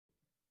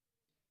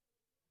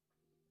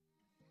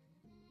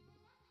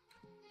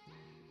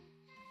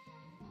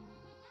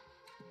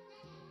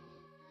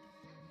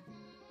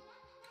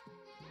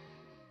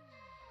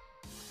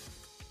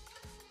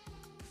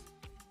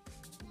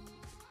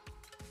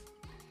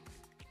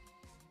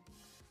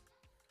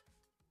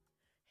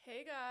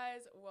Hey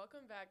guys,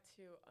 welcome back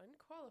to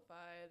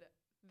Unqualified,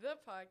 the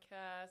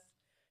podcast.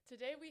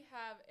 Today we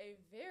have a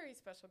very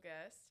special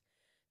guest.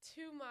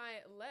 To my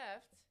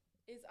left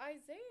is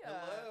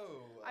Isaiah.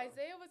 Hello.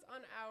 Isaiah was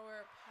on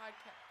our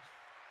podcast.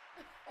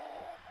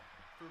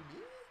 For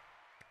me?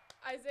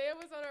 Isaiah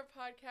was on our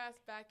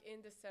podcast back in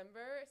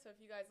December. So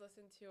if you guys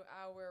listened to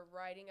our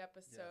writing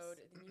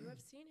episode, then you have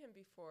seen him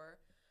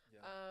before.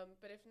 Yeah.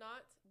 But if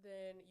not,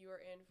 then you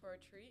are in for a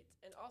treat.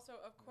 And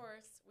also, of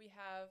course, we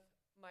have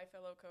my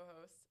fellow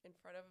co-hosts. In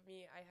front of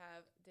me, I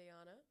have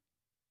Dayana.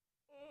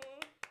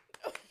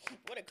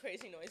 What a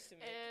crazy noise to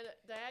make. And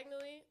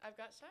diagonally, I've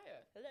got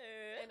Shaya. Hello.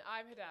 And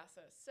I'm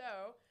Hadassah.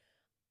 So,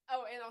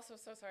 and also,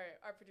 so sorry,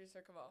 our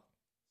producer, Kamal.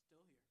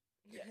 Still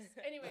here. Yes.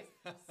 Anyways,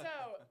 so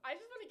I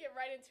just want to get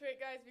right into it,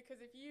 guys,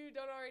 because if you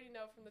don't already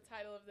know from the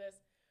title of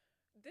this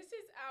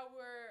is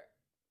our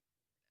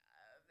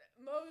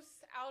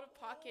most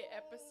out-of-pocket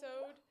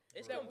episode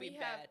that we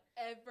have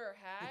ever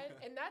had.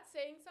 And that's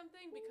saying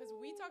something because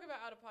we talk about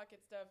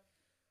out-of-pocket stuff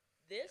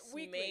This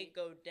weekly. may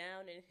go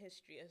down in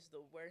history as the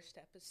worst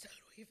episode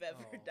we've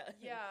ever done.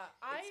 Yeah,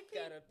 I think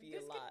gotta be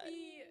a lot.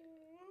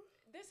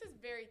 This is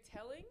very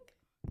telling.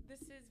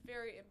 This is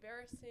very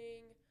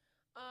embarrassing.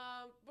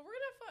 But we're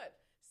gonna have fun.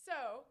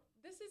 So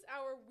this is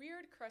our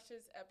Weird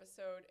Crushes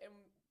episode, and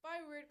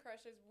by Weird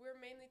Crushes, we're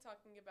mainly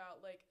talking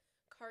about like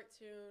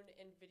cartoon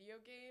and video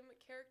game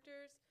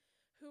characters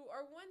who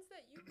are ones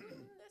that you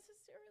wouldn't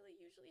necessarily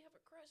usually have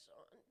a crush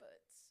on, but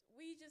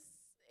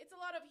it's a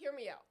lot of hear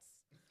me outs.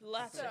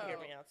 Lots of hear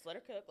me outs. Let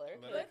her cook.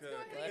 Let's go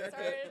ahead and get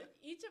started.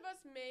 Each of us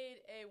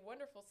made a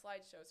wonderful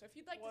slideshow. So if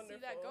you'd like to see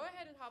that, go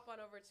ahead and hop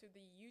on over to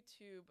the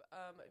YouTube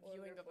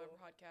viewing of our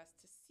podcast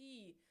to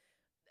see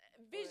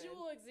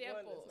visual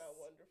examples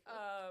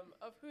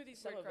of who these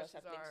Some weird of us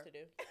crushes have are. things to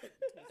do.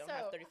 We don't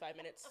have 35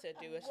 minutes to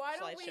do a Why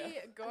don't slideshow.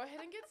 we go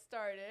ahead and get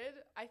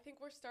started? I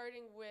think we're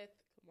starting with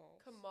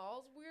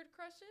Kamal's weird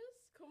crushes.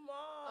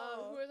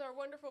 Kamal. Who is our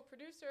wonderful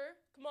producer.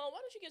 Kamal,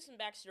 why don't you give some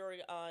backstory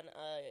on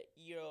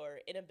your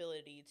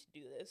inability to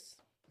do this?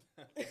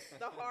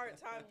 The hard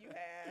time you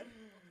had.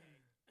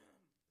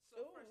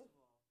 So first of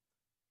all,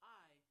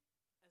 I,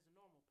 as a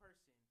normal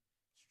person,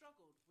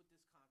 struggled with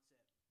this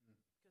concept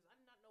because I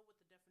did not know what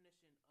the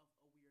definition of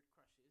a weird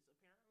crush is.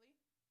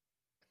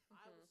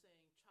 Apparently, I was saying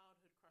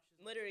childhood crushes.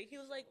 Literally,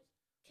 he was like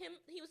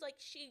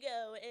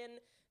Shigo and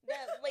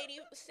that lady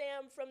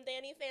Sam from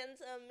Danny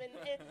Phantom and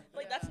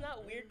that's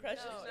not weird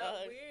crushes. No,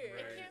 dog. Weird.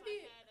 It can't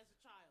be. I had as a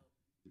child.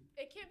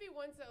 It can't be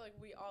ones that like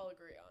we all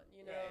agree on.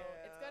 You know,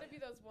 Yeah. it's got to be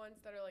those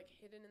ones that are like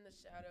hidden in the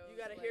shadows. You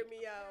gotta like, hear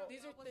me out.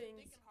 These I are wasn't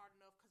things. thinking hard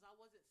enough because I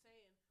wasn't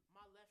saying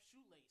my left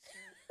shoelace. So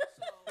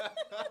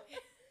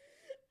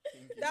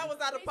That was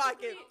out of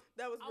pocket. Basically,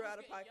 That was I real was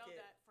out of getting yelled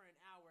pocket. at for an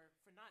hour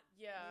for not.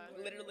 Yeah.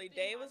 Literally, Think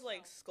Day was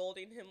like myself.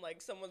 scolding him like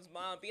someone's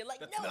mom, being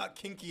like, That's "No, not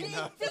kinky dig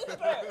enough. deeper,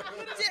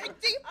 dig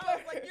deeper." I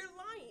was like, you're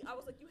lying. I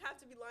was like, you have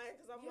to be lying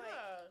because I'm Yeah.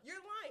 like, you're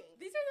lying.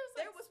 These are those.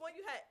 There was one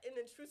you had an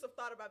intrusive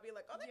thought about being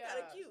like, oh, they're kind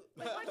of cute.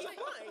 Like, ones keep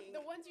that- lying.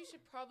 the ones you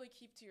should probably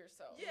keep to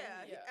yourself.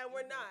 Yeah, and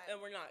we're not. And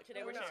we're not.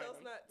 Today we're we not. chose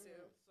not to.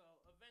 So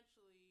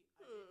eventually, I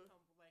did come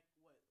like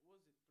what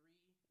was it 3?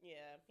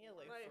 Yeah, he had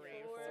like Like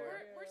 3 4. or So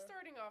 4. we're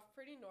starting off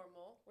pretty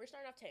normal. We're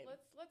starting off 10.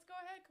 Let's go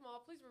ahead,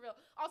 Kamal. Please reveal.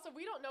 Also,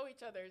 we don't know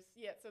each other's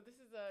yet, so this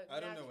is a. I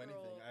don't know natural-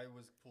 anything. I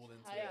was pulled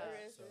into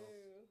Iris, it. So.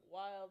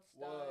 Wild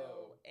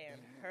Style, Whoa.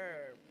 and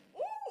Herb.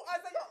 Ooh,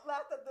 Isaiah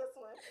laughed at this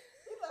one.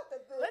 He laughed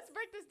at this. Let's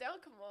break this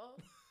down, Kamal.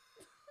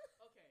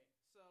 Okay,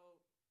 so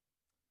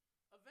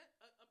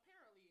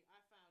apparently I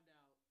found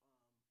out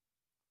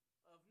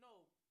of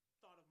no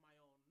thought of my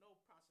own, no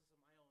process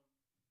of my own,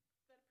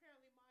 that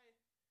apparently my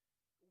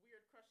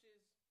weird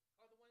crushes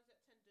are the ones that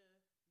tend to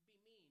be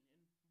mean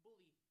and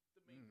bully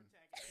the main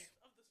protagonist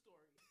of the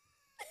story.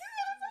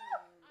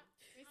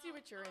 We see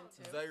what you're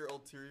into. Is that your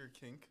ulterior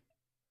kink?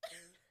 I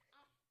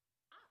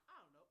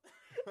don't know.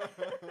 I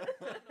don't know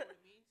what it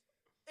means.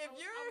 I If was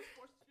you're,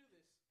 forced to do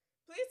this.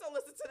 please don't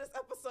listen to this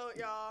episode,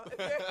 y'all.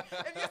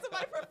 If you're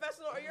somebody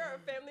professional or you're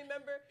a family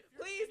member,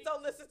 please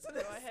don't listen to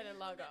this. Go ahead and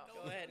log off.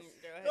 Go ahead and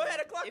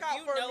clock out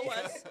for If you know me.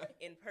 us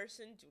in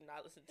person, do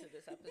not listen to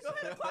this episode. Go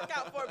ahead and clock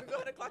out for me. Go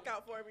ahead and clock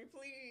out for me,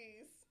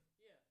 please.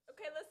 Yeah.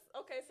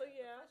 Okay, so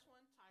yeah. The first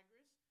one,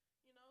 Tigress,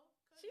 you know.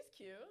 'cause She's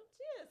cute.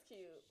 She is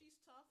cute. she's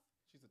tough.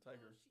 She's a You know,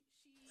 tiger. she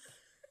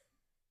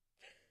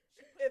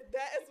If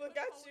that is what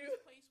put got Poe in you.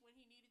 his place when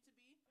he needed to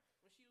be,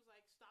 when she was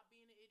like, "Stop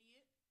being an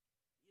idiot,"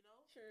 you know.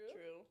 True.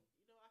 True.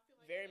 You know, I feel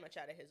like Very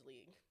much out of his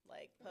league.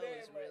 Like, Poe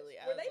Very is much. really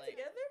out Were of they like...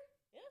 together?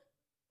 Yeah.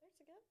 They're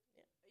together.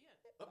 Yeah,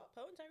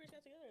 Poe and Tyrese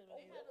got together.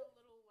 they had a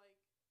little like,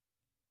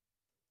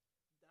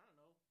 I don't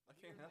know,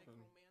 That can't weird, happen.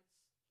 Like,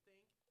 romance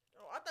thing.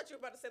 Oh, I thought you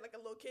were about to say like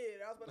a little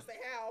kid. I was about to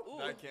say how. Ooh.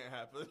 That can't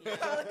happen. Oh,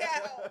 how?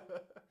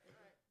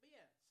 Alright, but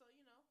yeah, so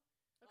you know.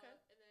 Okay.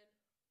 And then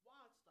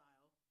Wild Style,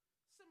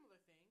 similar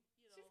thing.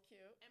 You know, She's cute.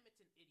 Emmett's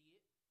an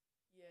idiot.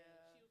 Yeah.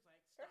 And she was like,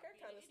 Her "Stop hair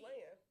being kind an of idiot."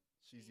 slaying.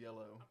 She's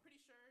yellow. I'm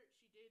pretty sure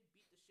she did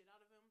beat the shit out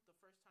of him the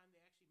first time they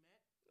actually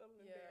met. I'm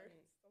Yeah.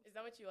 embarrassed. Is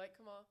that what you like,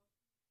 Kamal?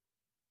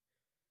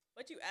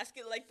 Why'd you ask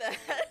it like that?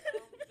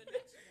 The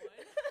next one,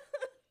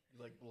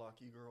 like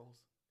blocky girls.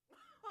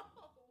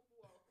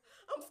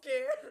 I'm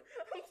scared.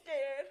 I'm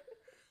scared.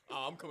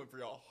 I'm coming for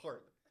y'all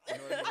hard. You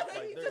know what I I mean? thought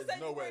Like, you there just is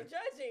said no you way. were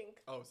judging.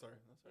 Oh, sorry.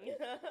 That's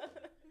right.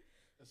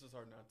 It's just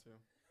hard not to.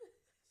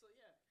 So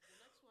yeah, the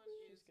next one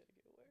is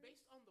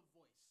based on the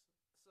voice.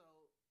 So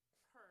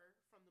her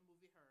from the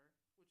movie Her,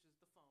 which is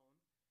the phone.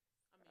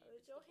 I mean,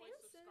 it's the voice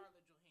of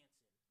Scarlett Johansson.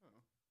 Oh.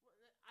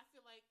 Well, I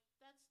feel like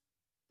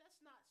that's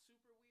not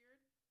super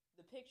weird.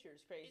 The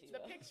picture's crazy.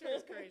 The though. picture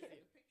is crazy. The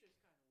picture's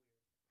kind of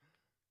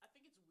weird. I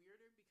think it's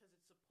weirder because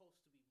it's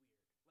supposed to be weird.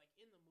 Like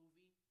in the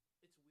movie,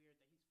 it's weird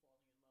that he's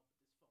falling in love with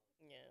this phone.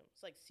 Yeah, it's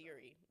like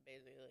Siri,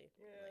 basically.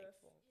 Yes.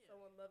 Like,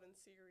 Someone loving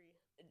Siri.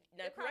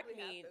 now, It correct probably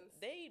me. happens.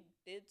 They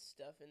did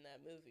stuff in that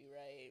movie,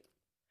 right?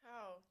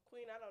 How?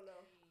 Queen, I don't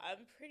know.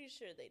 I'm pretty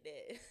sure they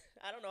did.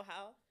 I don't know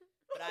how,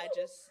 but I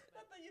just.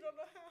 I thought you don't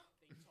know how.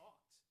 They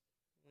talked.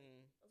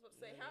 Mm. I was about to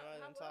say, Mm, how rather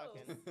than else?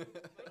 talking.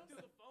 Like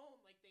through the phone,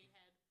 like they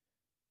had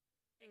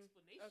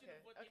explanation Okay,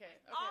 of what okay.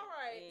 they might All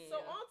right, so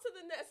Yeah. on to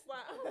the next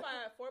slide. I hope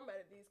I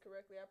formatted these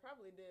correctly. I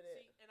probably did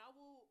it. See, and I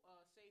will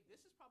say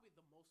this is probably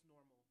the most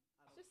normal.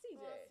 Out of Just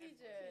CJ.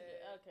 CJ.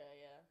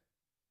 Okay, yeah.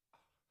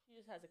 She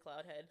just has a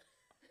cloud head.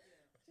 Yeah.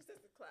 She's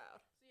just a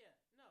cloud. So yeah,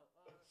 no.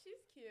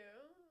 She's cute.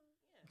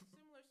 Yeah,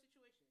 similar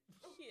situation. She's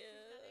got Cute.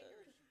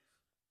 anger issues.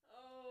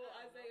 Oh,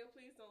 Isaiah,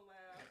 please don't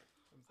laugh.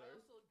 I'm I sorry.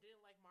 also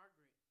didn't like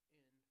Margaret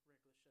in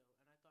regular show,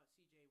 and I thought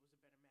CJ was a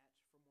better match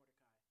for Mordecai.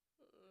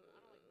 I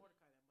don't like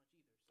Mordecai that much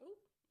either. So.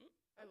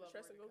 I love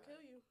Stress and go Mordecai.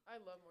 kill you. I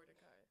love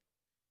Mordecai.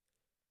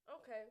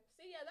 Okay.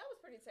 See, yeah, that was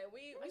pretty tame.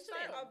 We I should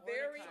started have a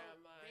very. Mordecai on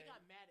mine. They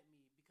got mad at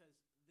me because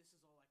this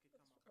is all I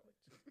could come up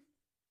with.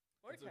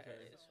 Mordecai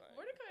okay. is fine.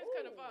 Mordecai is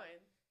kind of Ooh.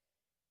 fine.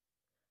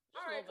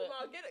 All a right, little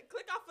come on, get it.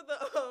 Click off of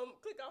the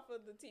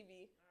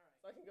TV All right.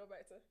 so I can go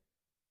back to.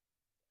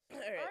 All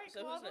All right, right,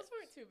 so come on, who's those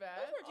weren't too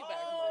bad. Those weren't too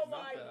bad. Oh Not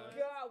my bad.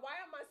 god, why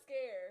am I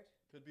scared?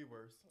 Could be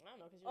worse. I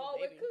don't know, because you're Oh,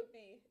 a it baby. could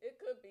be. It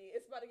could be.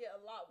 It's about to get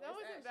a lot worse. That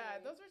wasn't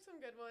bad. actually. Those were some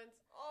good ones.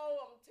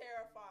 Oh, I'm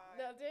terrified.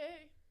 Now,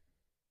 Day,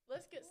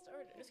 let's get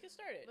started. Let's get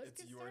started. Let's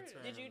It's get your started.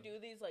 turn. Did you do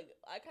these, like,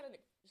 I kind of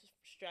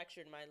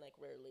structured mine, like,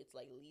 where it's,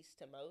 like, least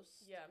to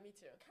most? Yeah, me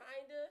too.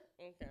 Kinda,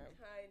 Okay.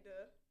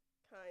 kinda.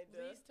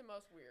 Least to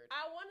most weird.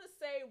 I want to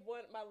say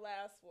my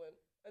last one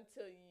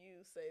until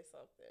you say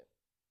something.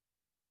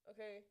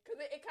 Okay? Because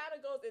it kind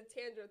of goes in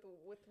tangent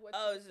with what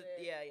Oh, you is it,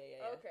 said.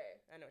 yeah.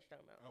 Okay. I know what you're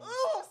talking about.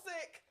 Oh, I'm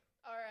sick.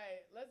 All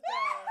right, let's go.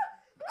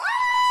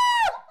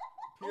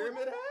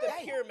 Pyramid The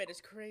head? pyramid is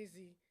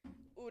crazy.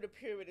 Ooh, the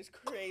pyramid is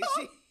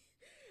crazy.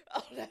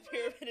 Oh, that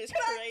pyramid is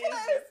Can I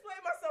crazy. explain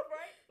myself,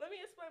 right? Let me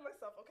explain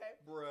myself, okay?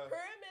 Bruh.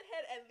 Pyramid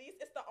head, at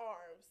least it's the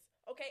arms.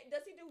 Okay,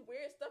 does he do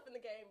weird stuff in the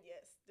game?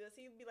 Yes. Does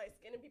he be like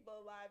skinning people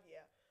alive?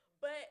 Yeah.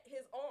 But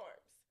his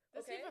arms.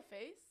 Does he Okay. have a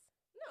face?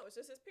 No, it's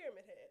just his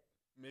pyramid head.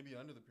 Maybe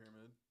under the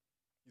pyramid.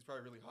 He's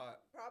probably really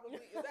hot. Probably,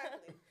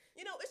 exactly.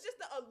 You know, it's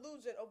just the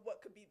illusion of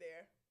what could be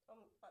there.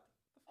 I'm about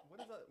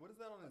to What is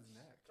that on his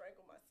neck?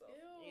 strangle myself.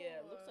 Ew.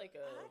 Yeah, it looks like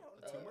I don't know.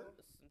 tumor?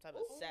 some type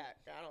of Ooh.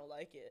 sack. I don't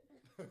like it.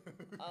 So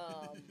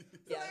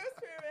Yeah. there's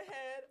pyramid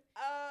head.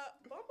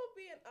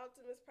 Bumblebee and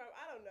Optimus Prime.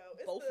 I don't know.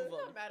 It's Both the, of I'm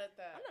them. not mad at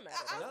that. I'm not mad I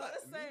at was that. about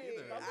to Me say.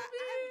 either.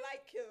 I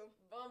like him.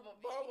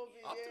 Bumblebee.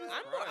 Bumblebee. Optimus Yeah.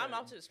 I'm Prime.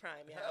 Optimus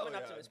Prime. Yeah, Hell I'm an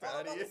yeah, Optimus daddy.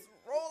 Prime.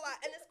 Bumblebee roll out,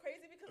 and it's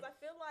crazy because I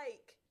feel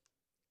like,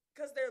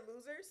 because they're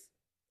losers.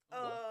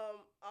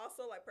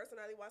 Also, like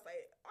personality wise,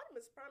 like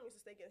Optimus Prime used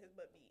to stay getting his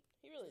butt beat.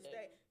 He really did.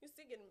 He used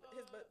to getting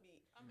his butt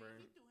beat. I mean, Right.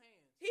 he threw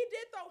hands. He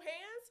did throw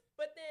hands,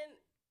 but then,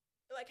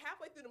 like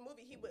halfway through the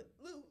movie, he would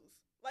lose.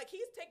 Like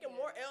he's taking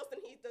more L's than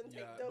he's done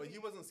take Yeah, W's. but he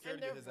wasn't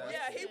scared And to get his their ass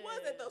Yeah, he kicked.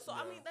 wasn't though. So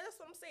I Yeah. mean, that's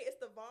what I'm saying. It's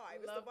the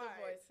vibe. It's Love the the vibe.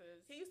 voices.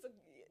 He used to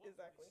What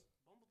exactly. voice?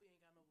 Bumblebee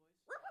ain't got no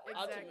voice.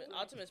 Exactly.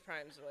 Optimus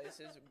Prime's voice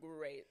is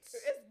great. It's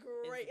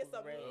great. It's,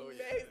 great. Oh,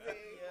 yeah.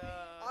 amazing.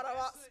 Yeah.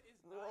 Autobots Alexa is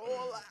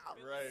roll not out.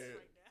 in Right.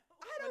 this now.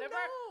 I don't Whenever,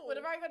 know.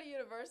 whenever I go to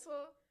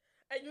Universal,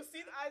 and you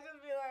see, I just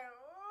be like,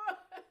 oh.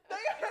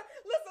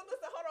 listen.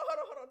 Hold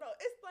on. No,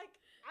 it's like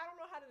I don't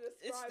know how to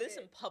It's describe this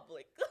it. in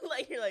public.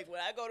 Like you're like when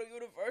I go to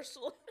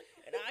Universal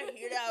and I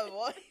hear that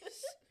voice.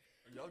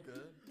 Are y'all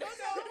good? Don't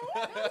tell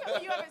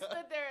me you haven't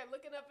stood there and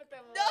looking up at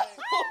them No,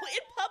 like,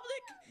 in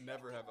public.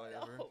 Never have I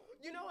ever. No.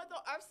 You know what though?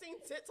 I've seen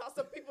TikToks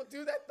of people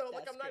do that though.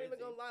 Like That's I'm not even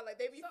crazy. gonna lie. Like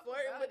they be something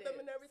flirting about with them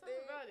it. and everything.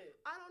 Something about it.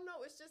 I don't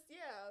know. It's just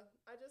yeah.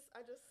 I just.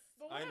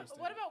 But I what, understand.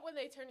 what about when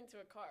they turn into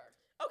a car?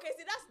 Okay,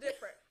 see that's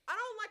different. I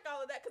don't like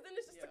all of that because then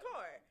it's just a Yeah.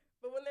 car.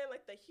 But when they're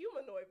like the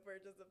humanoid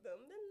versions of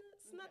them, then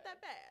it's not Okay. that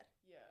bad.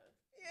 Yeah.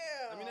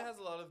 Yeah. I mean, it has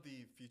a lot of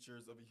the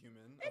features of a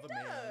human, It of a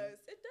man. does.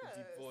 It The does.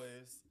 deep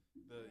voice,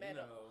 the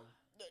Metal.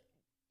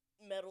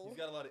 Metal. he's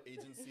got a lot of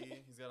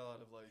agency. He's got a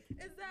lot of like.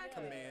 Exactly.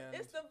 Command.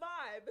 It's the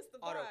vibe. It's the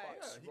vibe.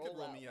 Autobots. Yeah, he could Roll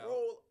roll out. me out.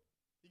 Roll.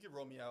 He could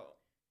roll me out.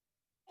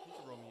 He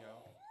could roll me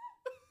out.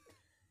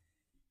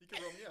 He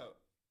could roll me out.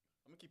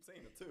 I'm gonna keep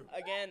saying it too.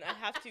 Again, I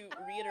have to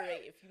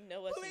reiterate: if you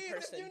know us Please, in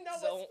if person, you know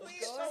us, don't please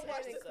Go don't ahead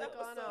watch and this click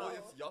on episode. Well,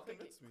 Oh. if y'all Click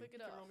it- convince me, click he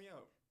it can off. roll me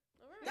out.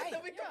 All right. Not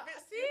that we Yeah,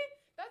 convinced see? you.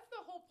 That's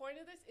the whole point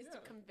of this is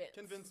to convince.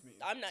 Convince me.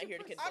 I'm not here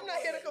to convince. I'm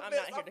not here to I'm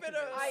convince. not here to finna-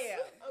 convince. I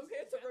am. I'm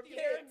here to Hear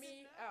Hear repent.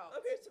 me out.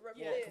 I'm here to Well,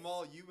 repent.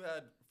 Kamal, you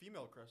had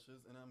female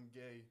crushes, and I'm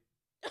gay.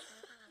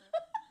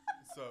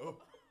 So,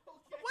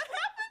 What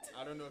happened?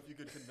 I don't know if you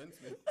could convince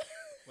me.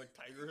 Like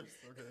Tigers?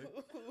 Okay.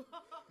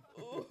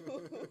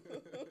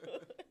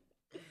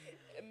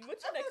 And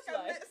what's your I next feel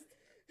like I slide? missed.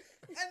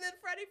 And then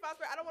Freddie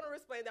Fazbear, I don't want to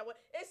explain that one.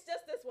 It's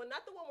just this one,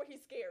 not the one where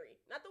he's scary.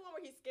 Not the one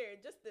where he's scared,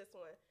 just this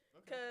one.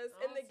 Okay. Because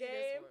I in don't the see this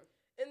game,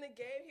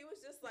 one. he was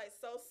just like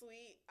so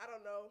sweet. I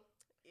don't know.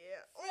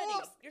 Yeah. Freddie,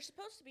 Oh, you're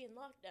supposed to be in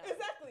lockdown.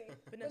 exactly.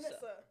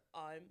 Vanessa.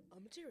 I'm a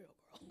material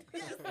girl.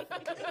 Yes.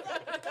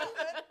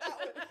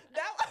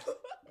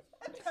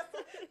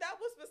 that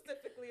was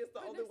specifically is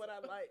the only one I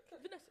like.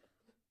 Vanessa.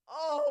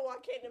 Oh, I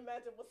can't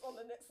imagine what's on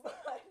the next slide.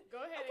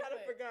 Go ahead I and kind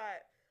of click. forgot.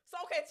 So,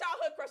 okay,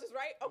 childhood crushes,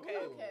 right?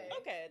 Okay. Ooh.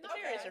 Okay, the Not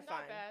fairies bad, are not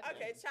fine. bad.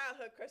 Okay,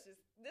 childhood crushes.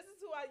 This is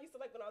who I used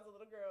to like when I was a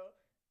little girl.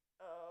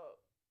 I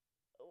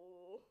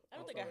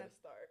don't I'll think I try have. to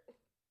start.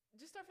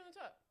 Just start from the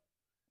top.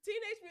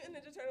 Teenage Mutant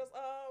Ninja Turtles.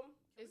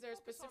 Is there a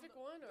specific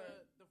one or?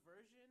 the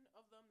version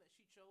of them that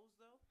she chose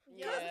though? Because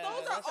Yeah,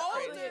 those are that's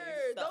crazy. older.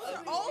 The Those are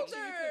ugly You ones. could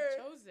have older.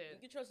 chosen.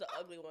 You chose the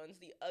ugly ones,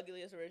 the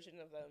ugliest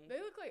version of them. They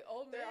look like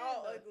old men. They're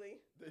all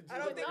ugly. They I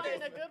don't But think not they-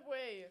 in a good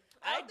way.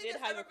 I don't think did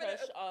there's have a ever been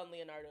crush on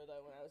Leonardo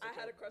though when I was a I kid.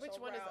 had a crush Which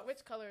on one is Ralph. that?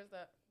 Which color is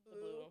that? Blue.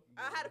 Blue.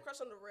 I had a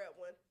crush on the red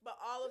one, but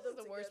all of This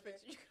them is the worst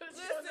together. picture you could have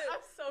Listen, chosen.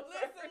 I'm so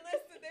sorry.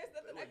 Listen. There's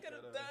nothing I like could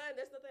have that, done.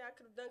 There's nothing I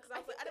could have done because I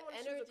was like, I didn't want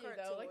to choose a energy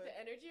cartoon. though, like the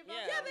energy about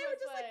Yeah. them Yeah, they were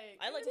was just like-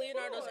 I like Really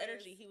Leonardo's boys.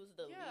 energy. He was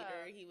the Yeah.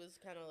 leader. He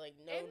was kind of like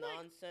no And, like,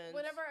 nonsense.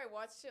 Whenever I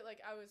watched it, like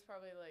I was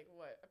probably like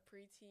what, a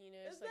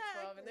preteenish, like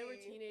 12, and they were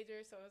Exactly.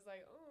 teenagers, so it was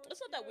like, oh. It's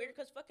not that weird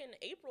because fucking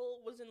April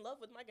was in love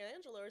with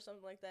Michelangelo or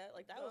something like that.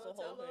 Like that was a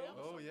whole Donatello. thing.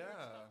 Oh, Some weird yeah.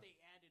 Stuff they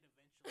added eventually.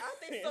 I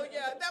think so.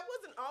 Yeah, that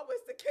wasn't always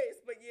the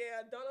case, but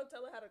yeah,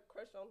 Donatello had a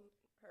crush on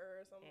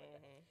her or something like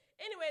that. Mhm.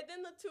 Anyway,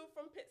 then the two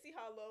from Pitsy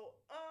Hollow.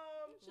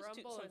 Just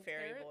Rumble some and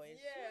fairy Terrence? boys.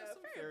 Yeah,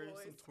 some fairy fairies,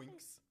 boys. some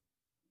twinks.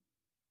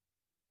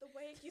 The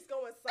way he's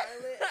going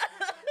silent.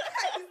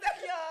 He's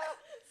like, yeah,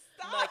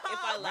 stop. Like, if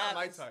I Not laugh-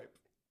 my type.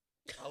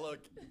 I look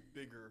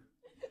bigger.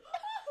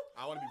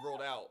 I want to be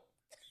rolled out.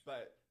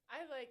 But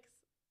I like.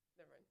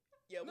 Never mind.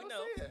 Yeah, no, we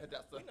know. say it,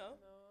 Hadassah. We know.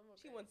 No, I'm okay.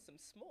 She wants some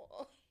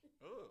small.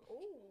 Ugh.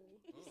 Ooh.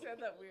 You said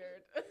that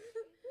weird.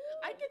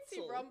 I could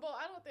see So- Rumble.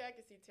 I don't think I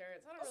could see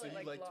Terrence. I don't So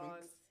really you like like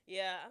blondes. twinks?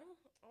 Yeah,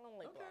 I don't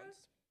like Okay.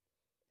 blondes.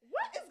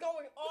 What is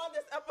going on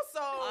this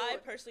episode? I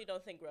personally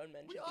don't think grown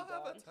men We should all be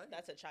have that blonde. type.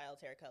 That's a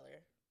child's hair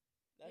color.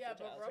 That's Yeah, a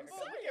but child's Rumble.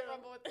 hair color. Look at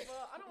Rumble.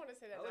 Well, I don't want to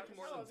say that. I now like 'cause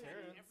more I than love him.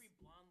 Terrence. Every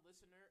blonde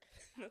listener.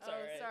 That's Oh,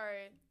 alright.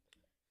 sorry.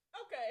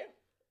 Okay.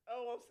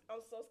 Oh,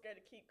 I'm so scared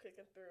to keep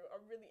clicking through. I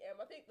really am.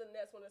 I think the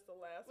next one is the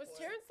last Was one.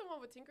 Terrence the one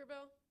with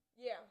Tinkerbell?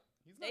 Yeah.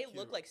 He's not They cute.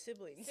 look like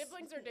siblings.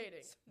 Siblings are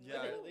dating.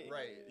 Yeah, Literally.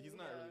 right. He's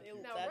not Yeah. really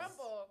cute. Now That's-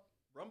 Rumble.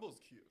 Rumble's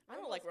cute. I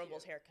don't like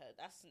Rumble's Rumble's cute. haircut.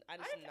 That's just I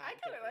not. kinda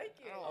good. like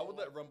it. don't I would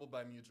know. let Rumble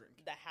buy me a drink.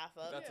 the half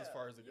up. That's as Yeah,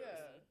 far as it goes.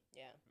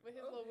 Yeah, Yeah. with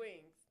his little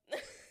wings.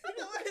 That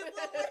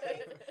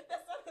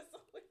sounded so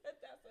weird.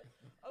 That's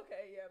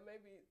okay, yeah,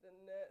 maybe the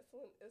next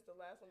one is the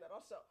last one that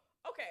I'll show.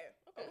 Okay.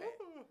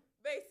 Ooh.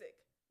 Basic.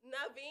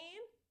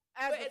 Naveen,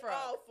 As but the in frog.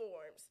 all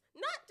forms.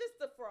 Not just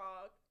the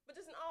frog, but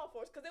just in all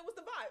forms, because it was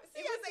the vibe. See,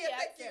 It was I say the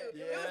thank you. accent.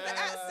 It was the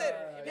Yeah. accent.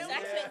 His Yeah.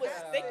 accent was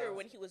Yeah. thicker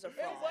when he was a It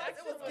frog. was.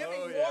 It was Oh, giving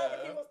more yeah.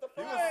 when he was the He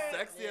frog. was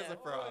sexy as Yeah. a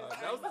frog.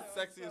 That was the Oh,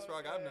 sexiest so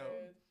frog I've known.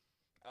 good.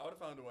 I would have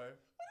found a way.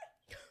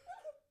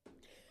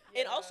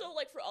 And Yeah. also,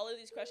 like, for all of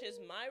these crushes,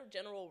 my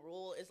general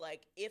rule is,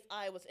 like, if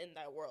I was in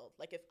that world,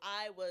 like, if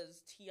I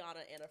was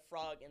Tiana and a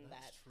frog in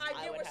That's that, true. I I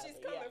get would where have she's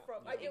it, coming yeah.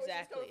 from. I get where she's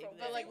Exactly, coming from.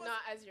 But exactly. like He was-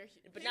 not as your.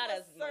 But he not was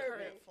as my serving.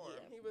 current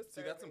form. He was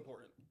See, that's serving.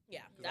 important.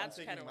 Yeah, 'Cause that's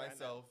I'm kind taking of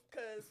myself.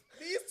 Because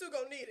these two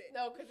gonna need it.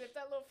 No, because if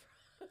that little.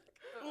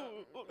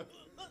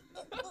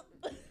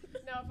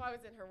 Now, if I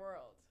was in her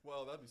world.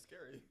 Well, that'd be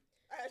scary.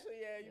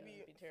 Actually, yeah, you'd Yeah, be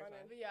it'd be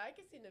terrifying. But yeah, I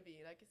can see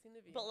Naveen. I can see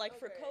Naveen. But like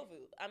for Okay.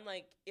 Kovu, I'm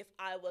like, if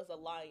I was a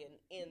lion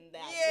in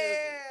that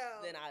Yeah.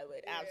 movie, then I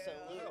would Yeah.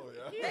 absolutely.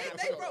 Hell yeah.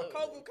 They wrote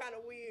Absolutely. Kovu kind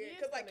of weird He is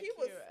because like kinda he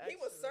was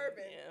cute,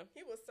 serving. Yeah.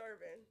 He was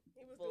serving.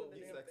 He was Well, doing the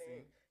He's damn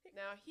sexy. thing.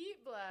 Now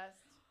Heat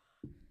Blast.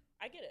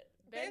 I get it.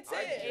 Ben 10.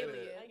 I get it.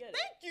 Alien. I get it.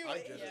 Thank you. I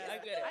get it. Yeah, I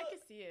get it. I can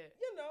see it.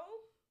 You know.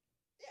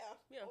 Yeah.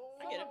 Yeah, Oh,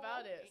 I get Something it.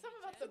 about it. Something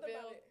about the something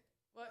about build. it.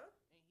 What? Huh?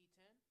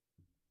 Ain't he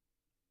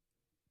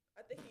 10?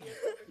 I think he is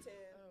over 10.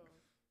 Oh.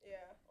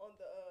 Yeah. On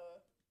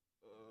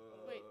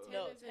the Wait, 10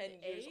 No, is 10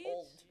 in years age?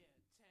 old. Yeah,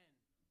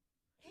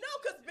 10. No,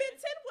 because Ben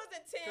 10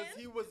 wasn't 10.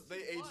 Because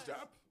they He aged was.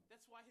 up.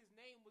 That's why his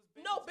name was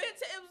Ben No, 10. Ben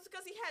 10 it was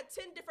because he had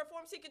 10 different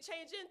forms he could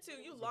change into.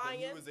 You But then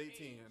he lying. was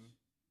 18.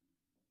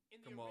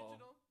 In the Come on.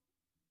 original.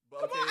 But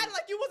Come on, act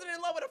like you wasn't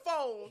in love with a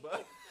phone.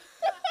 but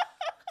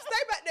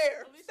Stay back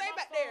there. At least Stay my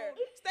back there.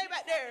 phone Stay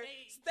back didn't there. have an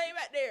age. Stay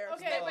back there.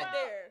 Okay, Stay back well,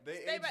 there. they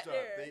Stay aged back up.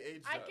 there. They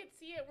aged I up. could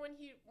see it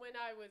when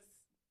I was.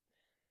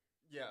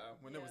 Yeah,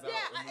 when it was Yeah. out.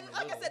 Yeah, when we and were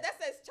like I said, little. that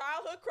says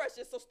childhood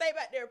crushes. So stay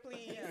back there,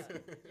 please. Yeah.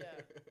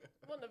 Yeah.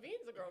 Well,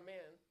 Naveen's a grown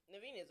man.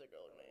 Naveen is a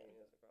girl, man.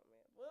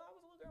 Well, I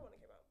was a little girl when it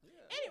came out.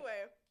 Yeah.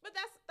 Anyway, but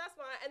that's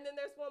fine. And then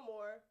there's one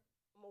more,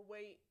 gonna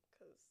wait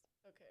because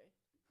Okay.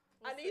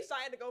 I need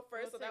Shia to go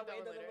first, We'll so that save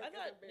way it that one doesn't later. look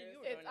I as thought you embarrassing.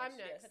 were going I'm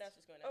next. next. Yeah,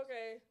 Hadassah's going next.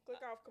 Okay,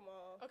 click off,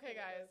 Kamal. Okay,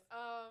 guys.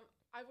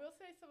 I will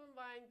say some of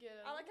mine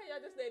get. I like how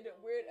y'all just named it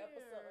weird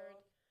episode.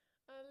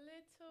 A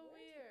little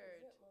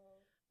weird.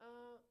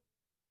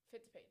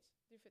 Fit to page.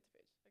 Do fit to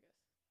page, I guess.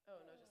 Oh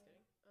no, just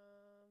kidding.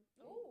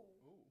 Ooh.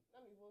 Ooh.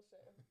 Let me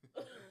bullshit.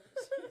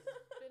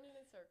 Spinning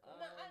in circles.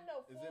 I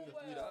know Is full in the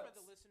well. three For dots?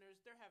 the listeners,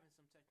 they're having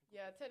some technical.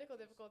 Yeah, technical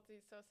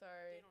difficulties. So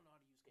sorry. They don't know how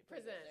to use computers.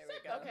 Present. There we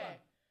go. Okay.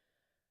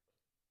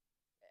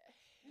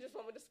 You just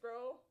want me to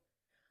scroll?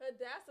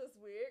 Hadassah's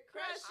weird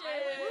crushes. I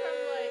went from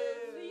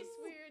like least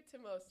weird to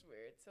most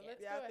weird. So let's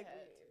Yeah, go I think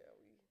ahead.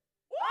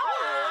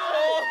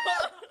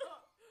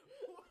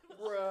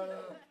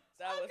 Bruh.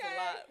 That was a Okay.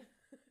 lot.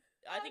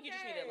 I think you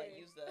just need to like Okay.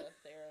 use the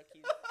arrow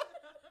keys.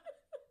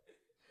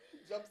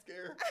 Jump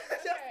scare.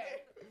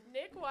 Okay.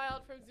 Nick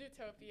Wilde from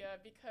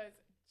Zootopia because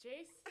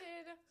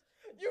Jason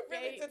You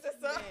really did this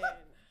up.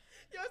 Bateman.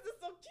 Yours is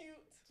so cute.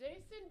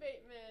 Jason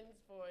Bateman's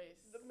voice.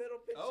 The middle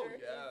picture. Oh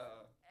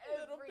yeah.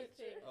 Middle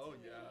Everything. picture. Oh to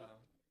me. yeah.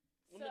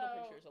 The So, middle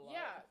picture is a lot.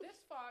 yeah, this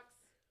fox,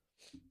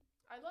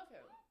 I love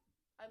him.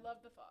 I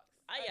love the fox.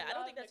 Yeah, I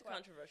don't love think that's a Nick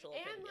Wilde. controversial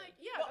And opinion. like,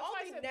 yeah, But that's why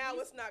I only said now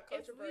least- it's not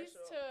It's least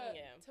controversial. to,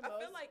 Yeah. to I most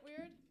feel like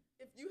weird.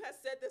 If you had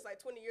said this like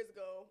 20 years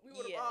ago, we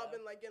would have all Yeah.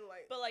 been like getting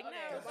like. But like Okay,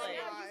 now, it's but my like,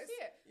 now you eyes. see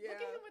it. Look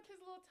Yeah. at him with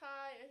his little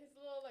tie and his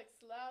little like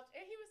slouch,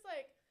 and he was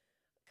like,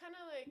 kind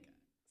of like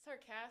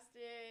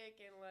sarcastic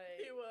and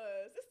like. He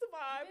was. It's the And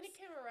vibes. then he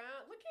came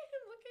around. Look at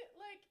him. Look at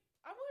like.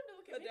 I want him to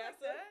look at me like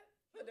Hadassah? that.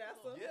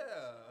 Hadassah.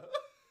 Yeah.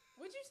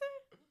 Would you say?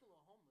 He look a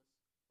little homeless.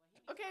 Like, he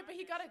needs Okay, to but iron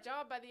he that got a shirt.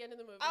 job by the end of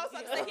the movie. I was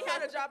about to say he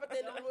had a job at the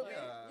end of the Don't movie.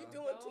 play. You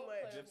doing too Don't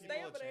much. play. Give Stay people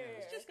a over there.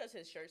 chance. it's just because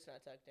his shirt's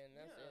not tucked in.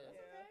 That's Yeah. it.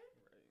 Yeah. Right.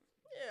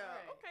 Yeah.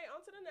 Alright. Okay, on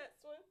to the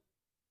next one.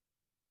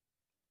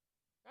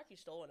 Actually,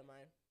 stole one of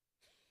mine.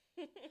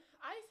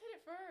 I said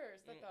it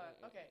first. I thought,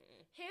 okay.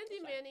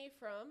 Handy Sorry. Manny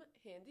from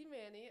Handy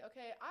Manny.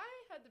 Okay, I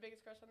had the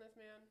biggest crush on this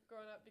man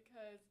growing up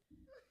because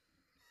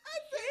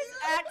his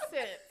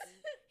accent.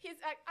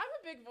 I'm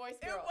a big voice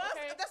It girl. was.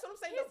 Okay? That's what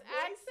I'm saying. His the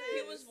voices. accent-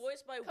 He was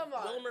voiced by Come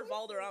on. Wilmer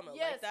Valderrama.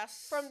 Yes, like,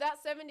 that's from that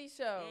 '70s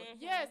show. Mhm.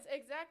 Yes,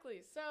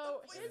 exactly.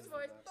 So The his voices.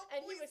 voice, The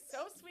and he was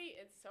so sweet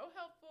and so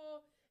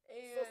helpful and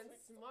sweet,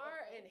 so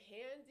smart helpful. and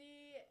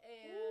handy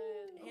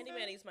and Handy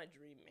Manny's my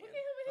dream man. Look at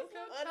him in his Okay.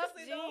 little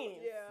Honestly, tough though,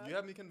 jeans. yeah. You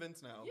have me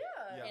convinced now. Yeah.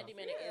 Yeah. Handy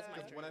Manny is my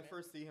Yeah. dream When I man.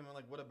 first see him, I'm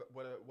like, what?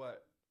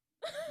 What?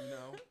 You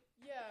know,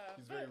 Yeah.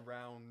 he's but very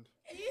round.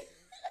 he- He's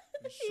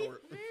he's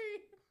short.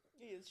 very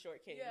He is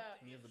short king. yeah.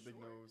 And he has a big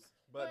nose,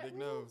 But- big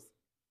nose.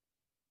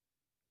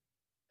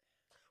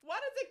 Why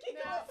does it keep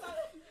No.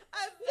 going?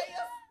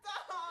 Isaiah,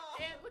 stop.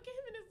 And look at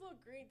him in his little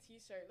green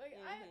T-shirt. Like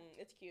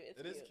It's cute. It's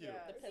It is cute.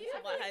 Yeah. The See, pencil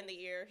I think behind the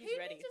ear. He's he'd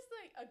ready. be just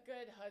like a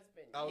good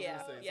husband. I was Yeah,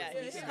 gonna say, yeah,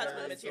 so he's he's husband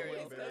very- material.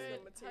 someone very-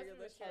 Husband material,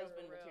 that's true.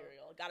 Husband for real.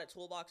 material. Got a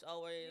toolbox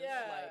always.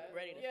 Yeah. Like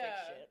ready to yeah.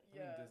 fix shit.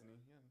 Yeah. Disney.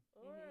 Yeah.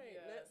 All right,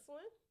 Yeah. next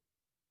one.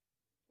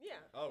 Yeah.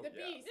 Oh The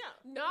yeah. Beast. Yeah.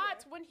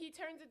 Not when he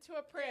turns into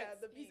a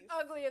prince. the He's Beast.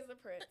 ugly as a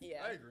prince.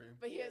 Yeah. I agree.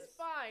 But he is Yes.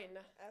 fine.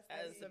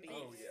 As the beast.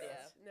 beast. Oh, yeah.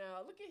 Yeah.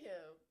 Now look at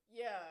him.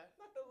 Yeah.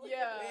 Not the look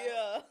Yeah. at it.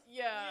 Yeah.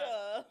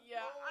 Yeah.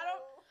 Yeah.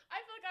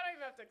 I feel like I don't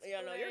even have to explain.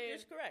 Yeah, no, you're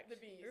correct. The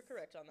Beast. You're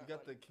correct on You that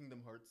got one. the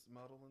Kingdom Hearts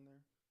model in there,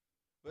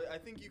 but I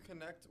think you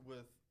connect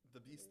with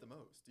the Beast the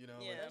most. You know.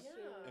 Like, Yeah.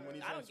 Yeah. and when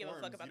he I don't give a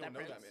fuck transforms, about you that don't know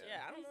prince. that man.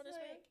 Yeah, I don't know He's this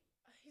man.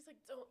 He's like,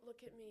 don't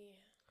look at me,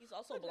 He's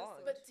also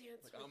blonde. but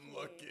dance Like, with I'm me.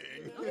 looking.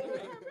 You know?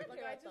 Yeah,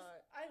 like I I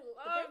thought.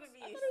 love the I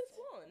Beast. thought he was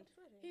blonde.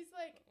 He's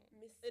like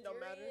It don't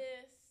matter.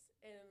 mysterious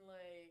and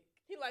like.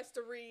 He likes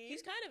to read.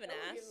 He's kind of an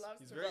Oh, he ass. loves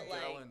He's to very read.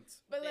 like- gallant.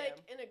 But like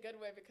Yeah. in a good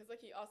way because like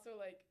he also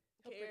like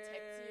he'll protect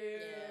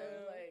Cares. you.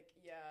 Yeah. Like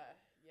yeah.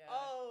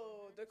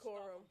 Oh,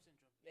 decorum. Stockholm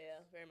syndrome. Yeah,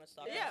 very much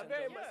Stockholm Yeah,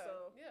 very syndrome. much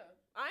so. Yeah.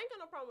 I ain't got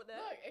no problem with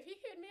that. Look, if he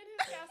hid me in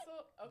his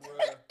castle, okay.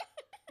 Bruh.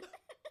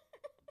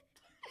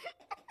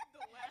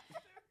 The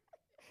laughter.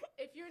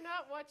 If you're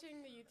not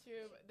watching the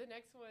YouTube, the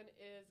next one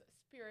is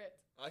Spirit.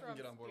 I can from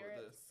get on board Spirit.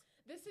 with this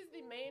This is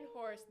the main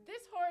horse.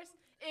 This horse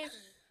is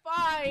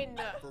fine.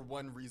 for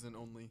one reason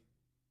only.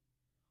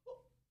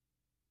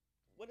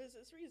 What is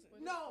this reason?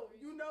 What is No, the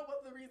you reason? know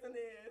what the reason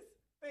is.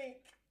 Think.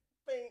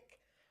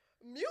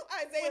 Mute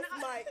Isaiah's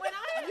mic. When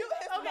I Mute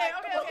his okay, mic.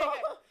 okay, okay,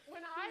 okay.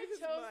 When I Mute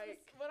his chose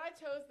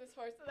mic. this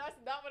horse, that's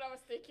not what I was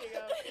thinking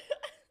of.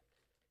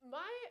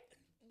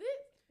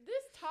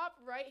 This top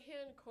right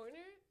hand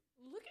corner.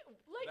 Look at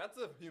That's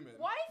a human.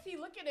 why is he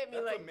looking at me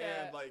That's like a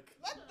man. that? Like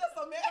That's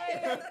a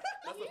man.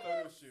 that's He a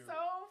photo is shoot. So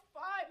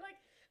fine, like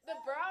the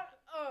brown.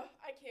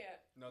 I can't.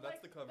 No, that's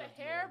Like, the cover. The of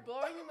hair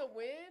Lord. blowing in the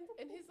wind,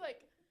 and his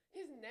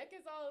neck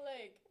is all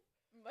like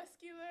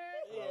muscular.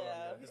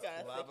 Yeah, His he's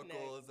got a thick clavicle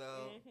neck. is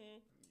out.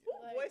 Who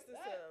Like voices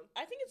that. him?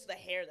 I think it's the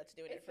hair that's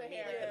doing It's it for the me.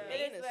 hair. Like the Yeah.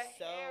 mane It's is the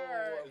so.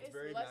 hair. It's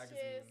very luscious.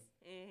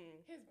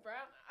 magazine. His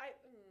brown.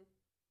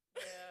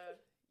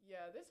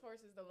 Yeah. This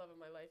horse is the love of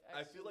my life.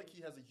 I feel like actually.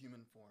 he has a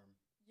human form.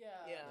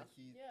 Yeah. Yeah. Like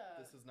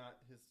Yeah. this is not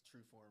his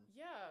true form.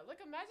 Yeah.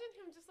 Like imagine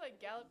him just like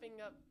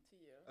galloping up to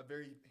you. A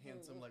very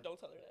handsome, like Don't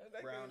tell her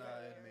that.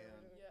 brown-eyed man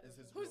Yeah. is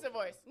his. Who's real the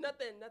voice? form.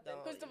 Nothing.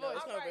 Don't- Who's the no,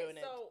 voice? it's All gonna right, ruin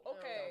it. so No,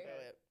 okay. Don't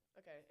do it.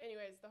 Okay.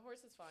 Anyways, the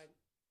horse is fine.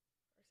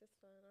 Horse is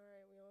fine. All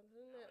right, we on to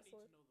the I next need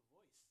one. to know the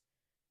voice.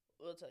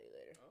 We'll tell you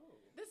later. Oh.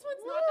 This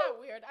one's not that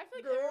weird. I feel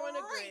like everyone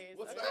agrees.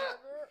 What's Okay. that?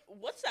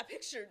 What's that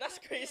picture? That's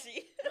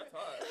crazy. That's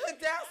hot.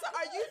 That's,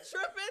 are you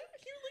tripping?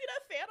 Can you look at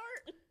that fan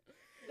art?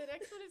 The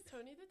next one is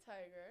Tony the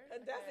Tiger.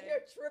 And that's Okay.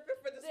 you're tripping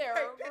for this They're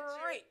great picture.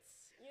 great.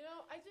 You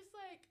know, I just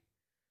like.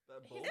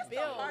 That His bold It's the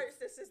build. hearts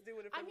that's just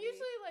doing it for I'm me.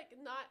 usually like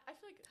not. I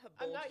feel like Her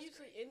I'm bulge not is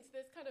usually into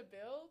this kind of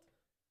build,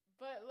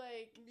 but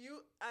like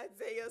Mute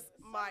Isaiah's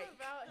something mic.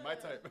 about him. My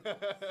type.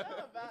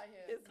 Something about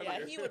him. Is Come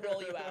Yeah, here. he would roll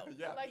you out.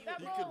 Yeah, Like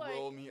that he little could like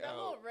roll me that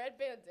little out red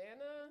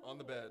bandana, on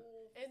the bed.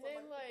 and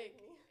then Somebody like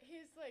forgive me.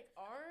 his like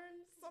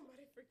arms,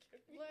 Somebody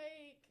forgive me.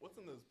 like What's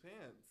in those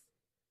pants?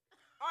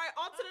 All right,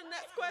 on to the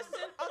next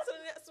question. On to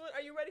the next one.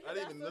 Are you ready for I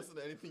that? didn't even listen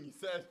to anything you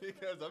said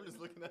because I'm just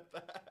looking at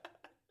that.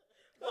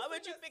 Why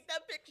would you pick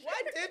that picture? Why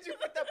did you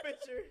put that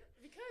picture?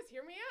 because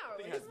hear me out.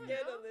 Thing like, has you know?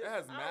 Scandalous. It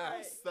has All mass.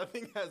 right. That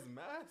thing has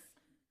mass.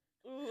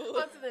 Ooh.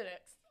 On to the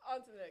next. On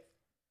to the next.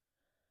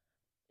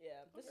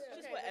 Yeah, this Okay, is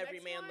just the what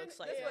every next man one looks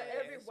like. That's what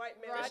Yeah. every white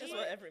man That's Roddy- just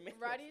what every man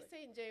Roddy looks like.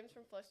 St. James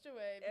from Flushed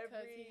Away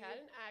because he Every- had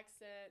an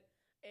accent,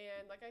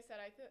 and like I said,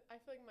 I feel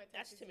like my type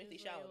That's is Timothy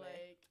usually, Chalamet.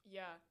 like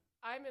yeah,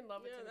 I'm in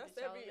love with Yeah, Timothy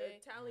that's every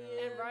Chalamet, Italian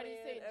and Roddy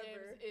man St.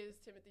 ever. James is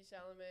Timothy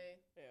Chalamet,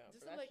 Yeah,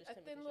 just but that's like just a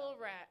Timothy thin little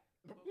Chalamet. rat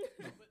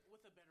But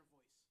with a better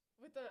voice.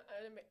 with a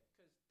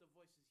Because the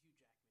voice is Hugh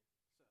Jackman.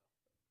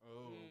 So.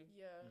 Oh. Mm.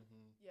 yeah.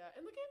 Mm-hmm. Yeah,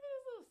 and look at him in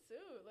his little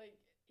suit. Like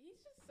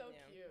he's just so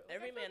Yeah. cute. Like,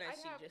 Every feel man I like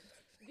I'd see have just.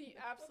 the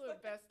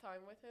absolute best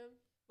time with him.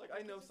 Like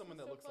Like, I know he just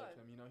someone that looks looks so like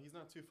fun. him. You know, he's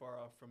not too far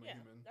off from a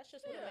Yeah, human. that's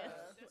just what a Yeah. man.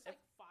 That's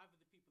like 5 of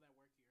the people that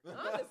work here.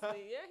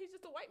 Honestly, yeah, he's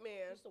just a white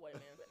man. Just a white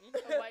man.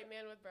 A white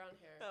man with brown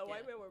hair. A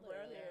white Yeah, man with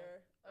brown literally.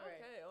 hair. All right,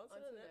 Okay, on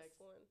to the next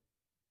one.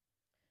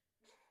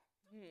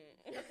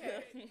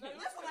 Okay.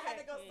 That's what I had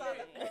to go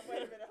silent for.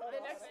 Wait a minute, hold The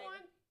on. next hold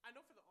on. one, I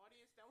know for the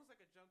audience, that was like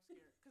a jump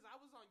scare. Because I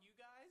was on you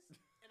guys,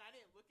 and I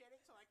didn't look at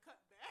it till I cut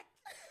back.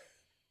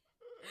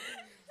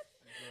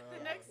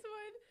 the next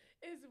one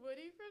is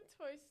Woody from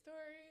Toy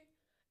Story.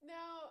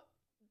 Now,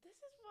 this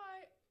is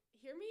why.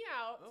 Hear me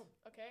out. Oh.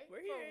 Okay.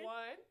 We're For here.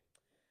 one,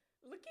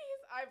 look at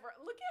his eyebrow.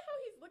 Look at how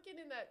he's looking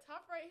in that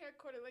top right hand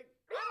corner. Like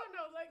I don't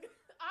know. Like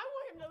I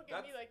want him to look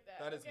at me like that.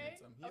 That is okay?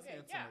 handsome. He's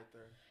okay, handsome yeah. right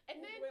there.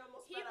 And then We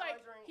almost he spit out our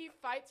like drink. he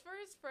fights for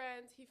his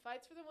friends. He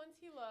fights for the ones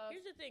he loves.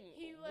 Here's the thing.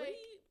 He, Woody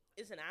like-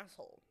 is an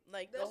asshole.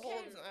 Like the That's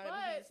whole true, time,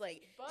 but- he's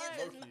like, but-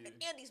 Low-key.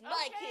 Andy's my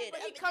Okay, kid.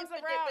 but he comes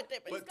around.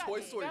 But He's got Toy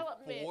Story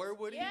development. 4,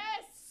 Woody?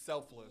 Yes.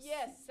 Selfless.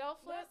 Yes.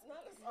 Selfless.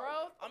 Not a song.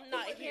 Growth. I'm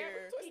not He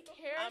here. He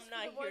cares I'm for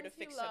not the here to ones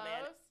he fix a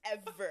man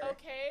loves. ever.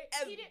 Okay.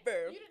 He didn't-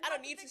 Ever. you didn't I have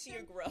don't need to fix see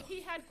your him. growth.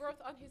 He had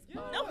growth on his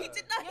own. No, he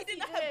did not. Yes, he did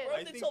he not did. have I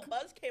growth think until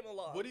Buzz came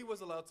along. Woody was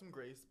allowed some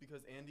grace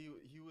because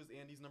he was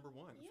Andy's number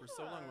one for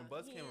so long. When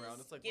Buzz came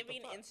around, it's like,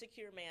 giving what the fuck?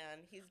 insecure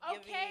man. He's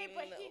Okay,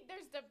 giving. but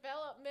there's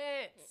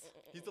development.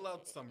 He's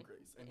allowed some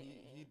grace, and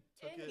he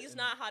took And it. He's and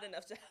not hot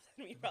enough to have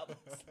any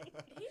problems.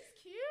 He's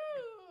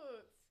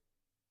cute.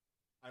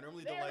 I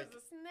normally don't There's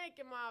like. a snake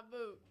in my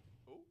boot.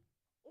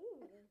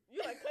 Ooh,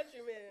 you like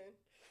country man.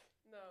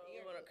 No.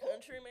 You want a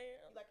country man?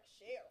 You like a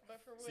sheriff.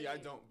 But for Woody. See, I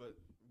don't, but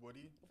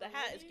Woody. The For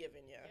hat is Woody?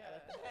 given, yeah.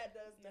 Yeah. The hat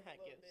does The give hat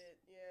a little gives. bit,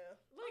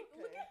 yeah. Look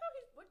Okay. at how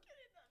he's looking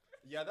at that.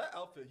 Yeah, that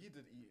outfit he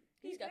did eat.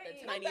 He's got the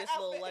He- tiniest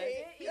little outfit legs.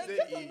 is- He it's did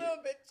just a eat.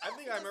 little bit. I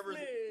think just I a remember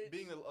smidge.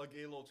 being a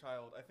gay little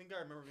child. I think I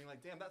remember being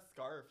like, "Damn, that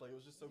scarf! Like it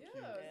was just so cute.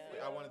 Yeah,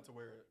 Like, I wanted to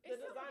wear it." The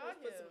It's something designers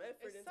about put him. some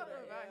effort it's into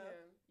something that, about yeah.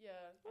 him.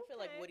 Yeah. I feel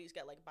like Okay. Woody's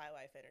got like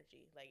bi-wife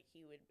energy. Like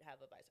he would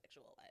have a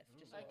bisexual life,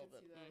 just a I little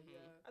can bit. see that. Mhm.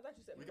 Yeah. I thought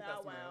you said We can Bow pass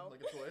him Wow. around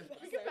like a toy.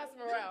 We can pass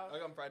him around.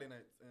 Like on Friday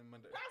nights and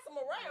Monday. Pass them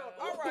around.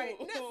 Yeah. All right.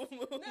 Next,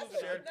 Moving next on.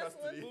 Shared one. Next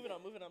one. custody. Moving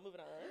on, moving on, moving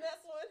on.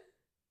 Next one.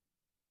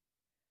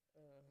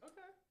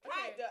 Okay.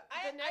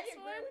 I The next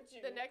agree one. with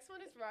you. The next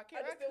one is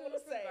Rocket I just didn't Raccoon wanna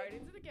from say.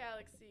 Guardians of the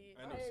Galaxy.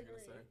 I know what I she's gonna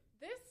agree. say.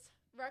 This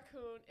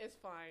raccoon is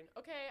fine.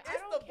 Okay, I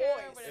It's don't the care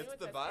voice. what It's anyone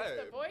the says. It's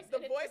vibe. the voice, The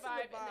and voice it's the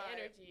and the vibe and the vibe.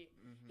 energy.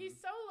 Mhm. He's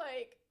so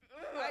like. I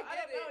don't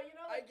get know, it. you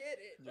know, I like, get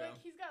it. Yeah. like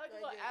he's got like a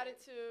I little get it.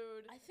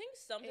 attitude. I think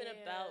something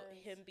about And-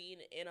 him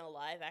being in a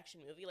live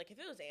action movie, like if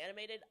it was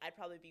animated, I'd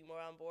probably be more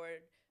on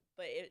board.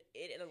 But it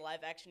in a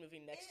live action movie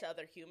next to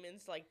other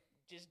humans, like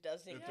just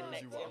doesn't It throws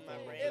connect you in off my a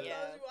little brain. bit. It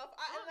Yeah. throws you off.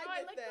 I don't know. I I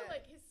get like that. the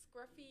like his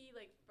scruffy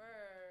like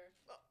fur.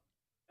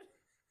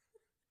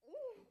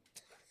 Ooh.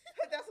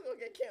 That's gonna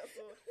get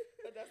canceled.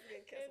 That's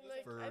gonna get And canceled.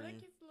 like I like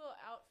Furry. his little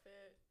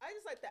outfit. I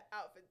just like the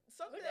outfit.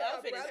 Something Look, the about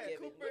outfit is Bradley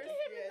giving. Cooper's. Look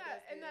at him yeah, in that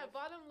that's in that good.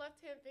 bottom left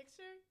hand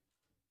picture.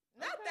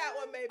 Not Okay. that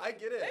one, maybe. I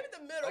get it. Maybe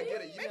the middle. I get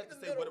it. You Maybe didn't have to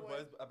the say what it middle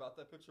was about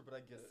that picture, but I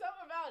get it.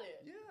 Something about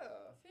it.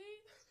 Yeah. See?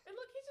 And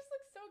look, he just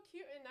looks so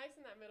cute and nice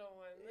in that middle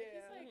one. Like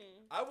Yeah. he's like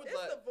Mhm. I would It's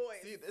let. the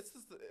voice. See, this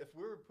is if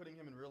we were putting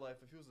him in real life.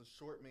 If he was a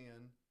short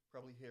man,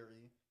 probably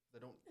hairy. I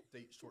don't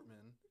date short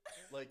men.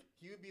 Like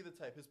he would be the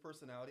type. His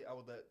personality, I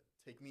would let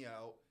take me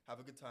out, have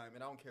a good time,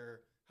 and I don't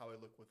care how I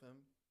look with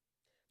him.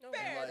 Okay.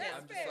 Fair, And, like, that's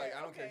I'm just fair. like, I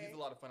don't care. Okay. He's a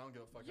lot of fun. I don't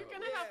give a fuck. You're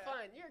about gonna it. have Yeah.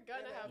 fun. You're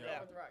gonna have Yeah.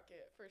 fun with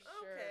Rocket for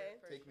sure. Okay.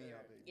 For Take me sure.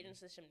 out, baby. Get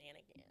into the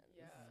shenanigans.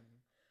 Yeah.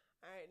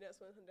 All right, next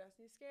one. That's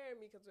you scaring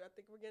me because I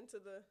think we're getting to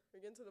the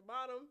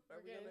bottom.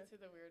 We're getting into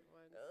the weird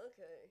ones.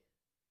 Okay.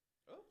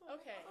 Oh.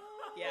 Okay.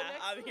 Yeah,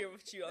 next I'm one- here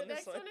with you on The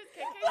this next one. one is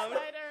KK I'm-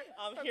 Slider.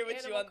 I'm from here with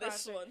you Animal on this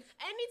Crossing. one.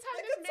 Anytime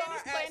The this man guitar,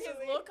 is playing actually.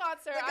 his little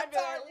concert, The I'd be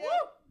guitar, like, yeah.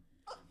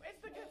 woo!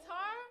 It's the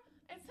guitar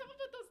and something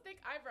with those thick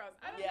eyebrows.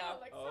 I don't Yeah. know,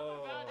 like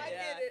something about Oh. it. I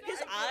Yeah. get it.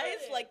 His I get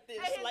eyes, it. like, they're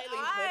And his slightly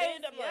eyes,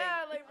 hooded. I'm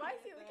yeah, like, why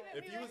is he looking at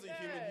If me he like was a that?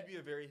 human, he'd be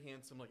a very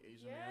handsome, like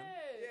Asian man.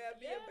 Yes. Yeah,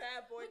 be a yes.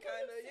 bad boy Look at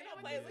kind of. him You know,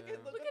 sandwich. play. Look at Yeah.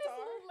 the Look at his guitar.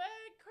 little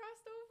leg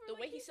crossed over. the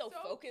like, way he's so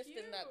focused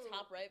cute. in that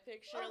top right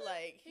picture, Uh-huh.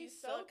 like, He's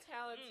he's so so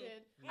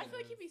talented. I feel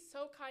like he'd be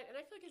so kind, and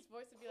I feel like his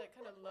voice would be like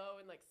kind of low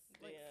and like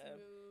Yeah.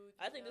 smooth.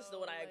 I think this is the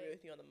one I agree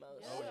with you on the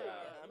most. Oh,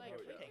 yeah. I'm like here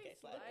with KK KK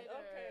Slider. Slider.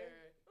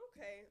 Okay.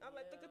 Okay, I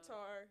like the Yeah.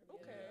 guitar.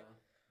 Okay. Yeah.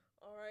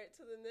 All right,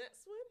 to the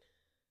next one.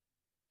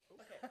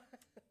 Okay.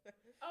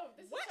 Oh,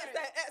 this What is is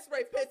that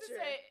X-ray Supposed to picture?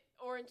 say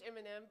Orange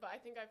M&M, but I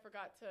think I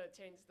forgot to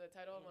change the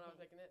title when I was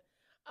making it.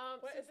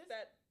 What so is this-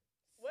 that?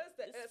 What is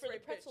the This is for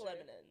the X-ray pretzel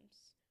picture?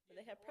 M&Ms. But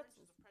they have Orange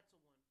pretzels. is a pretzel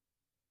one.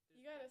 There's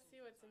You gotta pretzels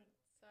see what's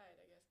inside. inside,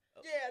 I guess.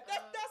 Yeah,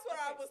 that's what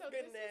I okay, was so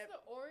getting this at. is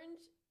the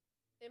orange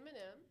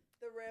M&M.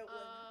 The red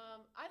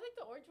one. I like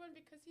the orange one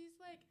because he's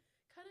like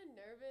kind of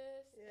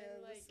nervous Yeah,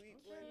 and the like sweet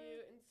cute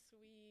one. and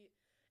sweet,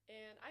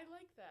 and I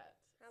like that.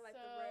 I like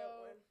so, the red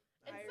one.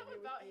 And I something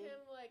agree with about you. him,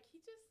 like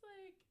he just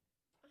like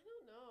I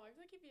don't know. I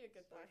feel like he'd be a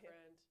good It's not him.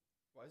 boyfriend.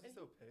 Why is he And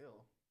so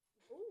pale?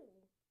 Ooh,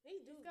 he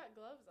do. He's got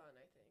gloves on,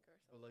 I think, or I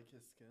something. like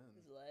his skin.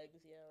 His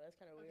legs, yeah, that's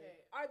kind of weird.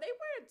 Okay, Are they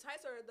wearing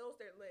tights or are those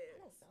their I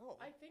legs? don't know.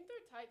 I think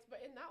they're tights, but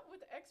in that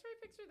with the X-ray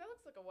picture, that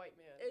looks like a white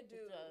man. It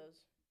do. It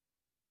does.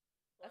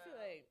 I feel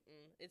Wow. like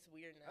it's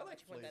weird now I like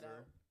that you point that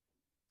Flavor. out.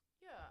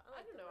 Yeah, I I,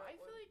 like don't the know. red I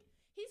feel one. like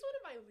he's one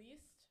of my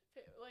least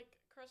like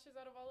crushes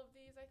out of all of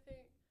these. I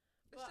think,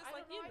 It's but just I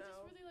like, don't know. you I know.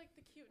 just really like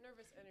the cute,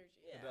 nervous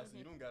energy. Yeah. Hadassah,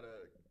 you don't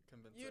gotta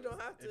convince You us. don't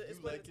have to If you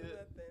explain like it to it,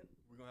 nothing.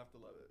 we're gonna have to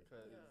love it.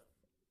 Cause Yeah,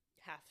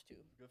 Have to.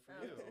 good for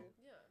Have you. to.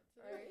 yeah.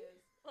 So Alright. there it is.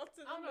 On to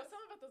I the don't know. next,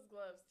 Something about those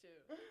gloves too.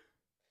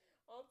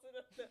 on to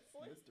the next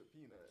one. Mr.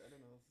 Peanut. I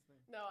didn't know that's his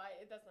name. No,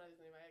 that's not his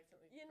name. I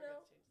accidentally You forgot know.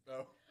 to change. it.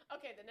 Oh.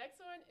 Okay, the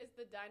next one is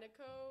the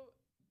Dynaco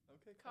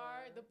Okay.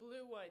 car, Car. the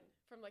blue one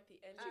from like the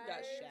engine. You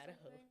got or Shadow.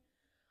 something.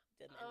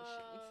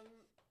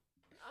 Dimensions.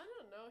 I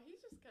don't know. He's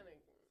just kind of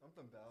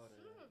Something about it.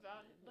 something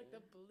about it, like the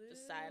blue, The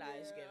side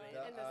eye's Yeah. giving.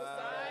 The and the eye.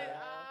 side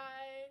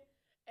eye,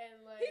 and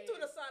like He do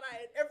the side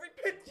eye in every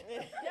picture.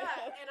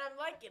 yeah, and I'm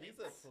liking He's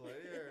it. a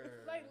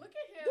player. Like, look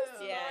at him.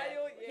 The Yeah.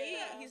 smile,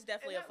 yeah. He's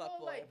definitely and a that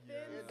little, fuckboy. like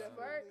thin Yeah.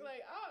 smirk,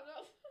 like I don't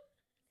know.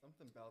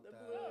 Something about The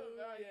that.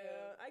 blue, Oh,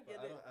 yeah, I But get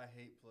I, it. don't, I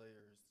hate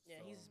players. Yeah,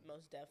 so. he's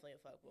most definitely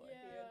a fuckboy.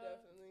 Yeah,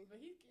 definitely. But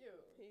he's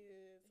cute. He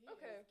is. He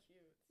Okay. is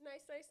cute.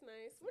 Nice, nice,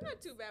 nice. We're not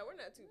too bad. We're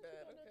not too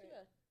bad. Not too Okay.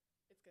 bad.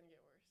 It's gonna get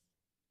worse.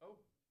 Oh.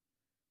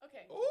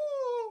 Okay.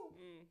 Ooh.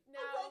 Mm.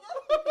 Now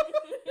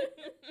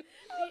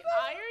the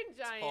Iron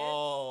Giant.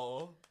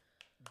 Tall.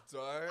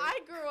 Dark.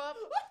 I grew up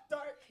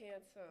Dark.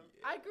 handsome.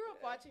 I grew up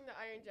watching the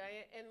Iron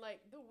Giant, and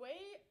like the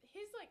way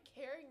his like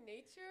caring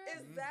nature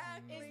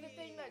Exactly. is the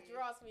thing that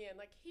draws me in.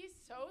 Like he's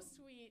so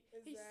sweet.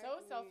 He's so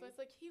Exactly. selfless.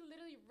 Like he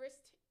literally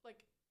risked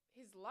like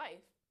his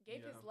life,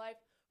 gave his Yeah. life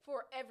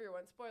for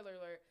everyone. Spoiler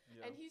alert.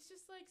 Yeah. And he's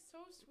just like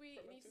so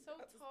sweet, From and a he's so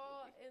 2000s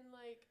tall, movie. and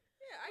like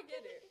Yeah, I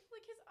get it.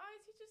 Like his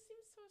eyes, he just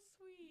seems so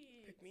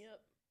sweet. Pick me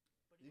up.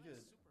 But he You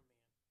likes could- Superman.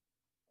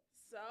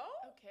 So,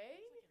 Okay.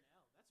 It's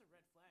like an L. That's a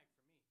red flag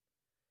for me.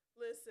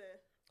 listen.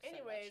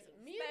 Anyways,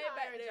 Seduction. me Stay and the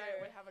back Iron there. Giant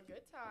would have a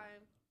good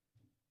time.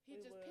 He'd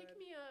We just pick would.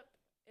 me up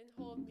and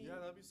hold me. Yeah,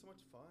 that'd be so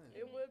much fun.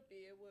 It would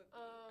be. It would be.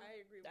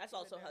 I agree. That's with you,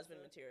 also Vanessa.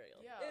 husband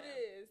material. Yeah. It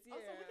is. Yeah.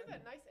 Also, look at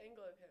that nice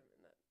angle of him in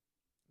that.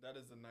 That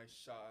is a nice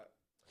shot.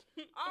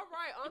 All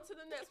right, on to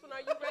the next one.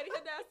 Are you ready,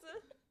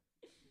 Hadassah?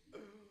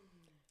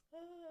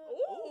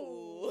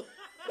 Ooh.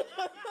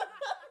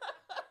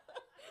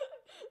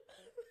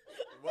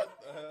 What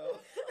the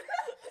hell?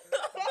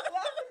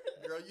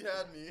 Girl, you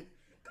had me.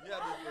 You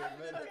had me for a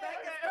minute.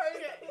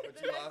 Okay. But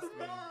you lost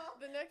me.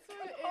 The next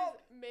one is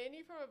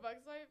Manny from A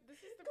Bug's Life. This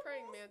is the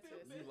praying mantis.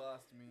 You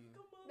lost me.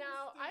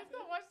 Now, I've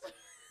not watched.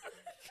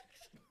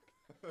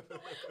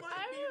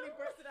 My immediately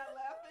bursted out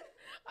laughing.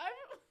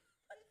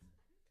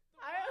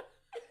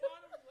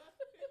 Bottom left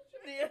picture.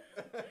 Yeah.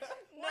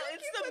 No, Why do you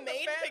it's keep the putting the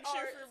main fan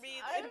picture art? for me.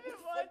 I and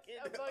haven't watched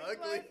A fucking- Bug's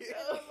ugly. Life in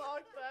a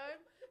long time,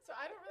 so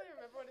I don't really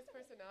remember what his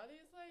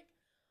personality is like.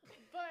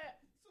 But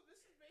So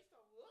this is based on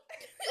look?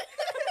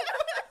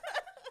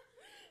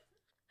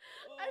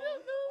 I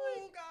don't know, Oh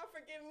like, God,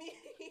 forgive me.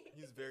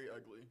 He's very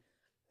ugly.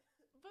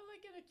 but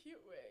like in a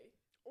cute way.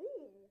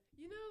 Ooh.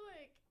 You know,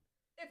 like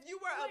If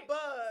you were like, a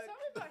bug,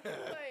 something about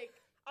him, like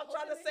I'm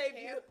trying to holding his save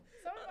you. hand-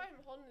 Something about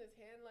him holding his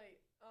hand, like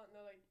I don't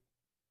know, like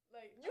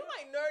You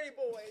like nerdy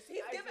boys.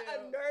 He's I giving do. a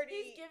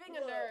nerdy. He's giving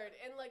a look. nerd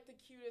in like the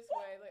cutest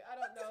way. Like I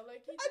don't know,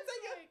 like he's I just tell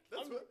you- like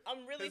That's what.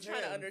 I'm really his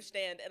trying to hand.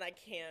 understand, and I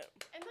can't.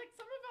 and like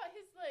something about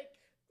his like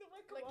Come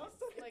his on,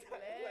 like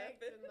legs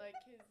laughing. and like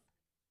his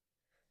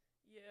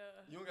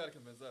yeah. You don't gotta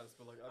convince us,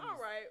 but like, I'm All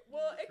just right.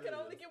 Well, it can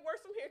only curious. get worse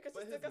from here because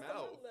But you still got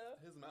some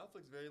left. his mouth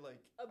looks very like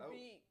A I-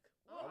 beak.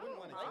 I wouldn't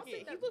wanna I kiss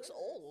like it. him. He looks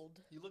old.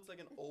 He looks like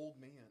an old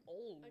man.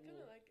 Old. I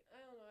kind of like. I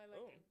don't know. I like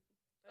Oh. him.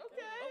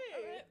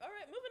 Okay. All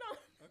right. Moving on.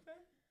 Okay.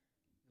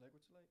 You like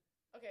what you like?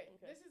 Okay.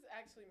 Okay. This is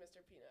actually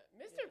Mr. Peanut.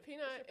 Mr.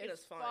 Peanut Mr. is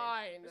Peanut's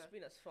fine. Mr.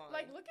 Peanut's fine.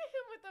 Like, look at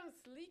him with them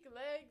sleek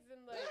legs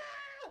and like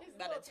his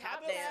That little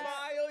tap top dance. hat.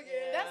 Smile,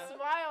 yeah. That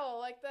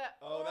smile, like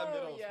that. Oh, that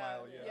middle yeah,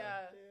 smile,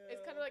 yeah.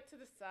 It's kind of like to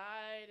the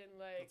side and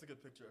like. That's a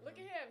good picture of Look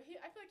him. at him.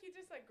 I feel like he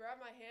just like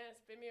grabbed my hand,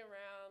 spin me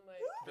around,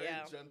 like. Very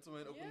Yeah.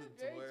 gentleman. Open Yeah, the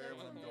very door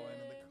when I'm going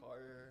in the gentleman.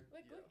 car.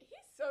 Like, yeah. look,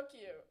 he's so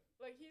cute.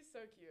 Like, he's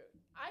so cute.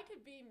 I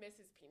could be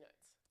Mrs. Peanut.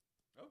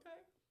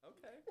 Okay.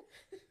 Okay.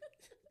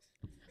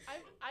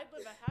 I'd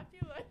live a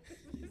happy life.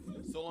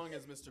 So long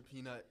as Mr.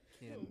 Peanut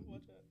can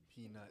What's that?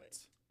 peanut.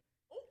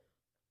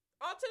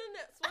 On to the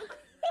next one.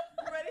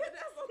 You ready?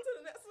 That's on to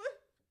the next one.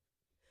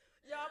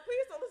 Y'all,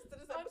 please don't listen to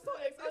this On to the episode.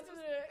 next, on to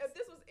the next. If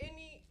this was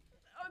any,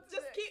 On to the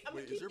just next. keep. I'm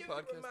Wait, gonna is keep your giving you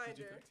a podcast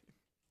reminder.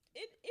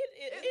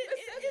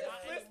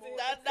 PG-13?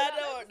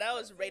 That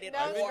was rated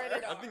That was R.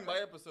 rated I R. think my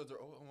episodes are.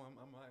 Oh, my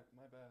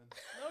bad.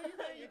 No, you're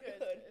good. You're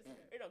good. It's good.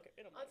 It don't care.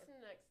 It don't On to matter.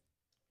 the next.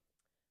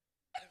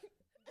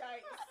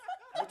 Guys.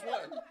 Which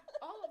one?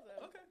 All of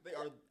them. Okay, they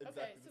are Okay,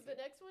 exactly so the the same.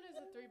 next one is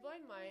the Three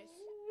Blind Mice.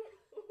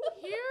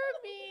 Hear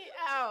me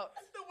out.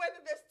 The way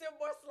that there's still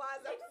more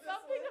slides Like after this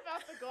something one.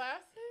 about the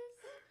glasses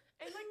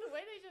and like the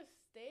way they just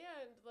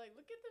stand. Like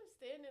look at them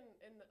standing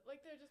and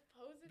like they're just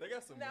posing. They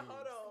got some Now moves.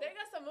 hold on. They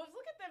got some moves.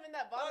 Look at them in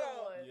that Hold bottom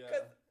on. one. Yeah.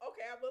 Cause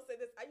okay, I will say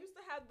this. I used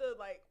to have the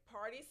like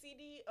party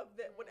CD of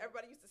the when Mhm.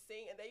 everybody used to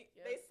sing, and they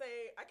Yep.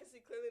 say I can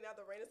see clearly now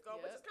the rain is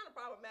gone, which is Yep. kind of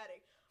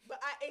problematic. But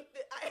I ate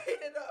it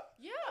up.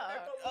 Yeah.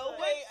 Oh,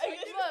 But, wait,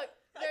 like, look,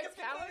 I they're can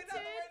see clearly now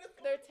the rain talented. is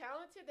gone. They're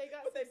talented. They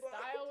got But they some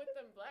blind. style with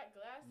them black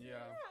glasses. Yeah.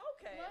 Yeah,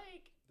 okay.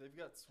 Like They've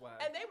got swag.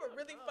 And they were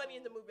really funny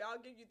in the movie. I'll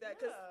give you that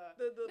because Yeah.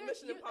 the They're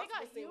Mission hu- they got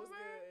Impossible scene was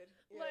humor, good.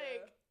 Yeah.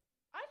 like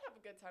I'd have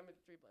a good time with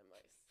the Three Blind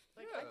Mice.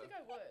 Like I Yeah. think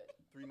I would.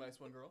 3 mice,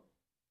 1 girl.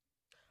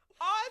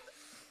 Odd,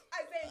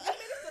 Isaiah, you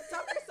made us to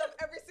top yourself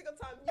every single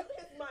time. You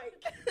his mic.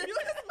 You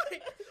his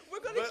mic. We're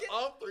gonna But get.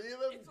 all 3 of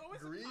them It's always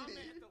a greedy. comment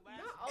at the last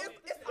Not minute. always.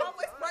 It's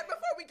always right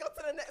before we go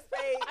to the next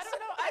page. I don't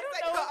know. I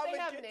Isaac, don't know how if they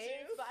I'ma have get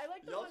names, you. but I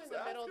like the Y'all one in just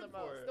the middle the asking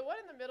for most. it. The one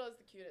in the middle is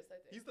the cutest, I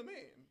think. He's the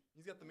main.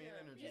 He's got the main Yeah,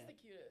 energy. He's the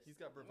cutest. He's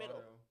got Middle.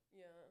 bravado.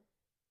 Yeah.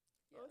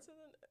 On to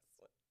the next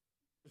one.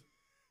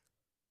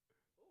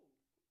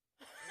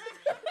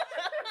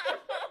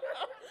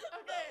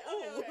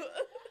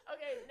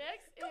 Okay,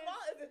 next is Come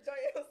on, is it Joy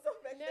so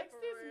back there next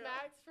for is real?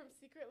 Max from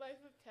Secret Life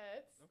of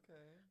Pets.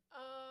 Okay.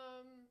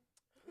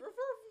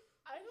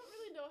 I don't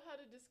really know how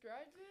to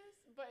describe this,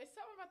 but it's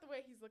something about the way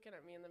he's looking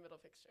at me in the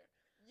middle picture.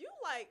 You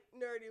like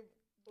nerdy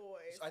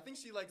boys. I think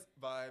she likes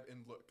vibe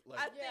and look.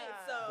 I Like think Yeah.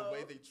 so. the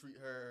way they treat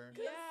her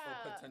or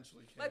Yeah.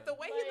 potentially can. Like the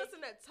way he Like- looks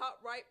in that top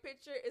right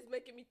picture is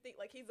making me think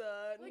like he's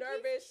a Like,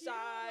 nervous, he's cute,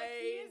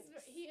 shy.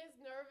 Like he is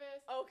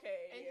nervous.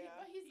 Okay, And yeah.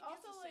 but he's He also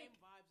gives the like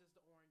same vibes as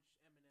the orange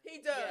M&M. He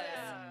does.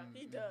 Yeah.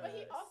 He Mm, does. but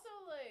he also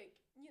like,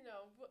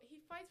 he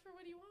fights for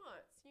what he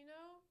wants,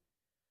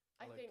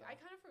 I like think that. I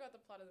kind of forgot the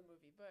plot of the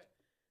movie, but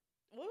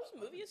What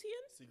movie is he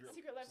in?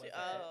 Secret Life of Life Pets.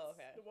 of Oh,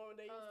 okay. The one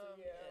they used to, Um,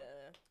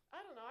 yeah.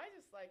 I don't know. I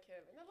just like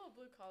him, and that little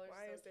blue collar.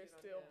 Why so is there cute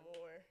on still him.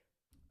 more?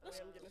 Let's,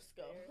 I'm getting let's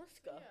go. scared. Let's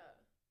go. Yeah.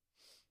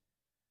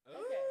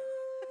 Oh. Okay.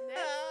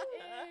 Next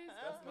is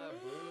That's my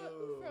Boo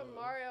boo. from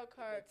Mario The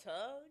Kart.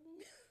 tongue.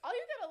 All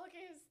you gotta look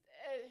at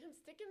him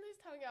sticking his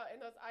tongue out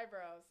and those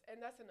eyebrows,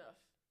 and that's enough.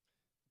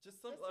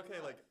 Just some. That's Okay,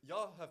 enough. like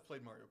y'all have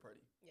played Mario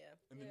Party. Yeah.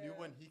 In the new Yeah.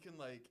 one, he can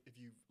like if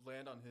you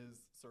land on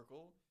his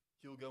circle,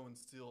 he'll go and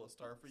steal a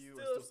star for you Still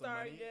or a steal some star,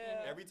 money.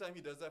 yeah. Every time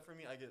he does that for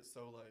me, I get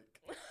so like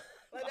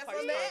Like that's My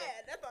not heart's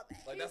bad. That's not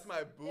bad. like that's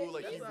my boo.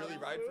 Like he He's really so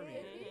ride for me.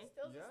 good. He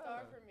steals a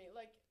star Yeah. for me.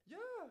 Like, Yeah.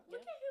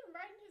 look at him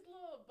riding his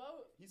little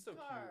boat. He's so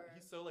car. cute.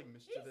 He's so like He's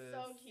mischievous.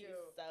 so He's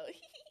cute. so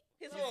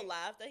his Like- little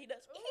laugh that he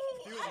does.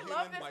 Ooh, He was I a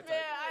love human, this my man.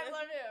 type. I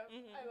love him.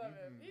 Mhm. I love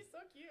him. Mhm. He's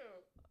so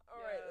cute.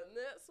 All right, Yeah.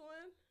 the next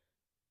one.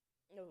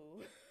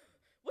 No.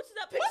 What's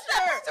that picture? What's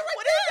that picture?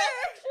 What is that?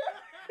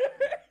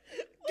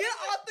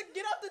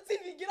 Get off the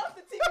TV. Get off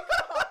the TV.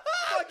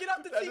 Come on, get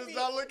off the That TV. does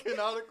not look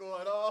canonical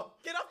at all.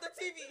 Get off the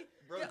TV.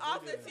 Bro, Get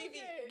off the dig it. TV.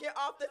 Okay. Get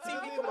off the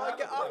TV. Oh. Come on,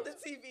 get off the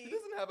He TV.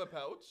 doesn't have a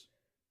pouch.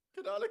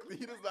 Canonically,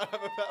 he does not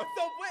have a pouch.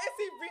 So what is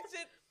he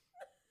reaching?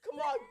 Come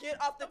on, get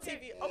off the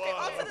TV. Okay,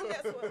 on to the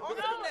next one. On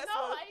to No, the next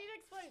no, one. I need to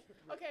explain.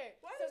 Okay,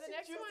 Why so does the she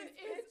next choose one these is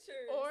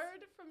pictures?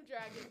 Ord from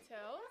Dragon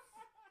Tales.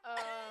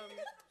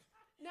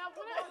 Now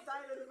when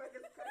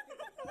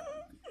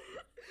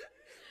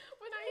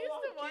I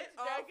used to watch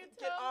Dragon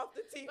Get Tales, off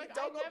the TV. like,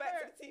 Don't I go back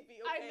to never- the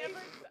TV. Okay.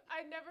 I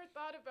never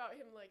thought about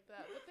him like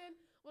that. But then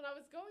when I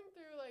was going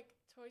through like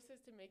choices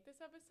to make this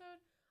episode,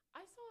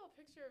 I saw a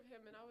picture of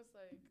him and I was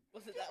like,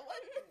 Was it that one?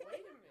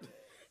 wait a minute.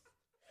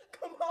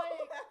 Come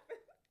on.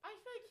 Like, I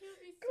feel like he would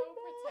be so Come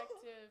on.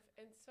 protective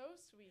and so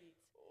sweet.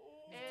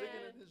 He's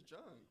digging in And- his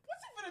junk. What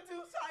you finna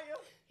do, Shia?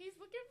 He's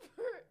looking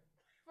for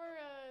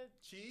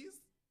Cheese?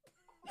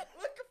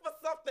 Looking for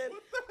something.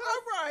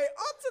 All right,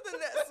 on to the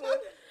next.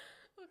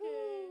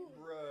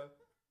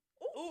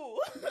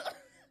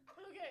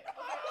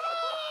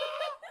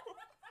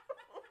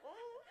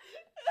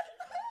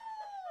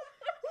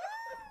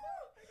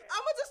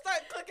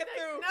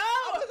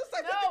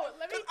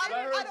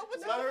 I don't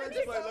want to let her know.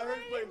 explain. Let her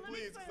explain, Let me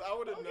please, because explain. I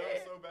want to know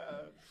Okay. so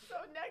bad. So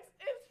next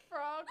is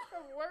Frog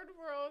from Word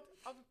World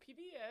off of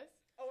PBS.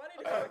 Oh, I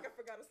need to go back. I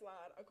forgot a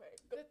slide. Okay.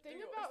 The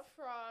thing about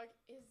Frog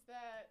is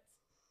that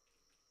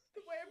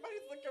the way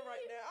everybody's looking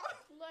right now.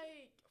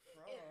 like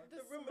Frog.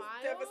 the room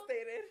smile, is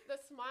devastated. the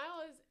smile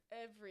is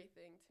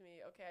everything to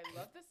me. Okay, I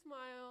love the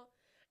smile,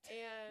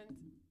 and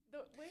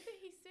the way that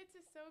he sits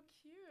is so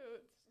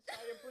cute.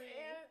 Shia breathe.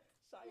 And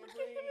Shia look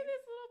at him in breathe.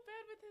 his little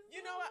bed with his.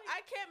 You know little, what? like,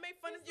 I can't make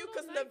fun his of you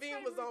little because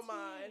Naveen nighttime was on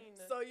mine.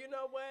 routine. So you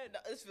know what? No,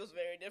 this feels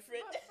very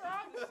different. But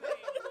Frog's Not the like,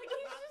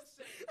 same. he's Not just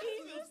the same.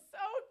 he's just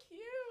so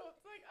cute.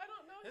 Like I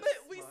don't know. His But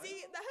we smile. see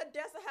that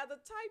Hadessa has a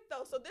type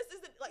though, so this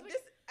isn't like Like-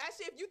 this.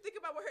 Actually, if you think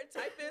about what her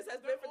type is, has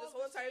They're been for this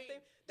all whole the entire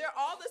same. thing, they're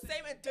all the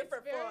same in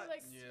different it's very fonts.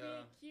 like Yeah.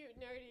 sweet, cute,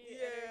 nerdy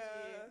Yeah.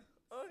 energy.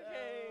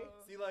 Okay.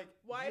 So- See, like,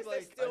 Why you, is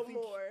there like, still I think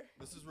more?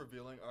 This is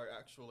revealing our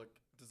actual like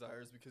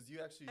desires because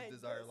you actually I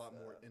desire a guess lot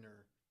more so.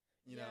 inner.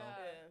 You know,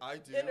 Yeah. I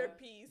do, Inner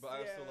peace. but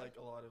I yeah. also like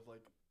a lot of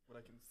like what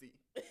I can see.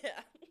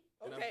 Yeah.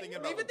 And I'm Okay,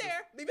 thinking leave about it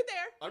there. Leave it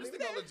there. I'm just leave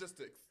thinking it about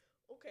logistics.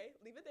 there. Okay,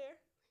 leave it there.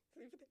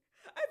 Leave it there.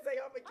 I say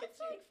I'm gonna I get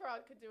feel you. like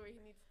Frog could do what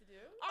he needs to do.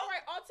 All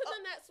right, on to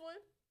the next one.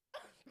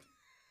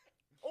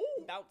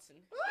 Ooh.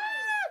 Bouncing.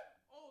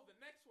 Oh, the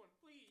next one,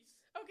 please.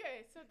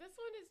 Okay, so this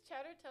one is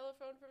Chatter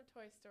Telephone from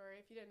Toy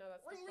Story. If you didn't know,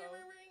 that's Ring, the ring,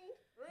 phone. ring,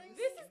 ring.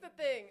 This is the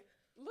thing.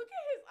 Look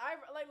at his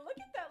eyebrow. Like, look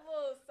at that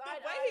little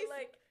side way eye. he's-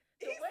 Like,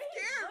 the He's way he's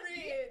scary.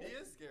 looking. He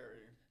is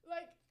scary.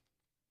 Like,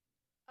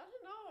 I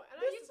don't know. And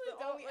I This is usually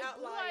the don't. only Like,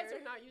 blue eyes outlier.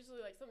 are not usually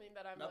like something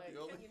that I'm Not like, the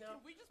only- you know.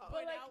 Can we just But,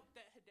 point like- out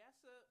that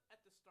Hadassah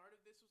at the start of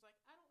this was like,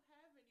 I don't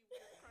have any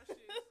weird crushes.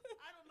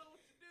 I don't know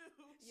what to do.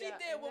 She Yeah,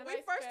 did. and When then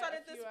we I first spent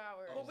started a few this-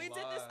 hours. Oh, When we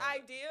did this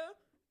Lie. idea,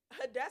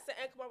 Hadessa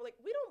and Kumar were like,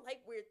 we don't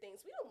like weird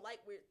things. We don't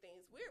like weird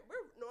things. We're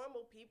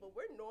normal people.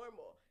 We're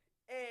normal.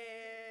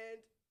 And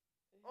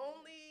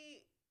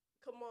only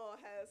Kamal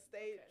has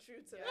stayed Okay.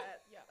 true to Yeah.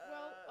 that. Yeah.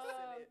 Well,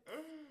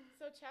 sentence.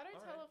 So Chatter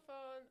All right.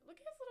 Telephone. Look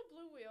at his little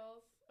blue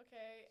wheels.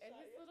 Okay, and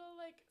his Shia. little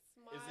like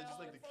smile. Is it just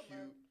like the and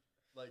cute,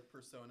 like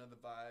persona, the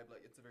vibe?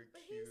 Like it's a very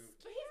But he's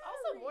cute. But he's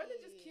also more than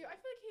just cute. scary. I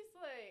feel like he's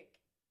like,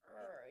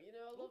 you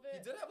know, a little bit.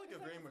 He did have like a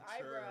just, very his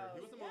mature. eyebrows.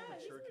 He was a more Yeah,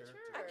 mature he's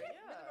character. I can't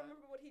yeah. really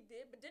remember what he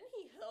did, but didn't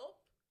he help?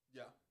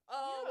 Yeah.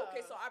 Oh, Yeah.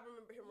 okay. So I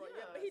remember him wrong.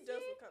 Yeah, but he Yeah, does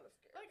see? look kind of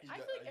scary. Like He I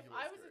do- feel like he if was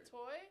I was a scary.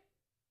 toy,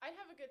 I'd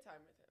have a good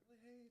time with him. Like,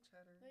 hey,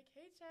 Chatter. Like,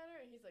 hey Chatter,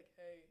 and he's like,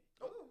 hey,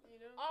 Oh. you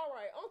know. All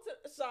right, on to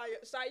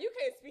Shia. Shia, you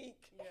can't speak.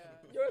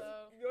 Yeah. Yours,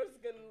 so, yours is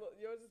gonna look.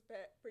 Yours is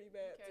pretty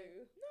bad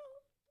Okay. too.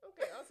 No.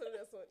 Okay, on to the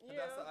next one. But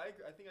Yeah.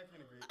 I think I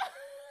can agree.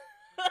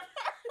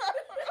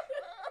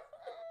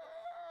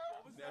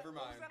 What was Never that?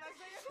 What was mind. that,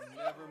 Isaiah?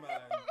 Never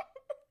mind.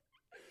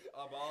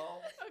 A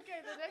ball. okay,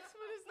 the next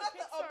one is the Not the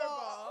Pixar ball.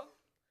 ball.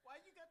 Why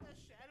you got that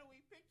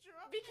shadowy picture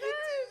up?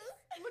 Because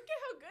look at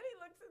how good he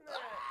looks in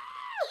that.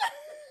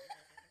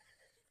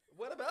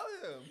 What about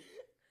him?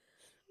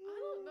 I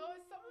don't know.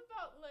 It's something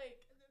about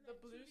like And then the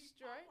that blue 2D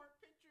stripe, pop art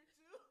picture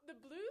too. the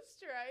blue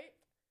stripe,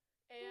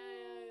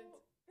 and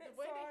the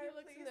way that he Pixar,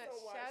 looks in please that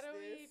don't watch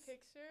shadowy this.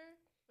 picture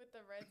with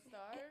the red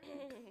star.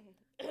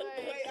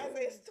 Wait,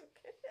 Isaiah's still.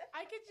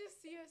 I could just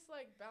see us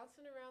like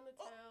bouncing around the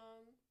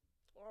town.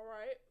 All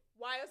right.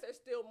 Why is there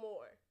still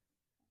more?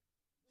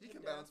 He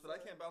can bounce, but I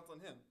can't bounce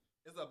on him.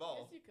 It's a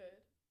ball. Yes, you could.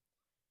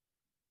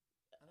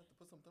 I'd have to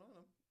put something on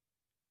him.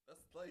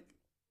 That's like.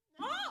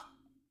 Oh!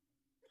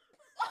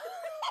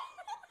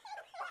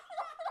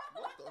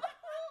 What the?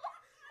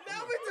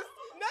 Now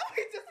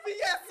we just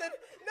BSing.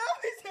 Now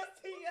we just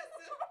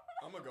BSing.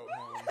 I'm gonna go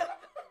home.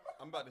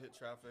 I'm about to hit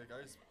traffic.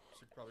 I just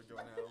should probably go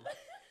now.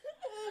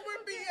 Oh,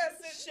 we're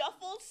BSing.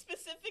 Shuffled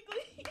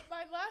specifically.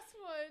 My last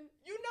one,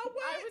 You know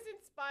what? I was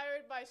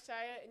inspired by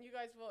Shia, and you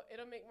guys will.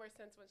 It'll make more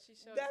sense when she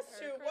shows. That's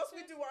her true. Once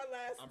we crushes. do our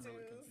last I'm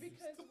really twos.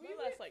 confused. Because we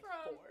That's went like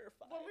from 4 or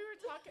 5. when we were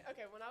talking.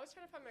 Okay, when I was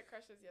trying to find my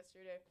crushes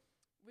yesterday,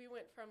 we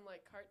went from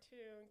like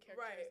cartoon characters,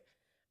 Right.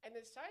 and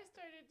then Shia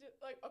started to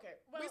like. Okay,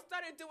 well, we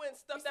started doing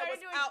stuff we that started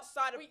was doing-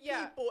 outside of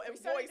yeah, people and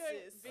we started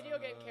doing voices. video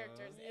game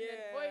characters, and then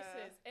Yeah.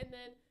 voices, and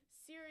then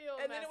cereal.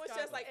 And then it was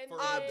just, mascots, like, and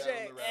Further down the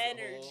objects. rabbit hole.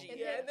 Energy. And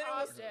Yeah, then and then it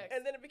was, objects. and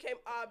then it became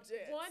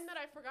objects. One that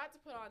I forgot to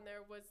put on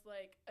there was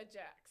like a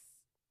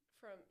Jax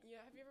from.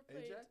 Yeah, have you ever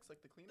played? Ajax,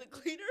 like the cleaner. The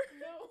cleaner?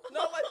 No.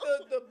 No, like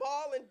the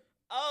ball and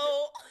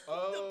Oh.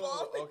 Oh, the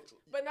ball. okay.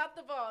 But not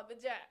the ball, the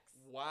Jax.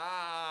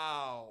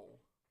 Wow.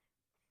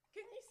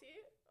 Can you see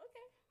it?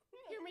 Okay.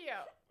 Hear me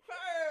out.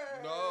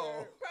 her.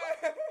 No.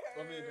 Her.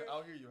 I mean,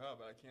 I'll hear you how,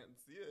 but I can't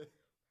see it.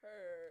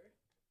 her.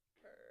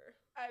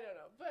 I don't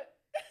know, but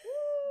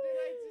then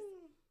I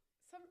just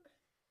some.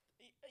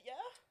 Yeah.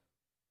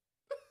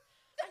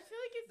 I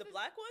feel like it's The this-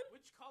 black one?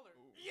 Which color?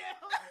 Ooh. Yeah.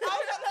 I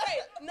was gonna say,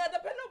 now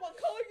depending on what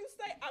color you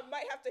say, I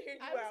might have to hear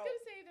you I was out.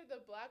 gonna say either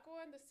the black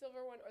one, the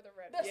silver one, or the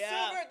red The one. Yeah,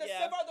 silver, the yeah,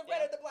 silver, the red,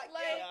 yeah. and the black.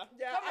 Like,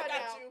 yeah, come I on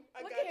got now. you. I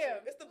Look got at him.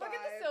 you. It's the vibe. Look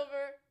at the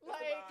silver. the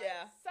Like vibe.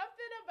 Yeah.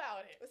 something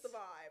about it. It's the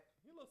vibe.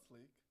 You look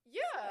sleek.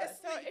 Yeah. It's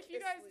So sleek, if you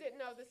it's guys sleek. didn't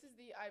know, this is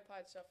the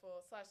iPod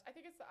Shuffle / I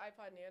think it's the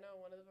iPod Nano,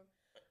 one of them.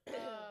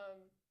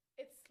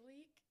 It's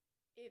sleek.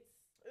 It's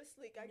It's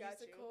sleek. I got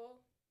you.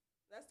 musical.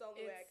 That's the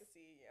only way I It's- can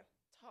see it, yeah.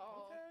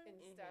 Tall Okay.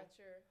 in Mhm.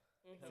 stature.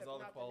 Mhm. Has Except all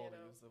the not banana.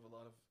 qualities of a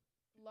lot of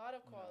Lot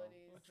of you know,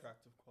 qualities.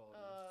 attractive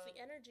qualities. It's the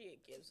energy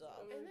it gives off.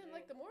 And then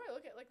like the more I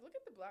look at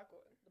the black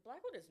one. The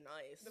black one is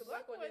nice. The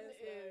black one is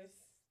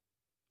nice.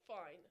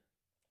 fine.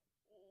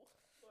 Ooh,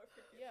 Lord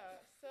forgive me. Yeah.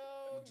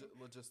 So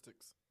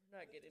Logistics. We're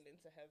not getting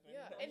into heaven.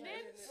 yeah, I'm and not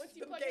then getting once you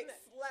The plug in gate the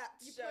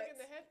slapped you shut. plug in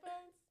the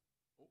headphones.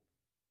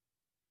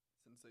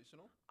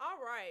 Sensational. All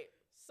right.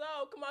 So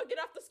come on, get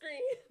off the screen.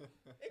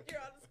 If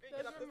you're on the screen,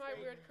 Those get off were the my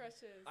screen. weird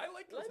crushes. I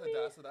like those Let me-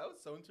 Hadassah. That was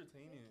so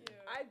entertaining. Thank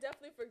you. I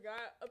definitely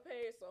forgot a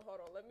page, so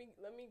hold on. Let me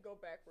go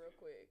back real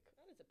quick.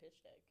 That is a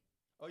pitch deck.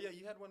 Oh yeah,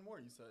 you had one more.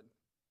 You said.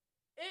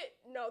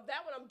 No,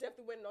 that one I'm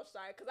definitely waiting on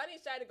Shy because I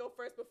need Shy to go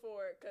first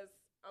before because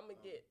I'm gonna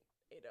Oh. get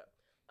ate up.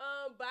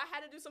 But I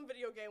had to do some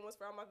video game ones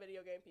for all my video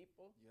game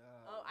people. Yeah.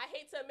 I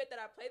hate to admit that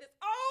I played this.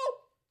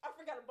 Oh, I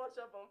forgot a bunch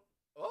of them.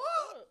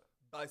 Oh!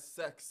 By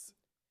sex.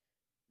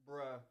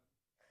 Bruh.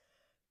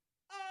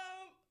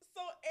 So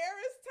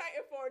Ares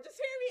Titanform, just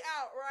hear me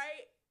out,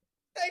 right?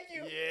 Thank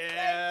you.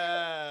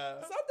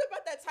 Yeah. Something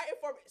about that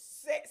Titanform is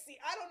sexy.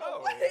 I don't know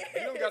Oh, what it is.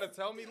 you don't gotta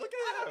tell me. Look I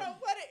at don't him. know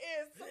what it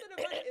is. Something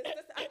about it is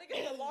this. I think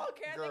it's the long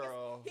hair. I think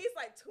Girl. he's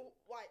like too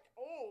like.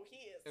 Oh,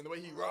 he is. And the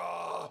way he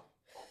raw.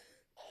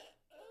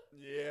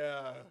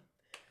 Yeah.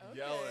 Okay.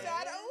 Yelling.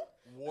 Shadow.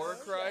 War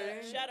Okay.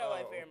 crying. Shadow,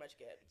 I Oh. very much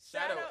get.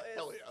 Shadow, is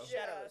hell yeah.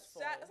 Shadow is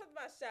full. Something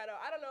about Shadow.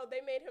 I don't know.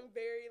 They made him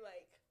very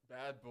like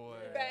Bad boy.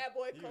 bad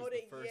boy He was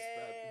coded. the first he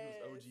was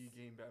Yes. OG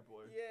game bad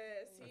boy.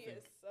 Yes, I he think.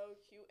 is so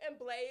cute. And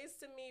Blaze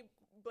to me,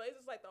 Blaze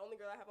is like the only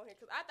girl I have on here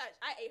because I thought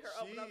I ate her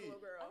up when I was a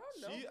little girl. I don't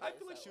know I Blaze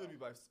feel like that she would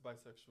be well.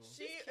 bisexual.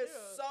 She She's is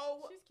cute. so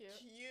She's cute.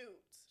 cute.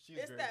 She's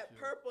It's very that cute.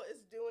 purple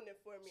is doing it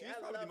for me. She's I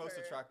probably love the most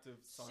her.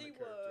 attractive Sonic She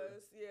character.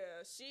 was,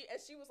 yeah.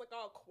 She was like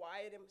all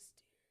quiet and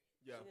mysterious.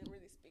 Yeah. She didn't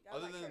really speak. I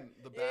Other like than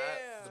her. the bat,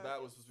 Yeah. the bat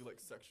was supposed to be like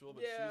sexual,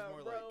 but yeah, she's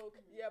more like rogue.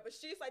 Yeah, but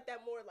she's like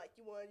that more like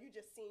you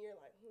just seen you're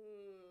like,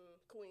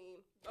 queen.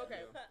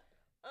 Okay. Yeah.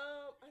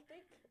 I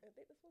think this one.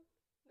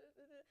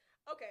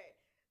 Okay.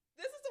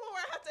 This is the one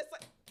where I have to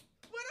explain.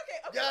 What? Okay.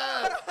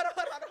 Yes!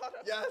 Hold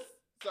on. yes.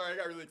 Sorry, I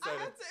got really I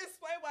excited. have to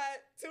explain why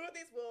two of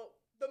these will.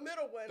 The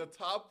middle one. The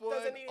top one,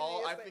 Doesn't need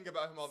I any think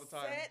about him all the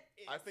time. Set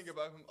I is think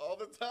about him all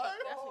the time.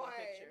 That's a good Boy.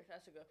 picture.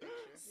 That's a good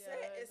picture. Yeah, Set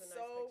that is is a nice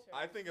so. picture.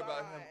 I think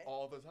about him Bye.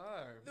 all the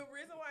time. The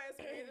reason why it's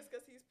weird is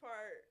because he's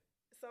part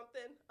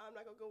something. I'm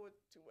not gonna go with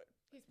too much.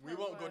 He's We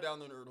part won't go what?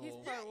 down the nerd He's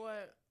hole. part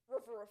what?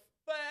 Ruff.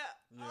 But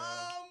Yeah.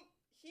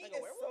 he Like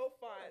a is werewolf? so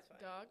fun. That's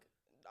fine. Dog.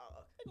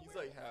 Dog. He's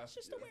like half. It's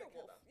just a yeah.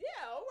 werewolf.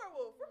 Yeah, a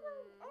werewolf.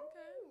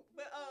 okay.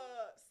 But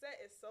Set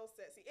is so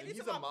sexy. And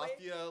he's Anytime a I play-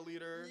 mafia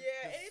leader.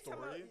 Yeah, His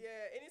story.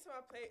 anytime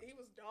I played, he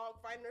was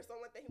dog fighting or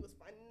something like that. He was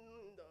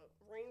fighting the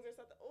rings or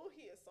something. Oh,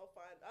 he is so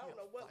fun. I He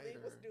don't a know what League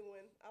was fighter.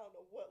 doing. I don't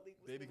know what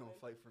League was Baby doing. gonna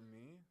fight for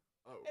me.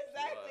 Oh,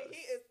 Exactly. plus.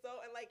 He is so,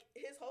 and like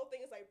his whole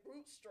thing is like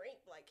brute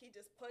strength. Like he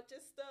just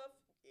punches stuff.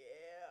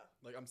 Yeah.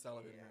 Like I'm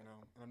salivating Yeah. right now,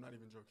 and I'm not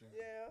even joking.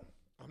 Yeah.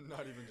 I'm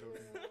not even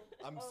joking.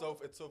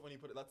 It's so funny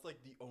you put it. That's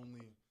like the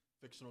only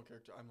fictional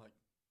character I'm like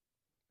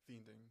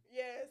fiending.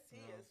 Yes,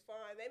 he Yeah. is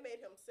fine. They made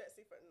him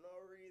sexy for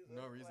no reason.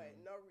 No reason. Like,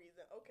 no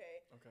reason.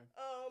 Okay. Okay.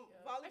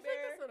 Yeah. Volley I feel like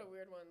Bear. that's not a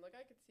weird one. Like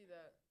I could see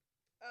that.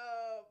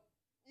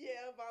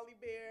 Yeah, Volley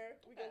Bear.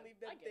 We gonna Okay, leave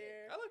that I get it.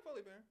 there. I like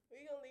Volley Bear.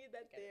 We gonna leave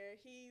that Okay. there.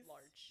 He's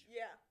Large.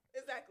 Yeah,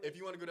 exactly. If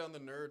you want to go down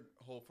the nerd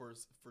hole for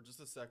just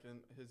a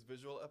second, his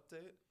visual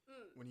update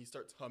when he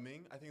starts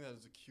humming, I think that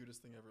is the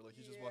cutest thing ever. Like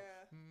he's just Yeah.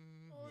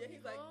 Oh, Yeah, he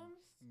he's like- hums?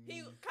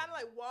 He kind of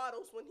like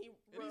waddles when he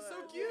And he's so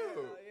runs.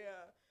 cute.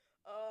 Yeah.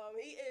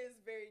 He is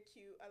very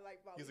cute. I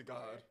like Volley He's a Bear.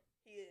 god.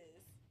 He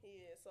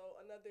is. So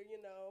another,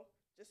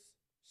 just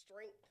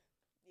strength.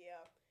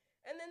 Yeah.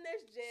 And then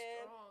there's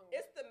Jen. Strong.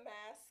 It's the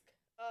mask.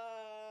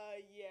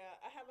 Yeah.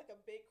 I had like a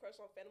big crush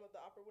on Phantom of the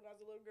Opera when I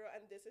was a little girl,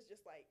 and this is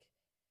just like.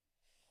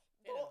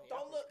 Phantom of the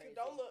Don't Opera's look. crazy.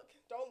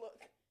 Don't look.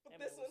 But That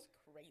this was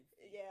one. crazy.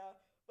 Yeah.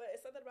 But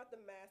it's something about the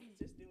mask that's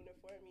just doing it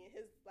for me. And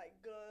his like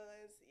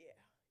guns. Yeah.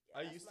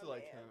 I that's used my to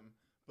like man. him,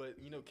 but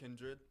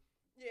Kindred.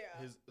 Yeah.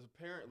 His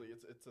apparently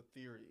it's a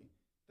theory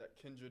that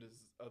Kindred is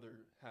his other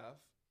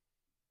half,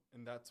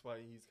 and that's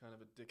why he's kind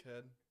of a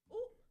dickhead.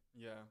 Ooh.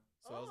 Yeah.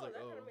 So I was like,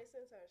 that kind oh, of makes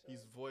sense actually.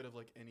 he's void of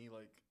like any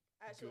like.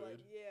 actually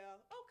good. like,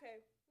 yeah. Okay.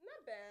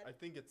 Not bad. I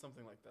think it's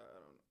something like that. I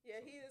don't know. Yeah,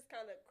 he is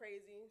kind of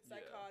crazy, Yeah.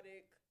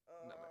 psychotic.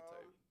 Not my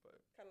type, but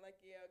Kind of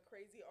like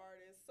crazy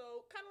artist.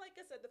 So kind of like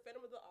I said, the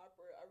Phantom of the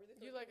Opera. I really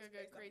You feel like it a was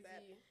good based off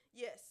that. crazy.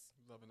 Yes.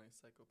 love a nice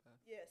psychopath.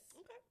 Yes.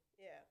 Okay.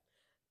 Yeah.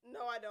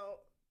 No, I don't.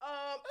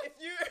 If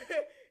you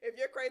if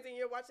you're crazy and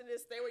you're watching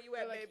this, stay where you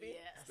at, You're like, baby.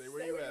 Yes. Stay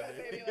where you at,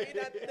 baby. Like,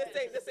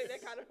 this ain't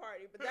that kind of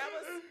party. But that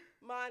was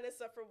mine,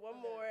 except for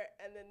one Okay. more,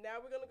 and then now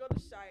we're gonna go to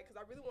Shia because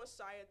I really want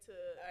Shia to.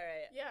 All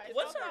right. Yeah. if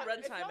What's y'all our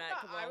thought- if runtime y'all at?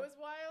 thought Come I on. was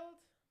wild.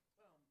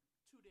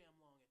 Too damn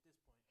long at this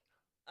point.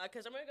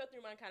 Because I'm gonna go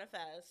through mine kind of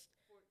fast.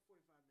 45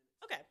 minutes.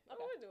 Okay. Oh,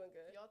 Okay. we're doing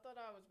good. Y'all thought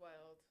I was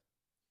wild.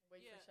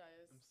 Wait Yeah. for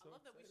Shia's. I'm I so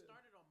love that we excited.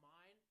 started on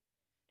mine,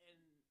 and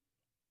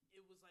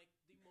it was like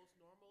the most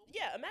normal.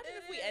 Yeah. Imagine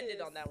It if we ended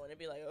is. on that one.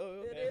 It'd be like,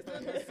 oh, It okay.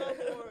 is. It's so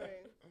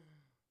boring.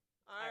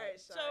 All right,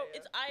 So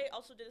Shia. I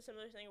also did a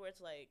similar thing where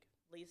it's like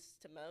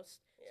least to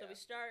most. So we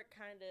Yeah. start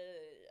kind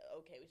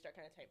of we start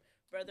kind of tame.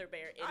 Brother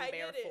Bear in I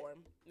bear get it.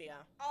 form.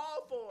 Yeah.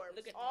 all forms.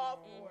 Look at- all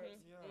Mhm,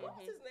 forms. Yeah. What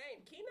was his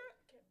name? Keena?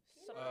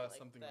 Something,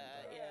 Something like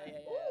like that. that.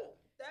 Yeah. Ooh,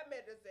 that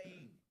man is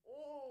a.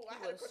 Ooh, I He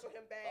had a was crush on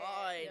him bad.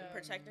 and Yeah.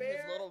 protecting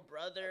Bear- his little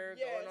brother,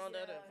 yes, going on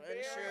that yeah.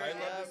 adventure. Bear- I Yeah.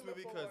 love this Yeah.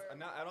 movie because Before.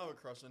 I don't have a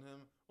crush on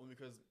him only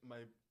because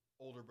my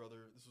older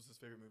brother, this was his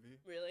favorite movie.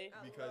 Really?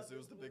 I Because love it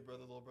was this the big movie.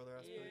 brother, little brother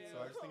aspect. Yeah.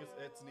 So I just think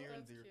it's Aw, near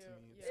and that's dear to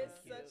cute. me. Yeah. so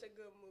It's cute. such a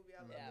good movie.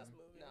 I love Yeah. this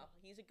movie. No,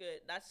 he's a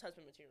good. That's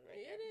husband material right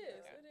It there.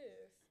 is. Okay. It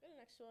is. Go to the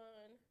next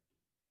one.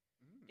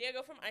 Mm.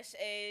 Diego from Ice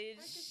Age.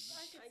 I could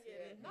I see get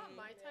it. it. Not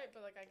my Yeah. type,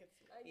 but like I could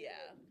see it. I get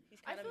Yeah, it. he's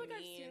I kind of feel like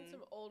mean. I've seen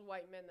some old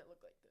white men that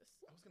look like this.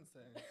 I was gonna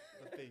say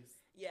the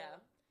face. Yeah,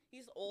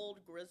 he's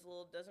old,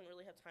 grizzled, doesn't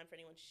really have time for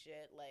anyone's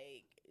shit.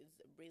 Like,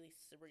 is really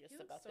serious He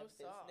looks about so the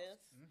soft.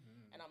 business.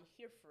 Mm-hmm. And I'm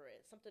here for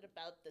it. Something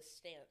about the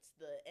stance,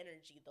 the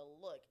energy, the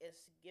look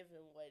is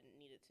given what it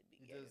needed to be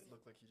He given. does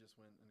look like he just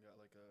went and got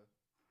like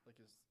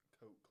his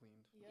coat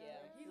cleaned.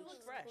 Yeah, he looks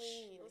looks fresh.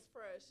 clean. It was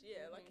fresh.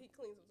 Yeah, like Mhm. he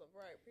cleans himself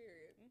right.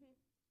 Period.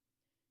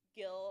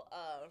 Gil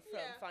from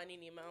Yeah. Finding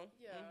Nemo.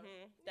 Yeah.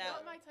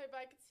 That Not my type, but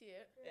I could see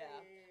it.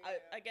 Yeah.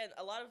 Again,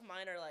 a lot of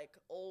mine are like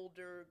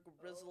older,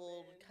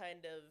 grizzled, man.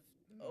 kind of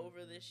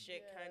over this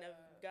shit kind of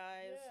Yeah.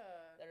 guys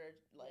Yeah. that are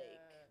like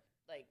Yeah.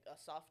 like a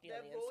softie That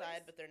on the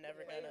inside, voice? but they're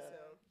never Yeah.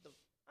 gonna.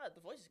 The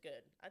voice is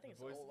good. I think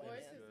The it's voice old is white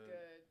Voice man. is good.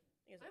 good.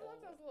 I think it's I old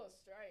love white- those little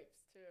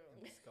stripes too.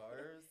 And the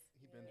scars.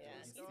 He been through. Yeah,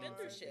 He's he's been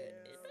through Stars, shit.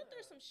 yeah. He's been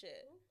through some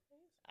shit.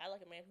 I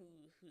like a man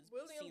who's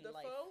William seen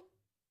life. Dafoe.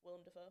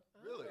 Willem Dafoe.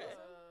 Really? Okay.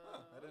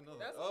 Huh, I didn't know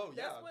that. That's Oh what,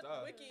 yeah, that's what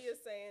duh. Wiki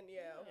is saying.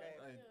 Yeah. Yeah.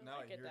 Okay. Now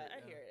I I get hear that. it. I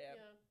yeah. hear it. Yeah.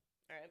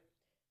 Yeah. All right.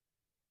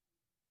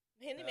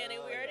 Handy Manny,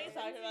 we Oh, already yeah.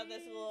 talked about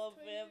this a little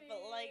bit,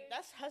 but like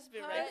that's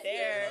husband right Husband.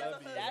 there.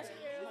 Husband. That's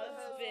Yeah.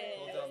 husband.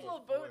 Hold Look at down his the little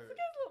boots. fort. Look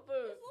at his little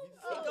boots.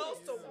 He's He so goes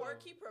to cute. work.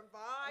 He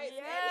provides.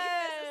 Yes,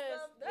 And he fixes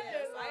that stuff. is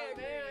Yes, my I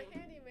agree. man,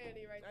 handy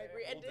manny right I there.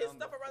 agree. And Hold his down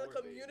stuff the around the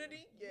fort, baby.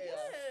 community.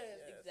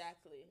 Yes.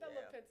 Exactly. That Yeah.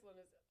 little pencil in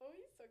his. Oh,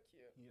 he's so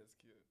cute. He is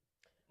cute.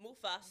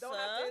 Mufasa. Don't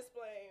have to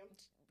explain.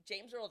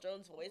 James Earl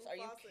Jones' voice. Are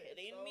you Mufasa is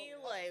kidding so me?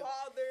 good. Like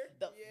Father.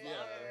 the yes.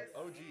 Yeah,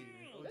 OG.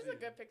 Mm. There's a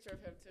good picture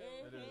of him too.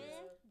 It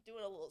is.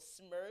 doing a little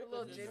smirk A little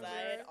with his ginger.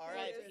 side. He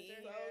R.I.P.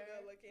 is So hair.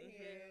 good looking. He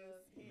Mhm.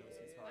 is. He He knows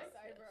he's is. hot. Nice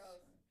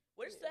eyebrows.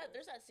 Where's Yeah. that?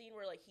 There's that scene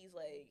where like he's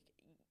like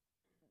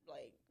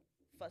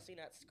fussing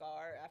at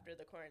Scar after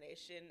the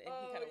coronation, and he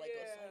Oh, kind of like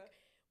goes yeah. like,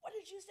 "What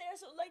did you say?" or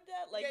something like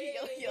that. Like Yeah, he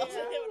yeah, yeah, yells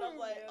yeah. at him, and I'm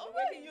like, Yeah, "Oh the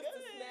way my he used to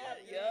God." snap.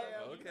 Yep.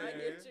 Yeah. Okay. I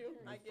get you.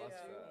 I get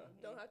Mufasa.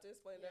 you. Don't have to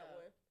explain that Yeah.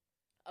 one.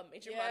 A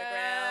major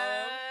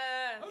monogram.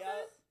 Yes. Okay.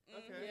 Yep.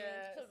 Okay.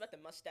 Yes. Something about the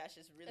mustache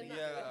is really And good.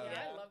 that-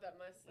 Yeah. I love that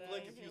mustache. I feel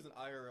like if he was an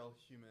IRL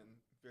human,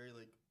 very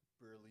like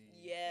burly.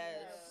 Yes.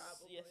 Yeah,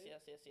 probably. Yes.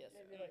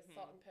 Maybe like Mhm.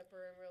 salt and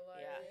pepper in real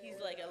life. Yeah, he's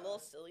like a little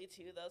silly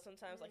too, though.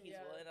 Sometimes, like he's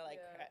Yeah, willing to like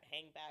yeah.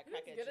 hang back, He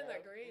crack looks a good in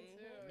that joke. grade, Mhm.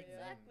 too, yeah.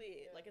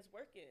 Exactly, Yeah. like it's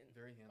working.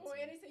 Very handsome. Oh,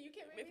 and he said, "You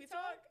can't make Make me me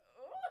talk." talk.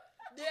 Oh.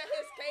 Yeah,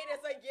 his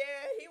cadence, like,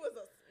 yeah, he was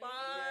a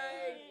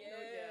spy. Yeah.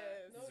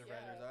 Yes. No, He's a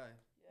writer's eye.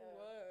 He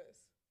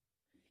was.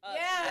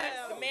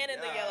 Yes! the man in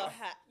the Yeah. yellow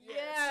hat.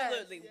 Yes!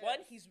 Absolutely. Yes.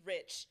 One, he's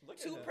rich. Look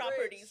at 2 him.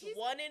 properties. He's-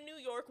 One in New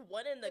York.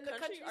 One in the In the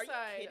country. Are you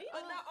countryside. kidding?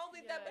 But not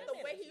only that, but yes. the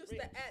Man way is he used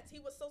rich. to act, he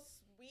was so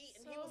sweet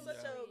and he So was such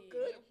a sweet.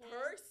 good Mhm.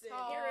 person.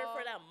 Tall. Here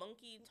for that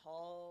monkey,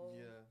 tall.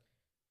 Yeah.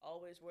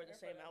 Always wear the Here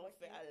for same that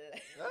outfit.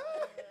 monkey.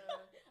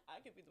 Ah!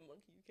 I could be the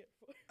monkey you care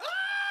for.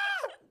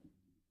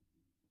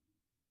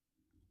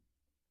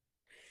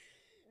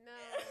 No.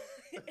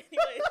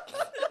 Anyway.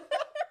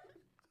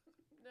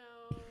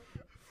 No.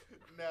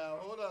 Now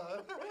hold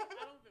on. I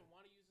don't even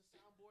want to use a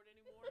soundboard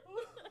anymore.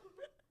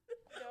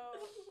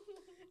 No.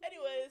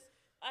 Anyways,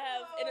 I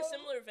have in a No.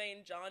 similar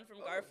vein John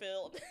from Oh.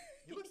 Garfield.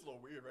 He looks a little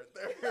weird right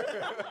there.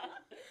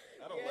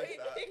 I don't Yeah, like he,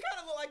 that. he kind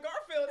of looked like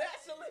Garfield,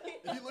 actually.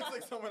 He looks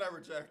like someone I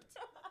reject.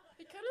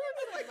 He kind of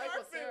looks like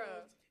Michael Garfield.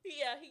 Cera.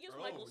 Yeah, he gives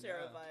Oh, Michael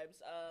Cera yeah. vibes.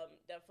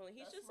 Definitely.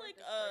 He's That's just like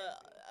Marcus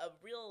a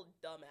real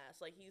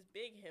dumbass. Like he's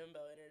big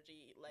himbo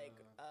energy. Like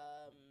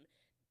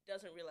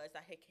doesn't realize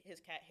that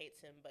his cat hates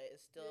him, but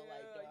is still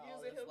like doing all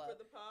using this him love. for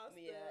the pasta.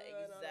 Yeah,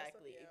 and all that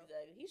exactly, stuff, yeah.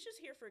 exactly. He's just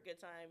here for a good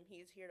time.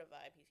 He's here to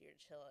vibe. He's here to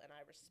chill, and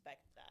I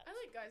respect that. I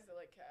like guys that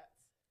like cats.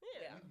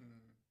 Yeah. Mhm.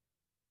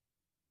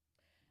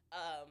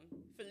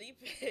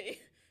 Felipe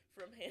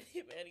from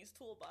Handy Manny's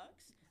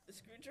Toolbox, the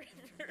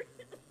screwdriver.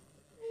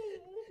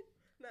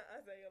 Not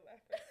Isaiah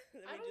laughing.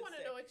 Let I me don't just want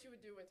to say. know what you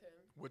would do with him.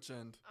 Which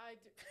end? I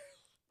do.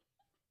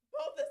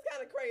 Both is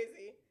kind of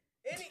crazy.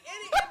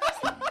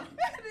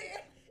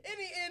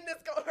 Any end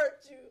that's gonna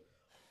hurt you.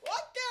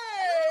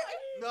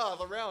 Okay. No,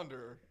 the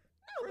rounder.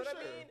 No, For but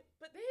sure. I mean,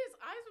 But his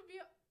eyes would be.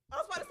 I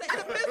was about to say it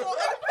depends on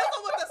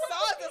what the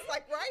size is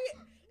like, right?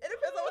 It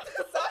depends on what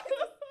the size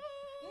is.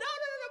 No.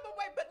 But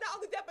wait. But not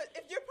only that, but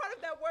if you're part of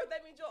that word,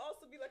 that means you'll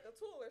also be like a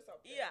tool or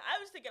something. Yeah, I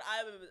was thinking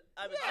I'm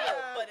a Yeah.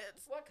 tool, but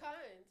it's What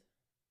kind?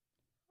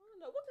 I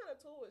don't know. What kind of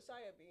tool would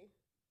Shia be?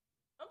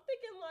 I'm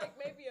thinking like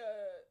maybe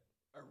a.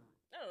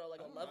 I don't know,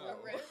 like I a don't level. know.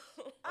 A wrench?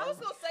 I was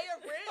gonna say a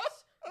wrench,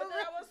 But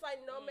then I was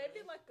like, no, maybe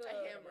like a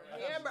hammer. A I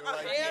have hammer. no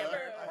A idea.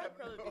 hammer. I have I'd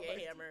probably no be a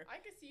idea. hammer. I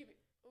could see.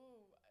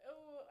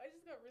 I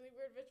just got really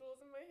weird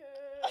visuals in my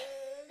head.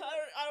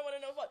 I don't want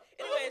to know what.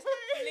 Anyways,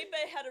 Felipe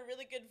had a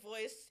really good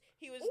voice.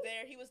 He was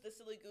there. He was the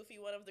silly, goofy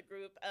one of the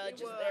group. He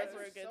Just was. there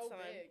for a good so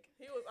time. big.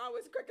 He was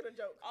always cracking a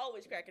joke.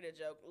 Always cracking a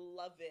joke.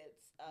 Love it.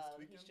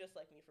 tweaking? He's just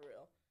like me for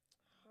real.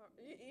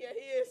 Yeah,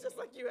 he is just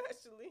like you,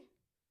 actually.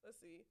 Let's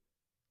see.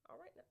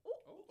 All right now.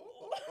 Ooh.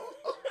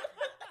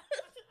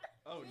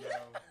 Oh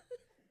no.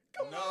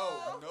 Come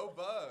on. No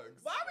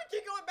bugs. Why we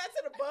keep going back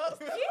to the bugs?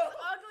 He's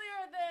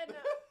uglier than.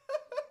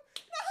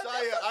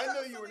 Shia, I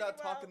know you were Silly not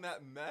mouth. talking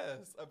that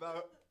mess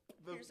about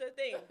the. Here's the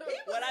thing. He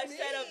What was I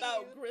said mean.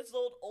 about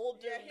grizzled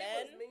older Yeah, he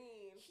men, was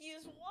mean.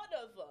 he's one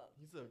of them.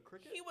 He's a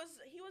cricket. He was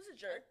a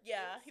jerk.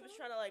 Yeah, he was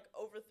so. trying to like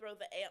overthrow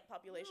the ant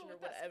population No,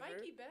 or with that whatever.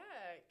 spiky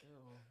back.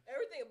 Ew.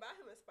 Everything about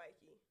him is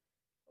spiky.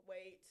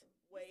 Wait.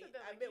 said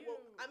that I like meant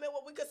what you. I meant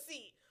what we could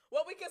see.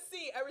 What we could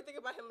see,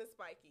 everything about him is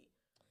spiky.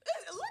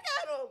 Look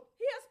at him.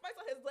 He has spikes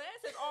on his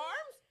legs, his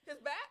arms, his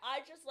back. I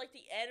just like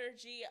the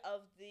energy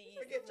of the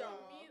Forget He's a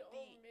y'all. mean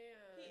old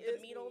man. He the is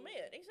mean old mean.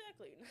 man.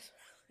 Exactly.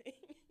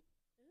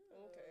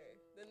 Okay.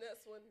 The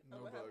next one,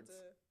 No I'm gonna bugs.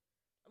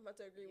 have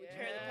to agree with you.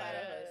 Carry the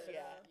platypus.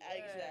 Yes. Yeah,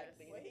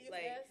 exactly. Well, he's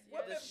Like yes,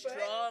 the yes.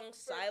 strong, For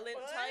silent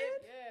fun?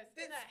 type. Yes,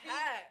 Didn't and a speak.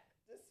 hat.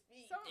 The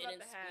speak. Something about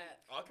Didn't the hat.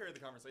 I'll carry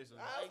the conversation.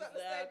 I was about to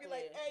say, be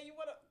like, Exactly. hey, you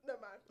wanna? Never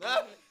mind.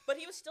 But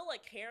he was still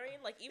like carrying,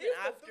 like even He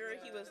was after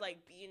still- he was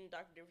like beating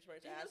Dr.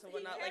 Doofenshmirtz He ass was- and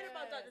he whatnot. cared Like,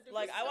 about Dr. Yes.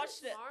 like I so watched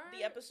the smart.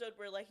 episode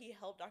where like he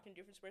helped Dr.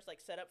 Doofenshmirtz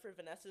like set up for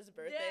Vanessa's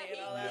birthday Yeah, and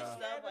all he that cared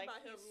stuff. Like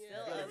about him, he's yeah.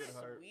 still He's got a a good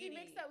heart. sweetie. He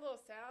makes that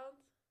little sound.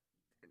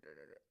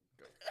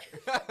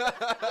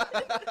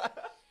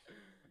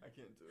 I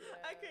can't do it.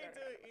 I can't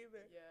do it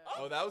either. Yeah.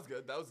 Oh, that was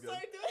good. That was good.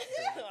 Sorry, do it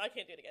again. I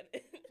can't do it again.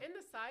 In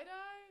the side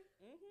eye.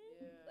 Mhm.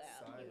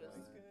 Yeah. Wow, he was.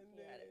 Side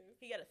He had it. Goodness.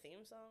 He got a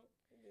theme song.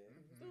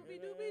 Mhm. Doobie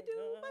doobie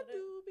doo ba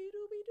doobie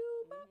doobie doo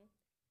ba. Mhm.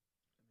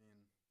 I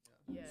mean,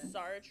 yeah. Yes.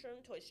 Sarge from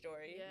Toy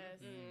Story. Yes.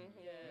 Mhm.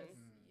 Yes.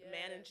 Mhm. Yes.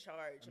 Man in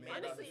Charge. I mean,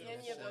 Man Honestly, in that's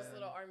any of those Yeah.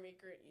 little army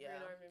green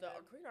Yeah, army the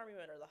men. Green Army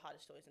Men are the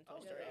hottest toys in Toy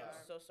Oh, Story. they I'm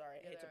are. so sorry.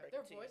 I hate to break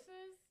Their it to you.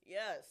 voices.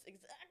 Yes,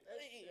 exactly.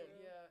 That's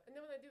true. Yeah. And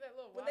then when they do that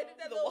little When they did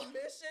that The little wa-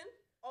 mission.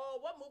 Oh,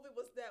 what movie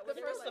was that? The Was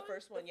it first like- the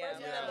first one, the yeah.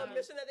 first one, Yeah. that little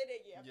mission that they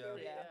did. Yeah. Yeah.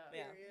 period. Yeah,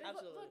 yeah, Period.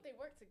 absolutely. Look, they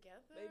work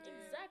together. They did.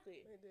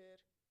 Exactly. They did.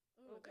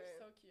 Ooh, Okay. they're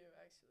so cute,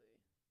 actually.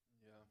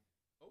 Yeah.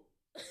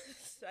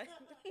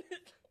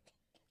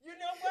 You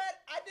know what?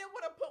 I didn't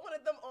want to put one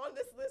of them on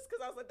this list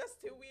because I was like, that's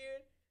too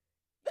weird.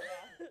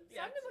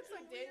 Yeah. Simon looks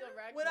like Daniel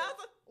Radcliffe.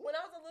 When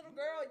I was a little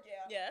girl,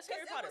 yeah. Yeah, that's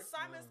Harry It Potter. was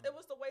Simon's. It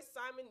was the way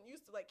Simon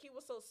used to like. He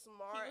was so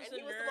smart, was and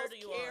he the was the most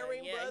nerdy one.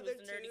 caring Yeah, he was brother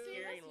the nerdy too. See,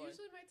 caring that's one.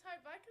 usually my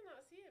type, but I cannot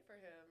see it for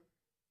him.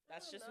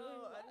 That's I just don't who he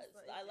know, I was.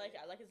 just I like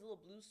like it. his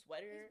little blue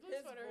sweater. His blue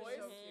His sweater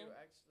voice. is so Mhm. cute,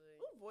 actually.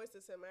 Who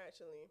voices him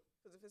actually?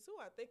 Because if it's who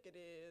I think it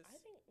is, I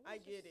think I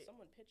it's get just it.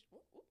 Someone pitched.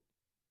 Whoop, whoop.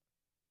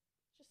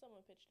 Just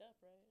someone pitched up,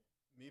 right?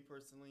 Me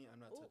personally, I'm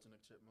not Ooh. touching a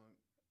chipmunk.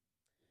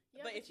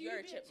 Yeah, But if you'd you're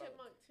a be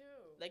chipmunk.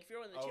 too. Like if you're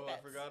one of the Oh, I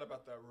chipettes. forgot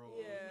about that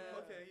rule. Yeah.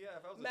 Okay, yeah.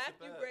 If I was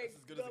Matthew a chipette, Gray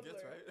that's as good as it gets,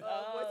 Gubler, right?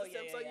 Oh, voices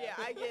him. yeah, So yeah. yeah,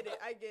 I get it.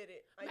 I get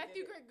it. I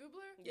Matthew get Gray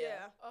Goobler? it.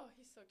 Yeah. Oh,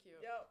 he's so cute.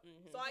 Yep.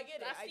 Mhm. So I get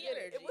it. That's I the get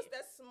it. It was energy.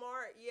 that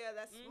smart. Yeah,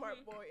 that smart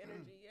Mhm. boy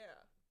energy.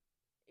 Yeah.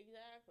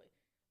 Exactly.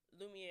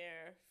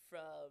 Lumiere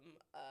from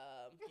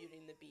Beauty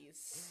and the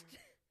Beast.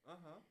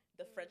 Uh-huh.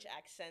 The French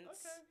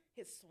accents, Okay.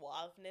 his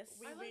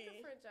suaveness. I like oui.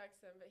 the French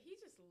accent, but he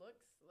just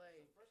looks like.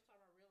 The first time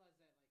I realized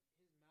that, like,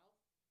 his mouth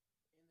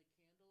and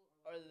the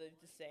candle Or are like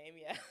the same,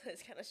 yeah.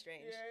 It's kind of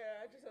strange. Yeah,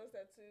 I just noticed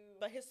that too.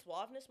 But his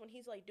suaveness when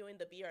he's like doing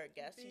the Be Our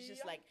Guest, he's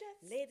just Be Our like, Guest.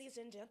 ladies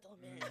and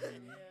gentlemen.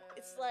 Mhm. Yeah.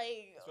 It's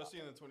like,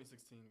 Especially in the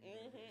 2016 video.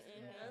 Mhm,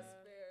 mhm. That's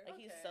fair. like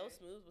he's so Okay.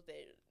 smooth with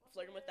it,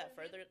 flirting with that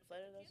further. If the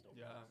candle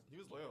Yeah, melts, he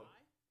was does loyal.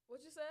 die? What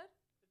you said?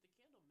 If the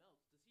candle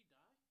melts, does he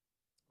die?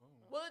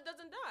 Oh. Well, it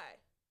doesn't die.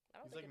 I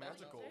don't He's think like it does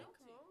magical. melt. Damn,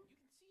 come on. You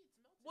can see it's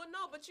melting. Well,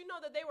 no, but you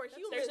know that they were That's-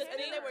 humans, There's a and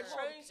then thing they were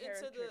called changed into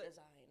character the.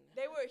 design.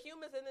 They were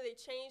humans, and then they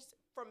changed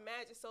from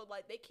magic, so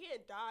like they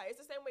can't die. It's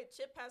the same way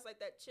Chip has like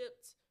that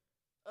chipped,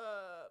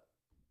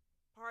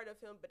 part of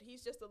him, but he's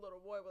just a little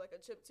boy with like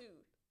a chipped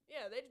tooth.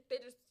 Yeah, they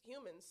just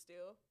humans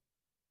still.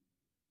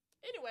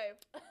 Anyway,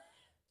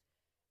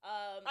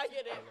 I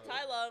get it.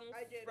 Tai Lung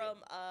I get it.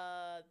 from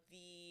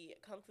the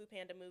Kung Fu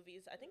Panda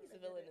movies. I think he's I the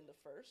get villain it. in the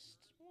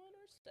first one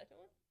or second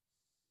one.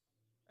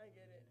 I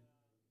get it.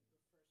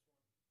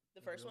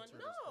 The first one?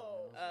 Turtles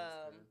No. coming, I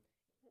was Um, really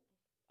scared.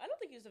 I don't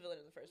think he's the villain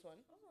in the first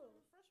one. Oh.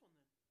 The first one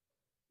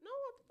then.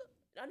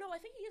 No, No, I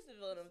think he is the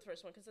villain in the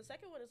first one because the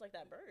second one is like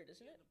that bird,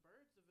 isn't Yeah, it? the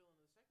bird's the villain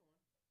of the second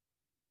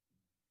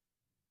one.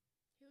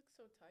 He looks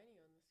so tiny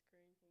on the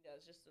screen. Yeah,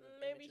 it's just the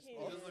Maybe image is he- He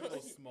small. does look a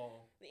little small.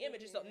 The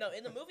image is so no.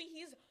 In the movie,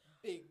 he's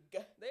big.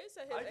 they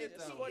said I his age get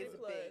is that. 40 He is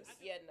plus. big. I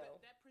Yeah, could- no.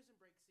 That prison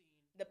break scene.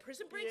 The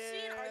prison break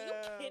scene? Are you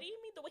Yeah. kidding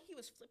me? The way he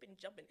was flipping,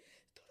 jumping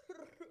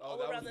Oh, all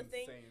that around was the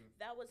thing. insane.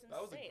 That was insane.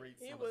 That was a great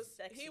He scene. was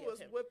sexy he of was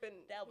him.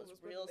 whipping. That he was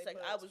whipping real they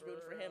sexy. I butts was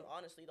rooting for him, real.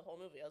 honestly, the whole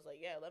movie. I was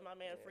like, yeah, let my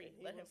man Yeah, free.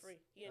 he Let him was- free.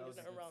 He That didn't do was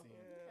a nothing good wrong.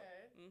 scene. Yeah.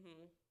 Okay.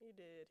 Mm-hmm. He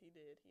did. He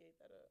ate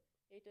that up.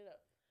 He ate it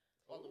up.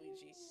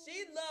 Waluigi.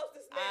 She loves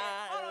this man.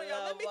 I Hold on,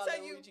 y'all. Let me love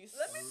tell you. Waluigi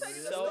Let me tell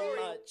you the so story.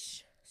 much.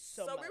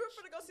 So we were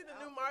gonna go see the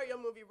new Mario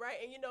movie, right?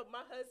 And you know,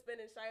 my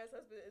husband and Shia's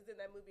husband is in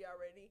that movie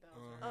already.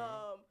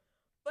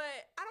 But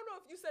I don't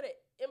know if you said it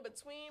in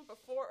between,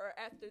 before, or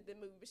after the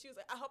movie. But she was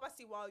like, "I hope I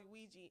see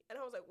Waluigi," and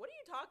I was like, "What are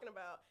you talking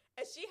about?"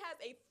 And she has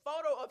a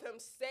photo of him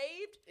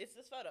saved. It's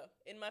this photo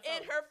in my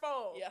phone. In her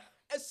phone. Yeah.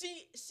 And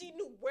she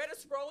knew where to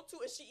scroll to,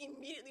 and she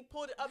immediately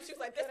pulled it up. She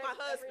was like, "That's my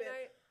husband."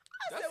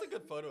 That's a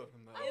good photo of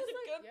him, though. It's a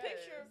like, good yes.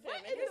 picture of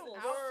What him in in his the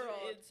little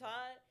world? suit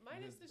inside.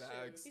 Mine is His the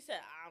bags. He shoes.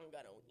 said, "I'm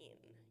gonna win."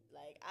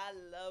 Like, I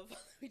love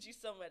Waluigi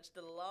so much. The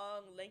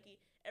long, lanky.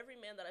 Every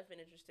man that I've been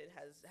interested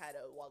has had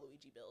a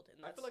Waluigi build, and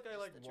I that's feel like I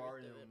just like the truth of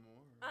Wario it.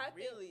 more. I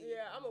think, Really?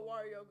 yeah, I'm a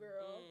Wario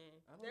girl.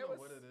 I don't There know was-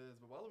 what it is,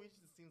 but Waluigi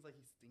just seems like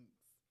he stinks.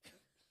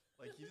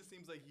 Like he just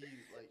seems like he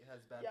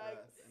has bad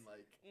Yikes. breath and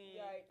like.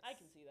 Yikes. I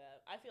can see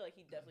that. I feel like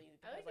he definitely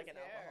I has like like an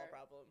his alcohol hair.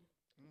 problem.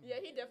 Yeah,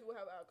 he definitely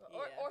will have alcohol,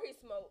 Yeah. or he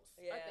smokes.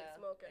 Yeah, I think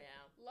smoking.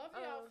 Yeah, Love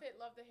the outfit,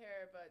 love the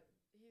hair, but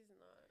he's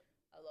not.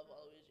 I love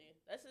Waluigi.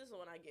 This is the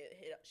one I get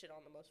shit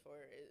on the most for.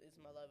 Is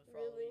my love for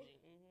Really?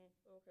 Waluigi.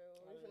 Okay,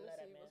 well, I we're gonna love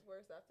that see man. what's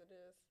worse after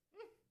this.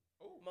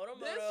 Oh, Moto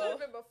This should Moto have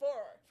been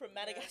before. from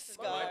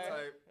Madagascar. my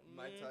type.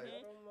 My Mhm.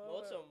 type.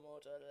 Moto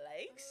Moto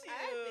likes you.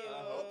 I think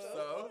I hope Moto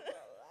so.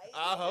 likes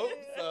I hope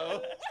you. so.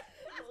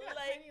 He's got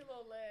Like, tiny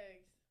little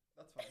legs.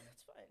 That's fine.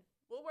 that's fine.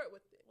 We'll work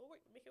with it. We'll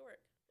make it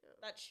work. Yeah.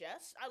 That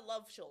chest, I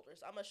love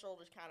shoulders. I'm a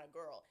shoulders kind of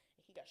girl.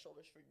 He got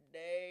shoulders for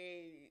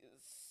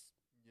days.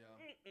 Yeah.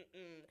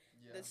 Mm-mm-mm.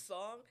 Yeah. This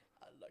song,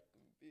 I like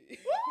him big.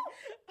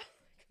 I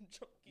like him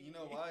chunky. You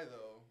know why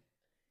though?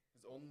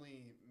 Because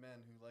only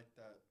men who like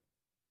that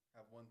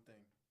have one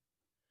thing.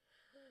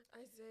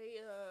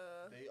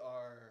 Isaiah. They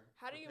are.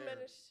 How do you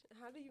prepared. manage?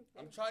 How do you?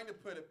 I'm trying to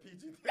put it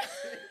PG-13.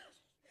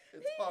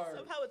 It's hard.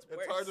 Somehow it's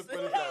worse. It's hard to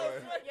put it that way.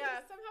 Yeah,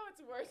 somehow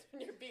it's worse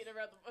when you're beating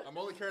around the bush. I'm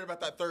only caring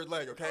about that third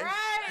leg, okay?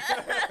 Right.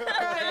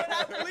 Right.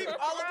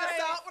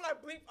 When I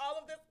bleep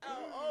all of this out,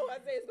 oh,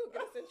 Isaiah's gonna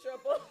get us in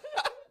trouble.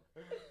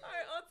 All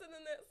right, on to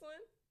the next one.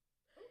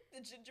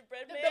 The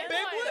gingerbread The man.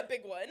 big one? The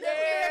big one. Yeah.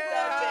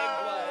 The big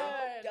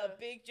one. God. The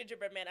big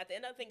gingerbread man. At the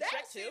end, I think That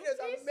Shrek scene too. is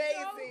He's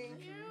amazing. so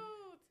cute.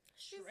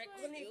 He's Shrek like,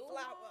 when he too.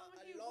 flower,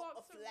 he a lot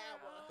walks of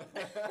flower.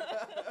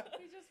 around.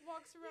 He just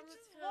walks around the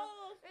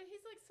town, and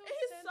he's like so.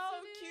 He's so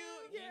sensitive.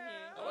 cute.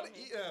 Yeah. I want to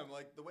eat him.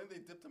 Like the way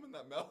they dipped him in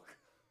that milk.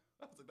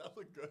 I was like, that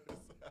looked good.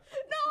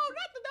 No,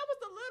 that was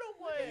the little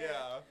one.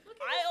 Yeah. Look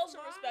at I his also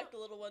smile. respect the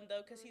little one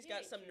though, because he's He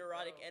got ain't some cute,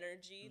 neurotic though.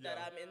 energy that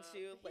Yeah. I'm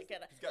into. Like,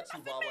 at He's got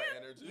Chihuahua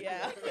energy.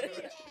 Yeah.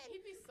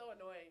 He'd be so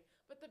annoying,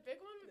 but the big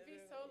one would be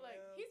so like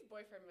Yeah. he's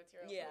boyfriend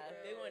material. yeah,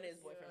 Yeah. big one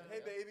is boyfriend.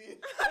 Hey, material. baby.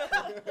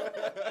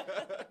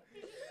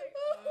 He's just like,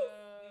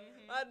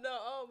 I know.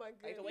 Oh my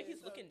goodness. Like the way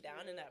he's so looking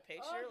down cute. in that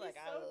picture, Oh, like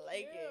he's I so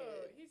like cute.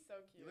 it. He's so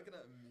cute. You looking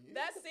at me?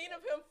 That scene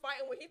of him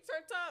fighting when he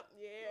turned up.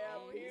 Yeah,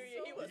 Oh, here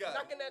he's he so was cute.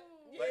 knocking that.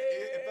 Like,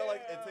 it felt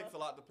like it takes a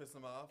lot to piss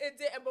him off. It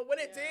did, but when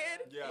it Yeah. did,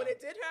 Yeah. when it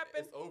did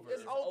happen, It's over.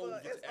 It's over.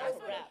 Get It's your ass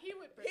over. wrapped. He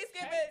would He's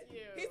protect giving.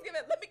 you. He's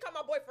giving. Let me call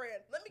my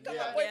boyfriend. Let me call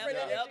Yeah. my boyfriend.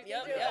 Yep, energy.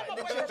 Yep, Yeah, yep. my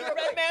The boyfriend gingerbread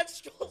real quick. man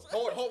strolls.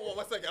 Hold on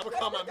one second. I'm gonna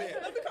call my man.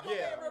 Let me call my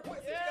Yeah. man real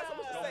quick. See if he got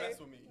something to Don't say. mess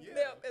with me. Yeah.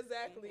 Yep,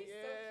 exactly. He's so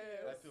Yeah.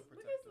 cute. I feel Look at his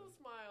protected. little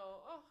smile.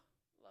 Oh,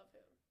 love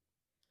him.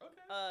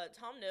 Okay.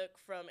 Tom Nook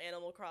from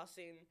Animal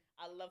Crossing.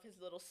 I love his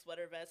little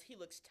sweater vest. He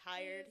looks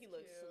tired. He He is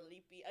looks cute.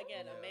 sleepy.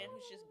 Again, a Yeah. man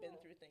who's just been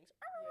through things.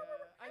 Yeah,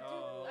 I do.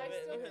 Oh, I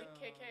still yeah. think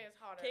KK is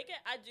hotter. KK,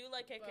 I do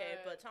like KK,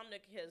 But- but Tom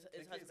Nook, his KK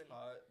is husband.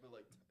 hot, but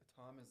like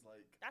Tom is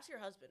like That's your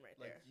husband right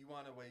there. you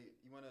want to wait.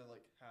 You want to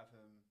like have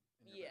him.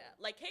 In your Yeah, bed.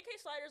 like KK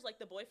Slider's like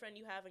the boyfriend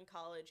you have in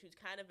college who's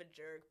kind of a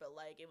jerk, but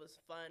like it was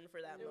fun for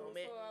that It was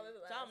moment. so all it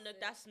Tom Nook,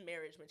 lasted. that's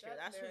marriage material.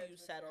 That's That's who you marriage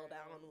settle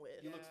material. down with.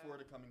 He looks Yeah. forward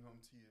to coming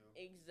home to you.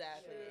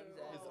 Exactly, True.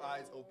 exactly. His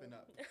eyes open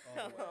up. all the way.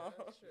 Yeah,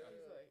 Oh. true.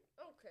 He's like,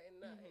 Okay,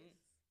 nice. Mhm.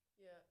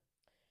 yeah.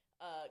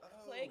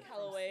 Clay Oh.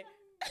 Calloway.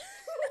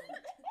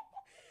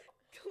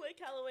 Clay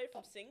Calloway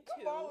from Sing 2.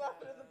 Come on,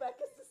 laughing in the back.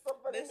 It's just so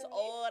funny. This to me.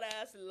 old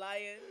ass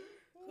lion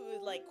who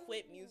like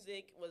quit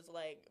music, was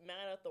like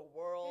mad at the His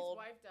world.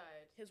 wife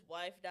died. His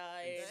wife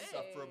died. Dang.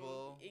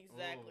 Insufferable.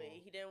 Exactly.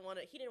 Ooh. He didn't want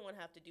to. He didn't want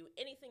to have to do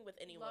anything with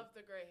anyone. Love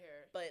the gray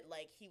hair. But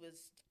like he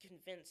was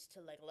convinced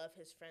to like love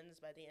his friends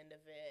by the end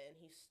of it, and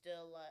he's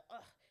still like,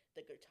 ugh,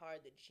 the guitar,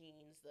 the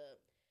jeans, the.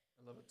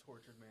 I love a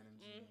tortured man in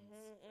jeans.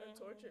 A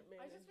tortured man.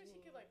 I in just wish he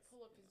could like jeans.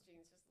 pull up his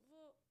jeans just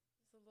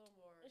a little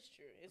more. It's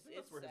true. It's think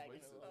that's it's where his sagging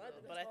waist a is. little I bit,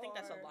 think but I it's think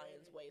that's a hard.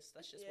 lion's waist.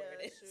 That's just Yeah, where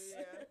it is. true,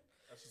 yeah.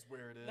 That's just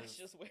where it is. That's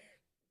just where.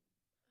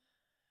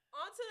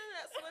 On to the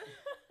next one.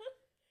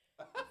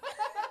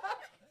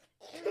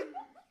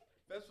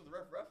 That's for the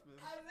rough man.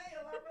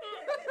 Isaiah,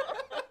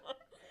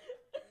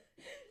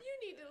 You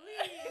need to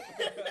leave.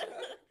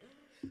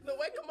 the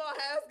way Kamal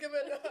has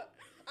given up,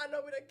 I know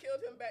we done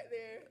killed him back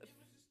there. It was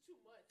just too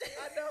much.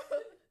 I know.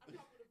 I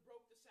probably would have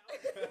broke this out.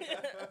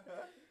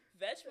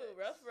 Vegetable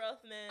rough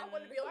man. I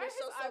want to be on Why this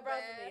are his show so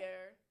eyebrows in the bad.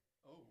 air?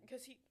 Oh.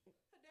 because he.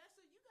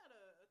 Hadassah, you got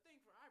a thing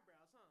for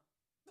eyebrows, huh?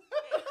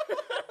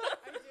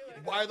 I do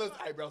like Why are those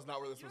eyebrows not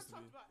where they're You supposed to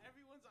talked be? about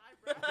everyone's eyebrows.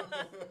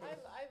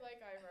 I like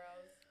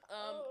eyebrows.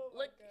 Oh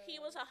my Look, he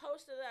was a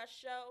host of that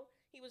show.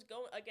 He was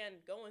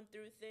going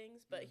through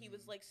things, but he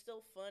was like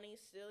still funny.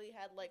 Still, he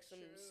had like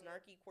some True.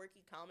 snarky,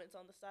 quirky comments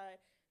on the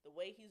side. The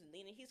way he's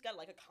leaning, he's got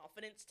like a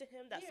confidence to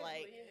him that's He is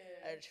like leaning.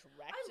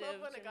 attractive. I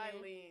love when to a guy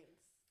me. leans.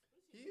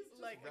 He's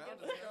just Like, round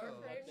against as the door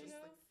hell. frame, Just you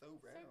know? like so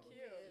round.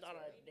 cute. Not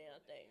a damn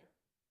thing.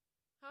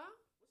 Huh?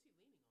 What's he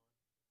leaning on?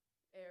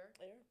 Air.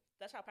 There.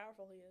 That's how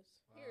powerful he is.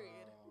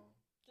 Period. Wow.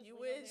 Just You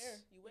lean on wish. there.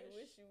 You You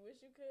wish. wish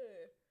you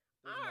could.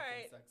 There's All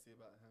nothing right. sexy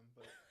about him,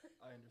 but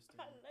I understand.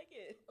 I like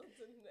it. On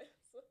to the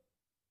next one.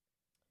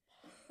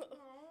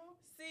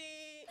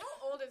 See,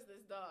 How old is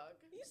this dog?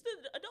 He's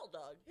the adult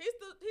dog. he's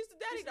the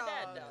daddy He's the dog.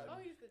 dad dog. Oh,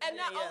 he's the And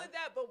daddy. not only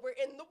that, but we're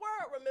in the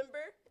world. Remember,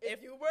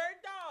 if you were a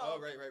dog, Oh,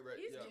 right.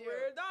 He's Yeah. cute. you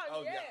were a dog.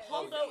 Oh, yeah. yeah.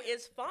 Pongo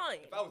is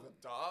fine. If I was a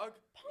dog,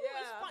 Pongo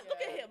is Yeah. fine.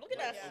 Look at Yeah. him. Look at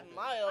that Yeah.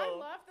 smile. I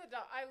love the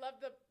dog. I love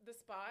the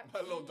spot.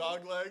 my little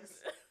dog legs.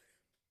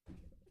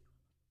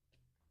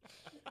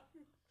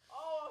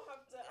 Oh, I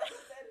have to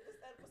edit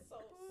this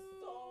episode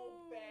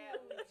so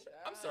badly.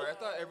 I'm sorry. I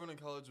thought everyone in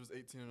college was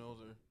 18 and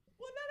older.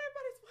 Well, not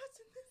everybody's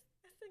watching this.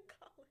 That's in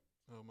college.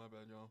 Oh, my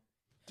bad, y'all.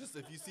 Just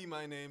if you see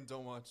my name,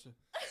 don't watch it.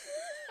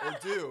 Or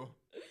do.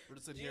 We're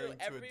just adhering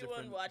to a Everyone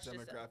different watch this,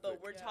 demographic. but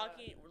we're Yeah.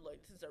 talking. Look,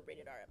 this is a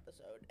rated R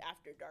episode.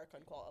 After Dark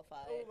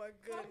Unqualified. Oh my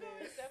Pongo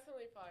goodness. is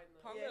definitely fine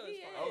though. Pongo Yeah, is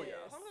he fine. Oh,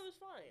 yeah. Pongo is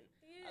fine.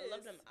 He I love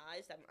is. them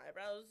eyes, them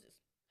eyebrows.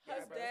 His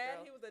Eyebrows, dad,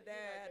 girl. he was a He had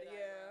dad. good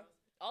Yeah. eyebrows.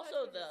 Also,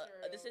 Husband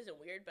this material. isn't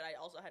weird, but I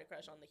also had a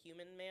crush on the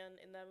human man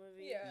in that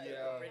movie. Yeah.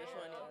 Yeah. The British Oh,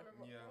 one. I Yeah. don't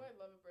remember. Yeah. Oh, I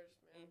love a British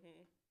man. Mm-hmm.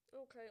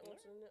 Okay, on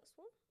to the next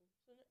one.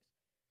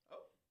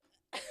 Oh.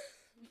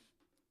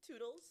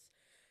 Toodles.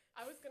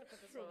 I was gonna put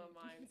this one on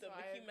From mine. the so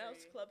Mickey I Mouse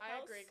agree. Clubhouse. I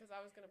agree because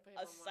I was gonna put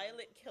him A on mine.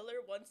 silent killer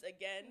once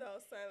again.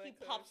 No, silent. He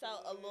killer pops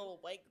out a shit. little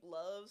white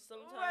glove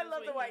sometimes. I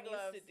love when the white he needs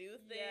gloves. to do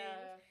things.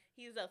 Yeah.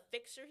 He's a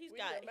fixer. He's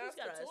We got need a mouse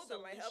a tool that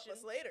might help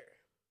us solution. later.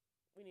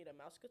 We need a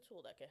mouse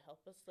tool that can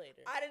help us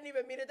later. I didn't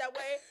even mean it that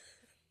way.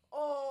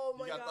 Oh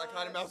my You god. got that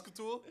kind of mouse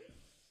tool?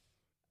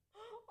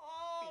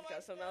 Oh He's my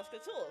got some mouse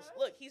gosh. tools.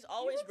 Look, he's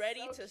always looks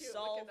ready so to cute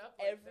solve looking up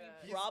like every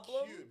that. He's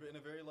problem. cute, but in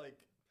a very, like,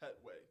 pet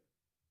way.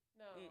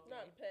 No.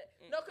 Not Mm-mm. pet.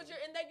 Mm-mm. No, because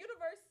you're in that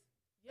universe.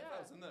 Yeah. If I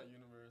was in that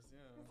universe,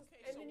 yeah. Okay,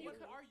 And so then you what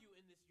could- are you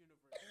in this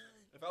universe?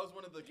 If I was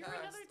one of the You're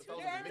cast, another if I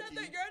was You're a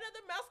Mickey,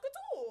 another mouse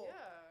tool.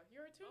 Yeah.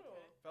 You're a toodle.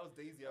 Okay. if I was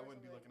Daisy, I Or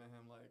wouldn't be something. looking at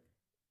him like.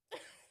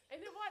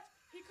 And then watch.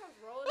 He comes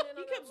rolling in.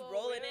 He on that comes little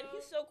rolling in. wheel.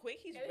 He's so quick.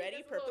 He's And he ready,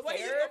 does a little The way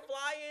he's prepared. gonna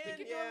fly He in.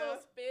 can do a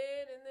little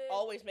spin and then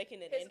Always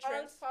making an his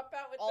arms entrance. pop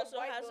out with Also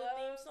the white has gloves. a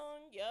theme song.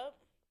 Yup.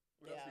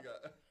 What else you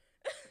got?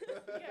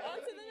 Yeah, On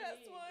to anything the you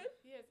next need. one.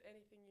 He has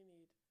anything you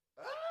need.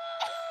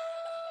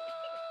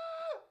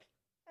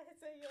 I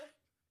say yeah.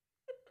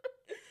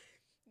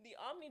 The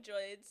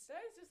Omnidroids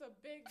That is just a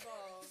big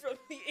ball. from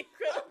The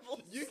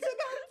Incredibles. You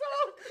cannot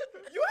talk.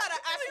 You had an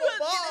He actual was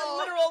ball. getting a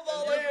literal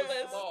ball And on he your was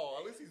list. small.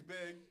 At least he's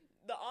big.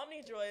 The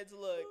Omnidroids,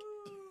 look,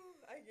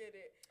 Ooh, I get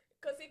it.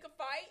 Cause he could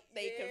fight.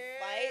 they could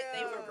fight.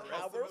 They were Yeah.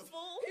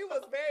 powerful. He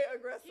was very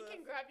aggressive. He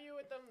can grab you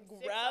with them.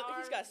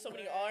 He's got so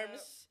many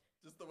arms.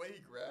 Just the way he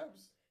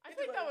grabs. I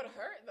think that would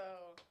hurt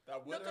though. That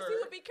No, would because he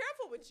hurt. would be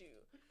careful with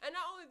you, and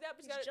not only that,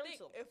 but you He's gotta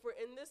think gentle. if we're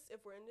in this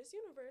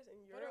universe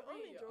and you're What an are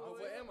we? Omnidroid. Oh,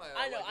 what am I?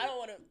 I know. I don't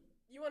want to.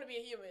 You want to be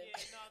a human. Yeah,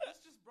 no,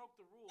 this just broke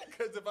the rules.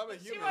 Because if I'm a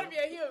She human. want to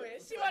be a human.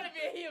 She want to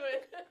be a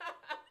human.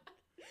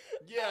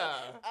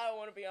 Yeah. I don't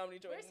want to be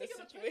Omnidroid Where's in he this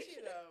gonna put situation.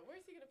 you though?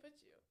 Where's he gonna put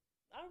you?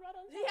 I'm right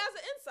on He top. has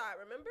an inside,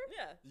 remember?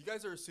 Yeah. You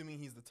guys are assuming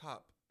he's the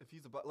top. If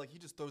he's like he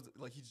just throws it,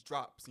 like he just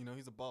drops. You know,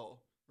 he's a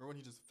ball. Remember when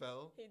he just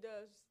fell? He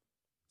does.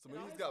 So And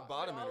maybe all he's his got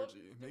bottom all of-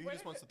 energy. the- Maybe he where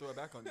just did- wants to throw it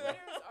back on you. Where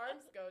do his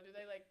arms go? Do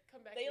they like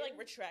come back They in? like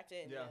retract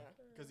in. Yeah. Yeah.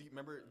 Because he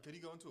remember, could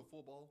he go into a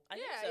full ball? I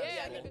think Yeah, so. yeah,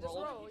 and he then could just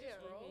roll. He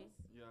just Yeah. rolls.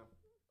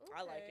 Yeah.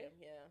 I like Okay. him.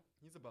 Yeah.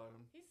 He's a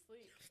bottom. He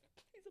sleeps.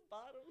 He's a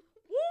bottom.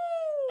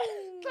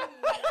 Woo!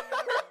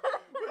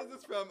 What is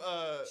this from?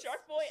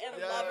 Shark Boy and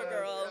Yeah, Lava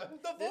Girl. yeah.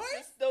 The This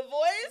voice? is- The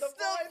voice. The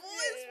The voice,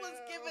 voice was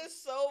yeah. given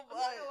so I'm not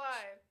much. gonna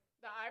lie.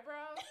 The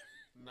eyebrows.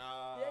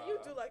 Nah. Yeah, you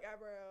do like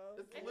eyebrows.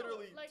 It's I know,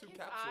 literally like two his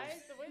capsules.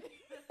 eyes, the way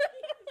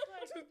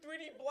that Two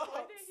 3D the way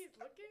blocks. that he's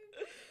looking,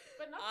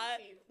 but not I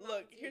the teeth. not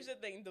look. the Here's teeth.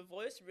 the thing. The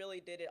voice really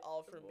did it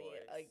all for The me.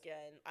 voice.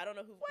 Again, I don't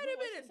know who. Wait who a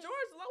was minute, this?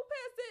 George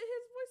Lopez did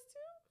his voice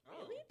too? Oh.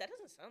 Really? That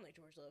doesn't sound like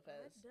George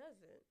Lopez. It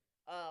doesn't.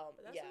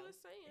 But that's Yeah. what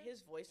it's saying.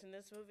 His voice in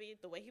this movie,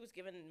 the way he was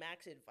giving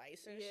Max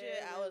advice and Yeah,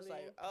 shit, I was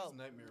really. like, oh,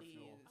 nightmare please.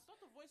 fuel. I thought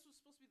the voice was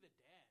supposed to be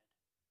the dad.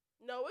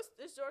 No,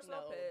 it's George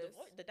No, Lopez.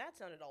 the dad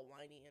sounded all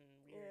whiny and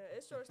weird. Yeah,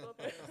 it's George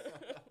Lopez.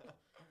 Okay.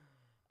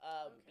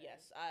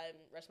 Yes, I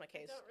rest my I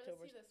case. don't really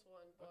Tober's- see this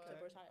one, but Okay.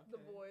 Tober's high. The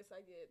voice,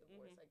 I get. The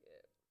voice, Mhm. I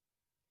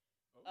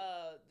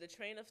get. The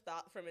train of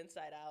thought from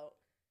Inside Out.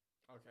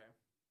 Okay.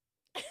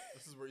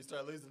 This is where you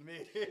start losing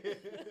me.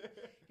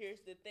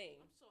 Here's the thing.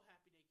 I'm so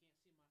happy they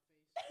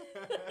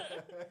can't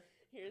see my face.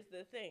 Here's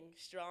the thing.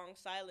 Strong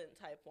silent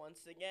type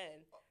once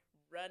again.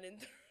 Running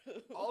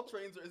through. All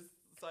trains are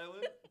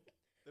silent.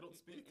 They don't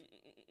speak.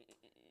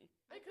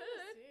 I I couldn't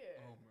could. see it.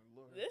 Oh my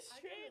lord. This I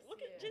train, gotta look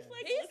see at it. just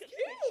like He's look at the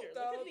cute picture.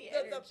 though. Look at the The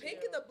energy. pink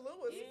and the blue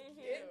was Mhm. the pink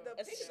and the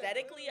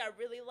Aesthetically, I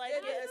really like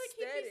Yeah, I it. feel like he'd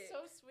be aesthetic.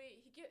 so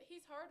sweet.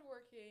 He's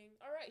hardworking.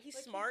 All right, he's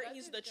Like, he smart. does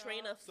He's his the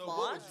train job. of So thought.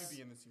 what would you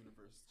be in this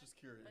universe? Just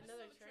curious. I Another still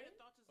have train train? of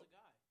thoughts as a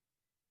guy.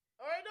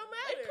 All right, no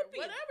matter. could be.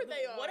 Whatever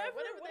they are. Whatever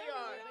Whatever they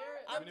are.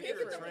 They're- The I mean, if pink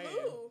you're and a the train,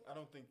 blue. I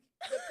don't think.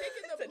 The pink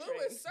and It's the a blue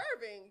train. is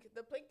serving.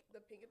 The pink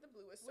and the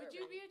blue is serving. Would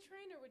you be a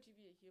train or would you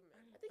be a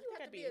human? I think I you think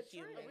have I'd to be be a a train.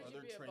 human. Would Are you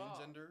there be a train ball?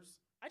 genders?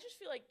 I just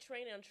feel like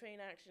train on train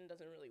action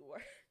doesn't really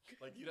work.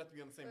 Like you'd have to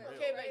be on the same Okay, rail.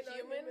 Okay, Right, but no,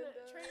 human human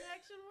does. train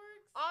action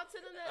works? On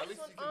to the At next least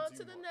one. you can On do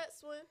to the more.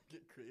 next one.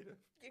 Get creative.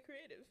 Get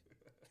creative.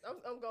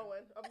 I'm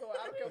going. I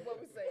don't care what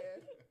we're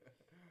saying.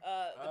 The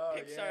Oh,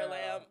 Pixar yeah.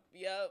 lamp.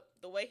 Yep.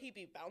 The way he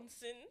be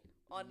bouncing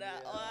on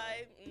that Yeah.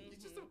 eye.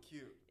 He's just so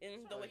cute.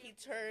 And the way he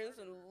turns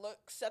and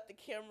looks at the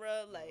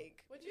camera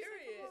like. Would you say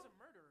Period. He's come a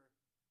murderer.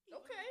 He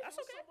Okay. literally That's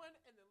kills okay. someone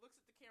and then looks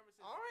at the camera and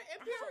says, All right,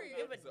 and "I'm so period.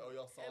 Give mad." it- So, oh,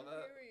 y'all saw And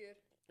that? period.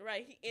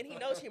 Right. And he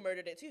knows he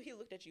murdered it too. He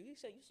looked at you. He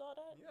said, "You saw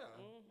that?" Yeah.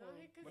 Mm-hmm. No,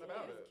 because What he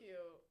about is it? cute.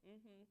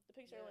 The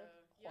Pixar Yeah. lamp.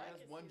 Yeah, I He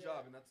has can one see job,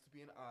 that. and that's to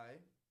be an eye,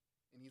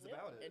 and he's Yep,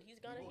 about it. and he's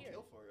gonna he will hear.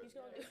 kill for it. He's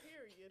gonna Yeah. do.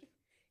 Period.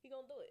 He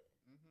gonna do it.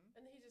 Mm-hmm.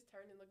 And then he just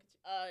turned and looked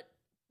at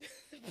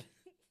you.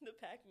 The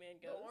Pac-Man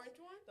The goes. orange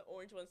one? The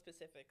orange one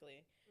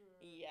specifically. Mm.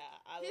 Yeah,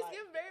 I He's like.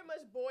 giving very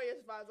much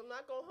boyish vibes. I'm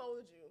not gonna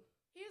hold you.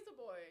 He is a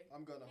boy.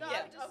 I'm gonna No, hold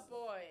Yeah, you. a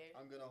boy.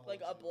 I'm gonna hold Like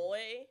a you.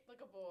 boy.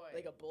 Like a boy.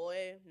 Like a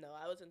boy. No,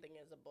 I wasn't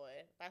thinking as a boy.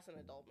 That's an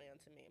adult man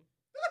to me.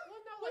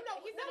 Well, no, like, no,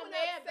 he's no, not a no,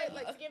 man, say, but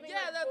like, he's giving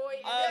yeah, like that-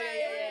 boy Oh, energy.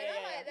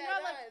 yeah. You know,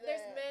 like, there's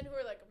that. men who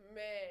are like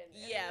men. And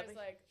Yeah, there's, but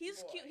like, he's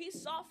boy. cute. He's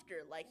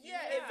softer. Like he's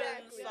Yeah,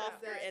 given exactly,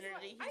 softer exactly.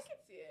 energy. I He's, can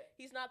see it.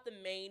 he's not the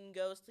main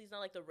ghost. He's not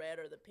like the red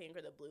or the pink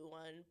or the blue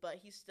one, but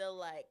he's still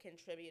like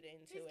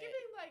contributing to He's it.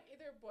 giving like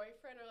either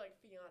boyfriend or like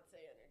fiance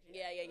energy.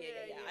 Yeah.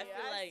 I feel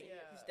I like see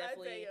it. he's I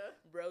definitely ya.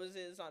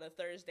 roses on a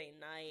Thursday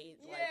night,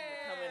 like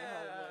Yeah. coming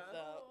home with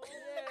Oh,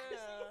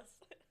 yeah.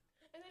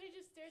 And then he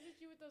just stares at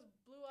you with those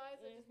blue eyes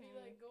that just be Mhm.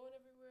 like going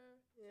everywhere.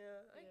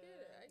 Yeah, I get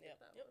it. I get Yep,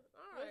 that yep. one.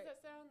 All What right. does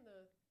that sound?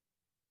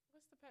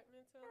 What's the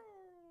Pac-Man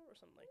sound? or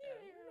something like that.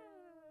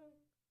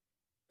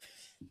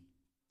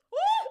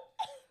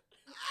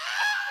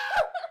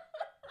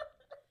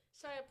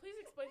 Shia, please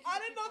explain to I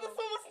the didn't know this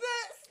people. one was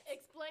next.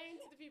 Explain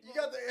to the people. You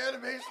got the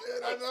animation.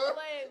 I know.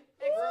 Explain.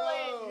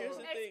 Bro. Here's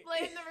the thing.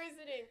 Explain the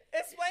reasoning.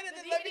 Explain it,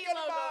 The then let me DVD get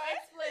logo. mine.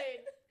 Explain.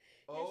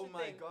 Oh the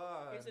my thing.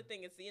 god. Here's the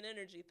thing, it's the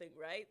energy thing,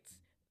 right?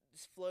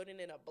 It's floating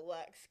in a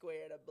black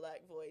square in a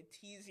black void,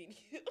 teasing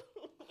you.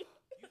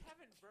 You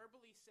haven't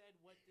verbally said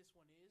what this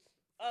one is.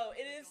 Oh,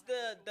 it People is don't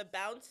have the visuals.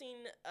 bouncing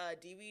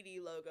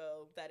DVD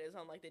logo that is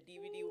on like the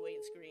DVD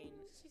weight screen.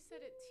 She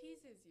said it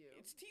teases you.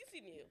 It's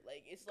teasing you,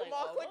 like it's Come like.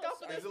 on, click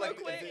almost off of are Is this it like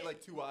real quick. is it like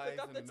two eyes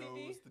off and the a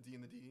TV. nose, the D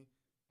and the D?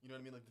 You know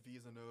what I mean? Like the V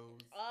is a nose.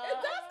 It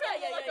does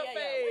kinda look like a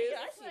face. Yeah,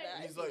 I see Like- that.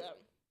 I He's see like- that.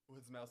 With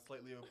his mouth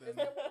slightly open. Is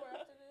there one more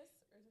after this?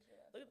 Or is this your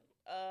last? Look,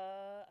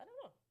 I don't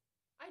know.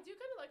 I do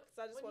kind of like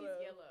 'Cause I just when wanna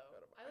he's yellow. go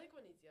to I mine. like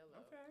when he's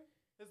yellow. Okay.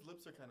 His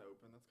lips are kind of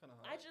open. That's kind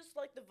of hot. I just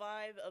like the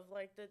vibe of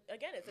like the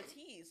again, it's a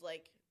tease.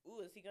 Like,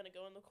 ooh, is he gonna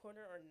go in the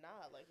corner or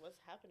not? Like,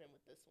 what's happening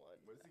with this one?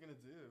 What is he gonna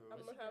do?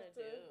 I'm What's gonna he have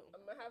gonna to. do?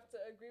 I'm gonna have to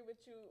agree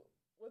with you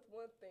with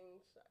one thing,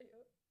 Shia.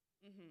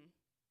 Mm-hmm.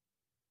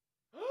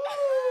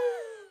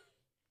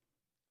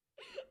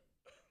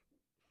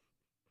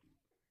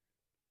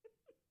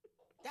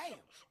 Damn.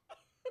 Let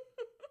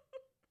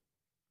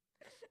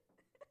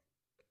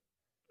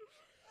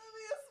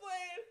me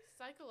explain.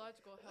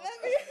 Psychological help. Let is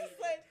me needed.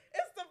 explain.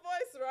 It's the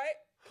voice, right?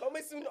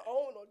 Coming soon to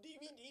own on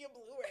DVD and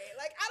Blu-ray.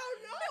 Like I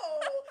don't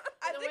know.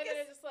 I the think way that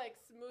it's it just like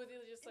smoothly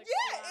just like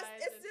yeah.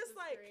 slides It's into just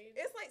the like screen.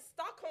 it's like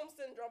Stockholm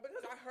syndrome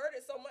because I heard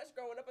it so much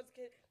growing up as a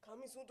kid.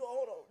 Coming soon to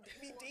own on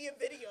DVD and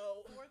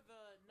video. For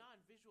the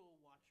non-visual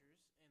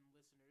watchers and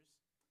listeners,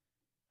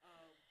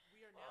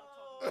 we are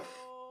now talking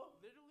about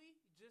literally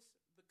just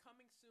the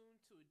coming soon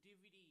to a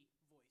DVD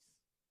voice.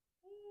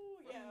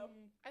 Ooh, yeah.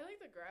 I like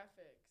the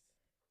graphics.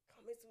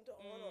 Coming soon to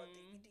own on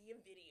Mm. DVD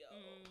and video.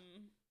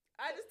 Mm.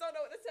 I just don't know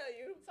what to tell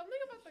you. Something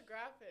about the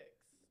graphics.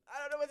 I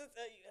don't know what to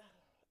tell you.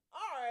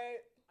 All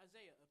right.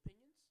 Isaiah,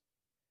 opinions?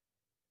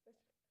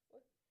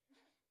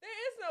 There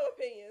is no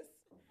opinions.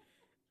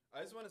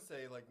 I just want to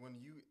say, like,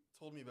 when you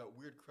told me about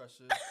weird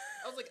crushes,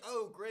 I was like,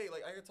 oh, great.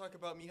 Like, I could talk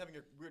about me having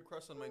a weird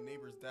crush on my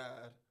neighbor's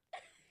dad.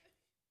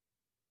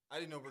 I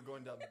didn't know we were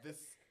going down this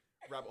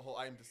rabbit hole.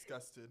 I am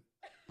disgusted.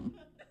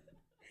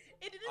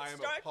 It didn't I am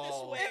start this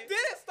appalled. way. It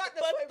didn't start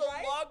this But way, the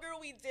right? longer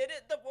we did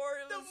it, the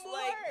more it The was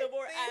more the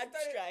more things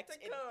started abstract to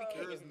it come. became.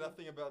 There is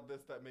nothing about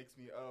this that makes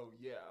me, oh,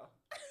 yeah.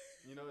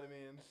 You know what I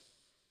mean?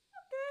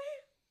 Okay.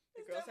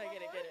 The Is girls there I one get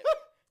it, more? get it.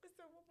 Is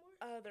there one more?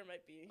 There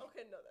might be.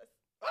 Okay, no, that's.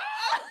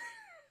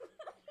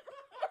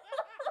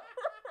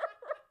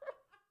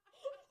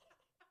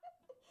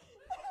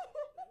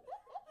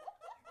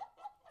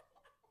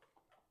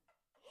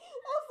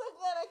 I'm so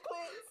glad I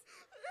quit.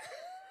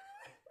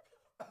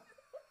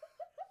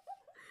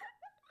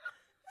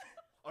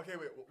 Okay,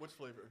 wait, which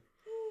flavor?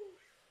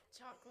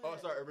 Chocolate. Oh,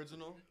 sorry,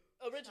 original?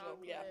 Original,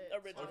 yeah,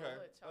 original. Okay,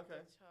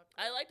 Chocolate.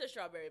 I like the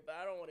strawberry, but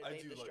I don't want to I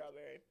date do the like-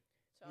 strawberry.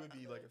 You would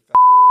be like a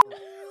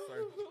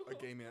sorry, a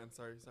gay man.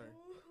 Sorry.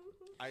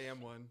 I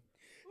am one.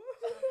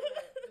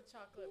 The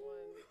chocolate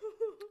one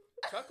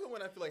Chocolate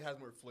one, I feel like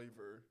has more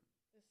flavor.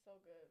 is so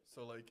good.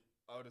 So like,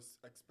 I would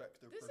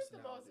expect their This is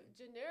the most personality.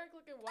 generic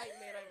looking white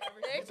man I've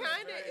ever It seen.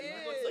 kinda He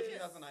is. looks like he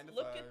has a 9 to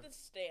 5. Look at the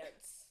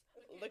stance.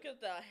 Look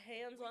at the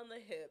hands on the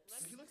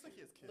hips. He looks like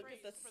he has kids. Look at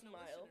the For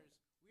smile. listeners,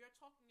 we are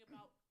talking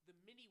about the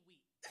mini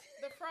wheat.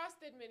 The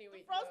frosted mini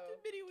wheat. frosted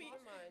though. mini wheat.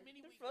 Keep in mind. Mini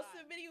The wheat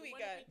frosted guy. mini The wheat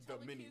one that guy. be The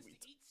telling mini kids wheat.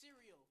 to eat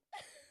cereal.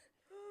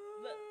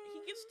 He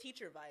gives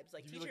teacher vibes.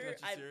 Like You be teacher,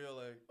 looking at your cereal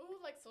like, Ooh,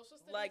 like social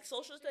studies. like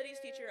social studies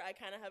teacher. I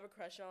kind of have a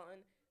crush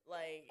on.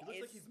 Like he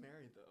looks like it's he's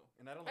married though,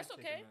 and I don't that's like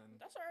okay. taken men.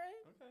 That's all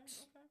right. Okay.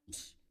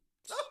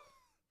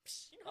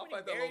 You know I'll how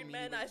fight many that married little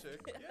men mini I've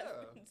chick. been Yeah.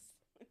 over.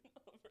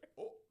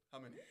 Oh, how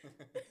many?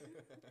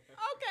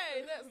 Okay,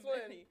 next one.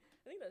 Many.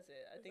 I think that's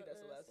it. I think that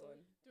that's the the last last one.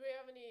 one? Do we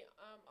have any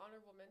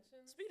honorable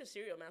mentions? Speaking of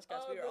cereal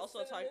mascots, Oh, we were the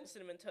also talking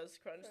cinnamon- cinnamon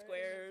toast crunch Crunch.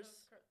 squares.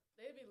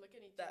 They'd be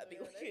looking at each That other. be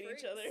Yeah, looking at they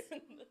each other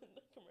freaks. in the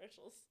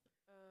commercials.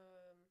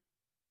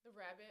 The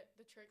rabbit,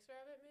 the Trix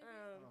rabbit, maybe.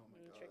 Oh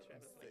my God, Tricks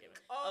I'm Rabbit.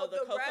 sick. Oh, the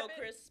Cocoa rabbit.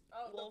 Crisp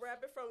Oh, the wolf.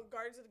 rabbit from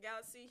Guardians of the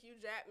Galaxy, Hugh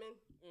Jackman.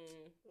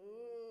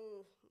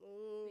 Ooh,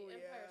 The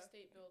yeah. Empire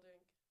State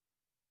Building.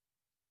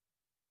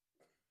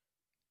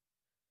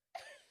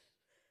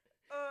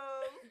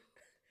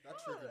 That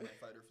triggered my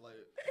fight or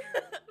flight.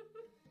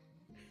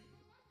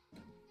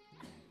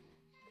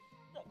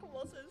 Come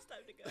on, so it's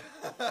time to go.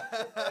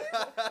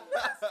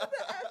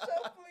 Astro,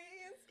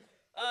 please.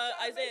 trying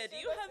to Isaiah, make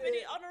do sure you that's have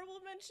any it. honorable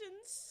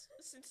mentions?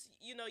 Since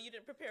you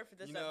didn't prepare for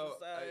this You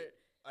know, episode.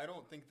 I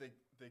don't think they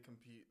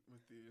compete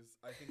with these.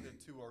 I think they're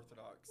too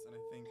orthodox, and I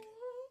think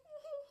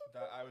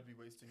that I would be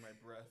wasting my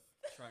breath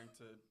trying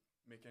to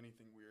make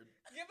anything weird.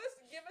 Give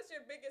us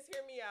your biggest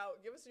hear me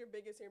out. Give us your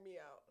biggest hear me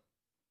out.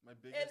 My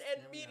biggest And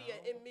hear me media,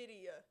 out? in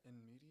media. In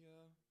media.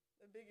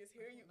 The biggest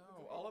hear you.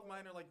 No, all of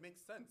mine are like make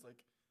sense,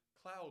 like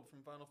Cloud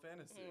from Final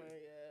Fantasy, Oh,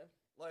 yeah.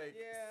 like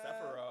Yeah.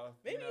 Sephiroth.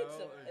 Maybe you it's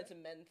know? a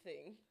men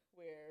thing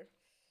where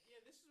Yeah,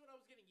 this is what I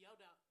was getting yelled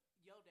at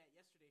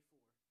yesterday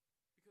for,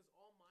 because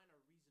all mine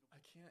are reasonable.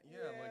 I can't.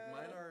 Yeah, like Yeah.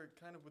 mine are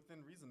kind of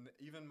within reason.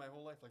 Even my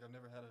whole life, like I've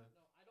never had a.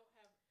 No, I don't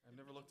have. I've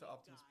the never looked to mini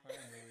Optimus guy.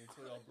 Prime really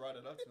until y'all brought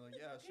it up to me. Like,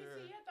 yeah, Okay, sure.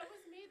 see, yeah, that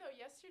was me though.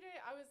 Yesterday,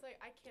 I was like,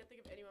 I can't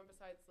think of anyone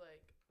besides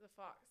like the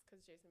Fox, because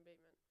Jason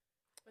Bateman.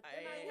 But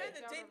then I I- went You had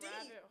to down dig a deep.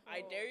 rabbit hole. I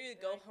dare you to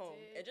and go I home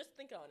did. and just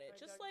think on it. I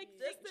Just dug like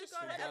deep. Just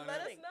think on it think and on let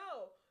it. us know.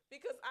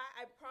 Because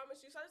I promise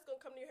you, something's gonna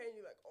come to your head and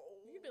you're like, oh.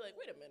 You could be like,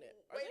 wait a minute.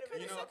 Are Wait they a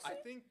kinda You know, sexy? I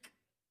think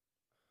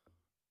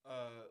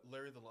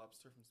Larry the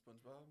Lobster from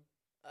SpongeBob.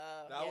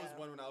 That yeah. was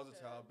one when I was a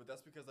Sure. child, but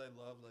that's because I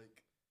love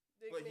like.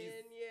 Dick But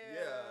man,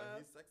 yeah,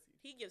 he's sexy.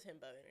 He gives him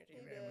bow energy.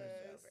 He Very much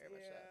so. does, Very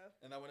much so.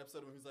 yeah. And that one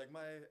episode when he was like,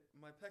 my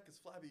peck is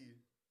flabby.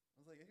 I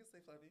was like, I can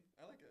say flabby.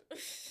 I like it.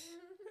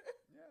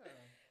 Yeah.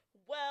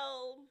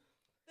 Well,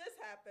 This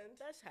happened.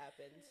 that's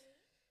happened.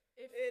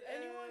 If It,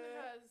 anyone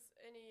has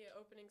any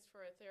openings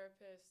for a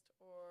therapist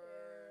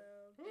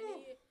or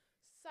any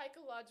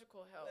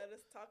psychological help, Let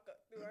us talk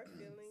through our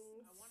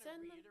feelings. I want to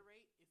Send them-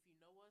 reiterate, if you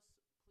know us,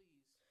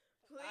 please.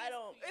 Please. I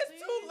don't- It's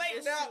too late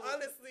It's now, too late.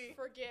 honestly.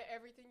 forget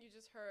everything you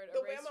just heard.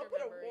 The way erase I'm gonna your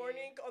put memory. a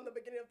warning on the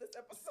beginning of this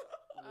episode.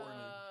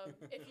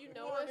 Warning. If you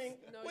know Warning.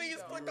 us, no, Please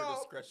you click don't. Viewer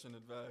off. discretion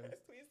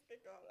advised. Please kick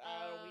off.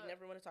 We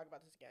never want to talk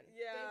about this again.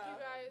 Yeah. Thank you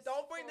guys.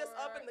 Don't bring this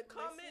up in for the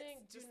comments. listening.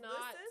 Do Just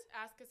not listen.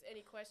 ask us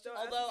any questions. Don't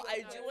ask Although us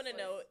I any do questions. want to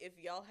know if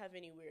y'all have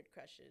any weird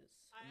crushes.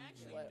 I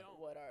actually What don't.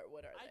 what are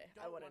I they?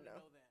 don't I want to want to know.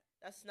 know that.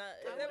 That's not.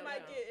 I It wanna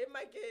might know. get. It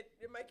might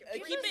get.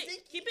 keep real it.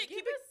 sneaky. Keep it.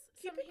 Give Keep it. us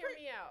Keep some it. hear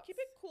me out. Keep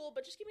it cool,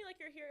 but just give me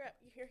like your hear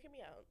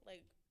me out.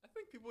 Like, I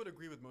think people would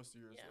agree with most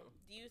of yours yeah. though.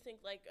 Do you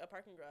think like a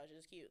parking garage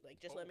is cute?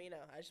 Like, just let me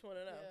know. I just want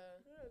to know. Yeah.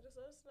 Yeah, just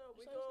let us know.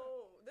 We Just let us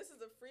go. This is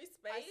a free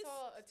I space.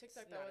 saw a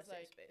TikTok It's that not was a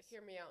safe like, space.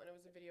 "Hear me out," and it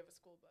was a video of a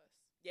school bus.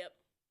 Yep.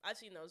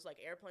 I've seen those like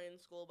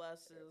airplanes, school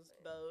buses,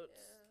 boats.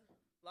 Yeah.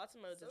 Lots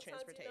of modes of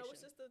Sometimes, transportation. You know, it's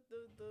just the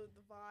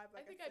vibe.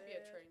 I Like think I'd be a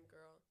said. train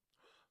girl.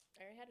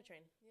 I already had a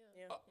train.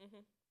 Yeah. Yeah. Oh.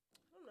 Mm-hmm.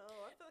 I don't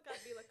know. I feel like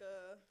I'd be like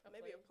a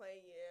maybe a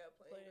plane. Yeah, a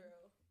plane Plane.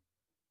 girl.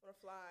 Wanna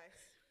fly?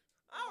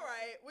 All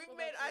right, we've What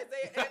made about you?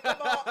 Isaiah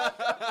Antiball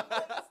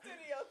in the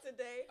studio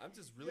today. I'm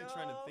just really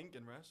trying to Yo. think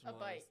and A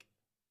rationalize. bike.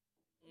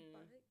 Mm.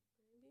 Bike,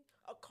 maybe.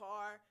 A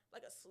car,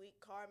 like a sleek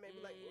car, maybe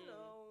like you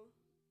know.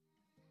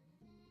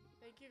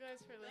 Thank you guys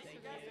for Thank listening.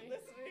 you guys for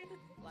listening.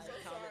 Like, So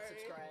comment, sorry.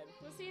 subscribe.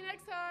 We'll see you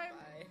next time.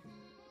 Bye.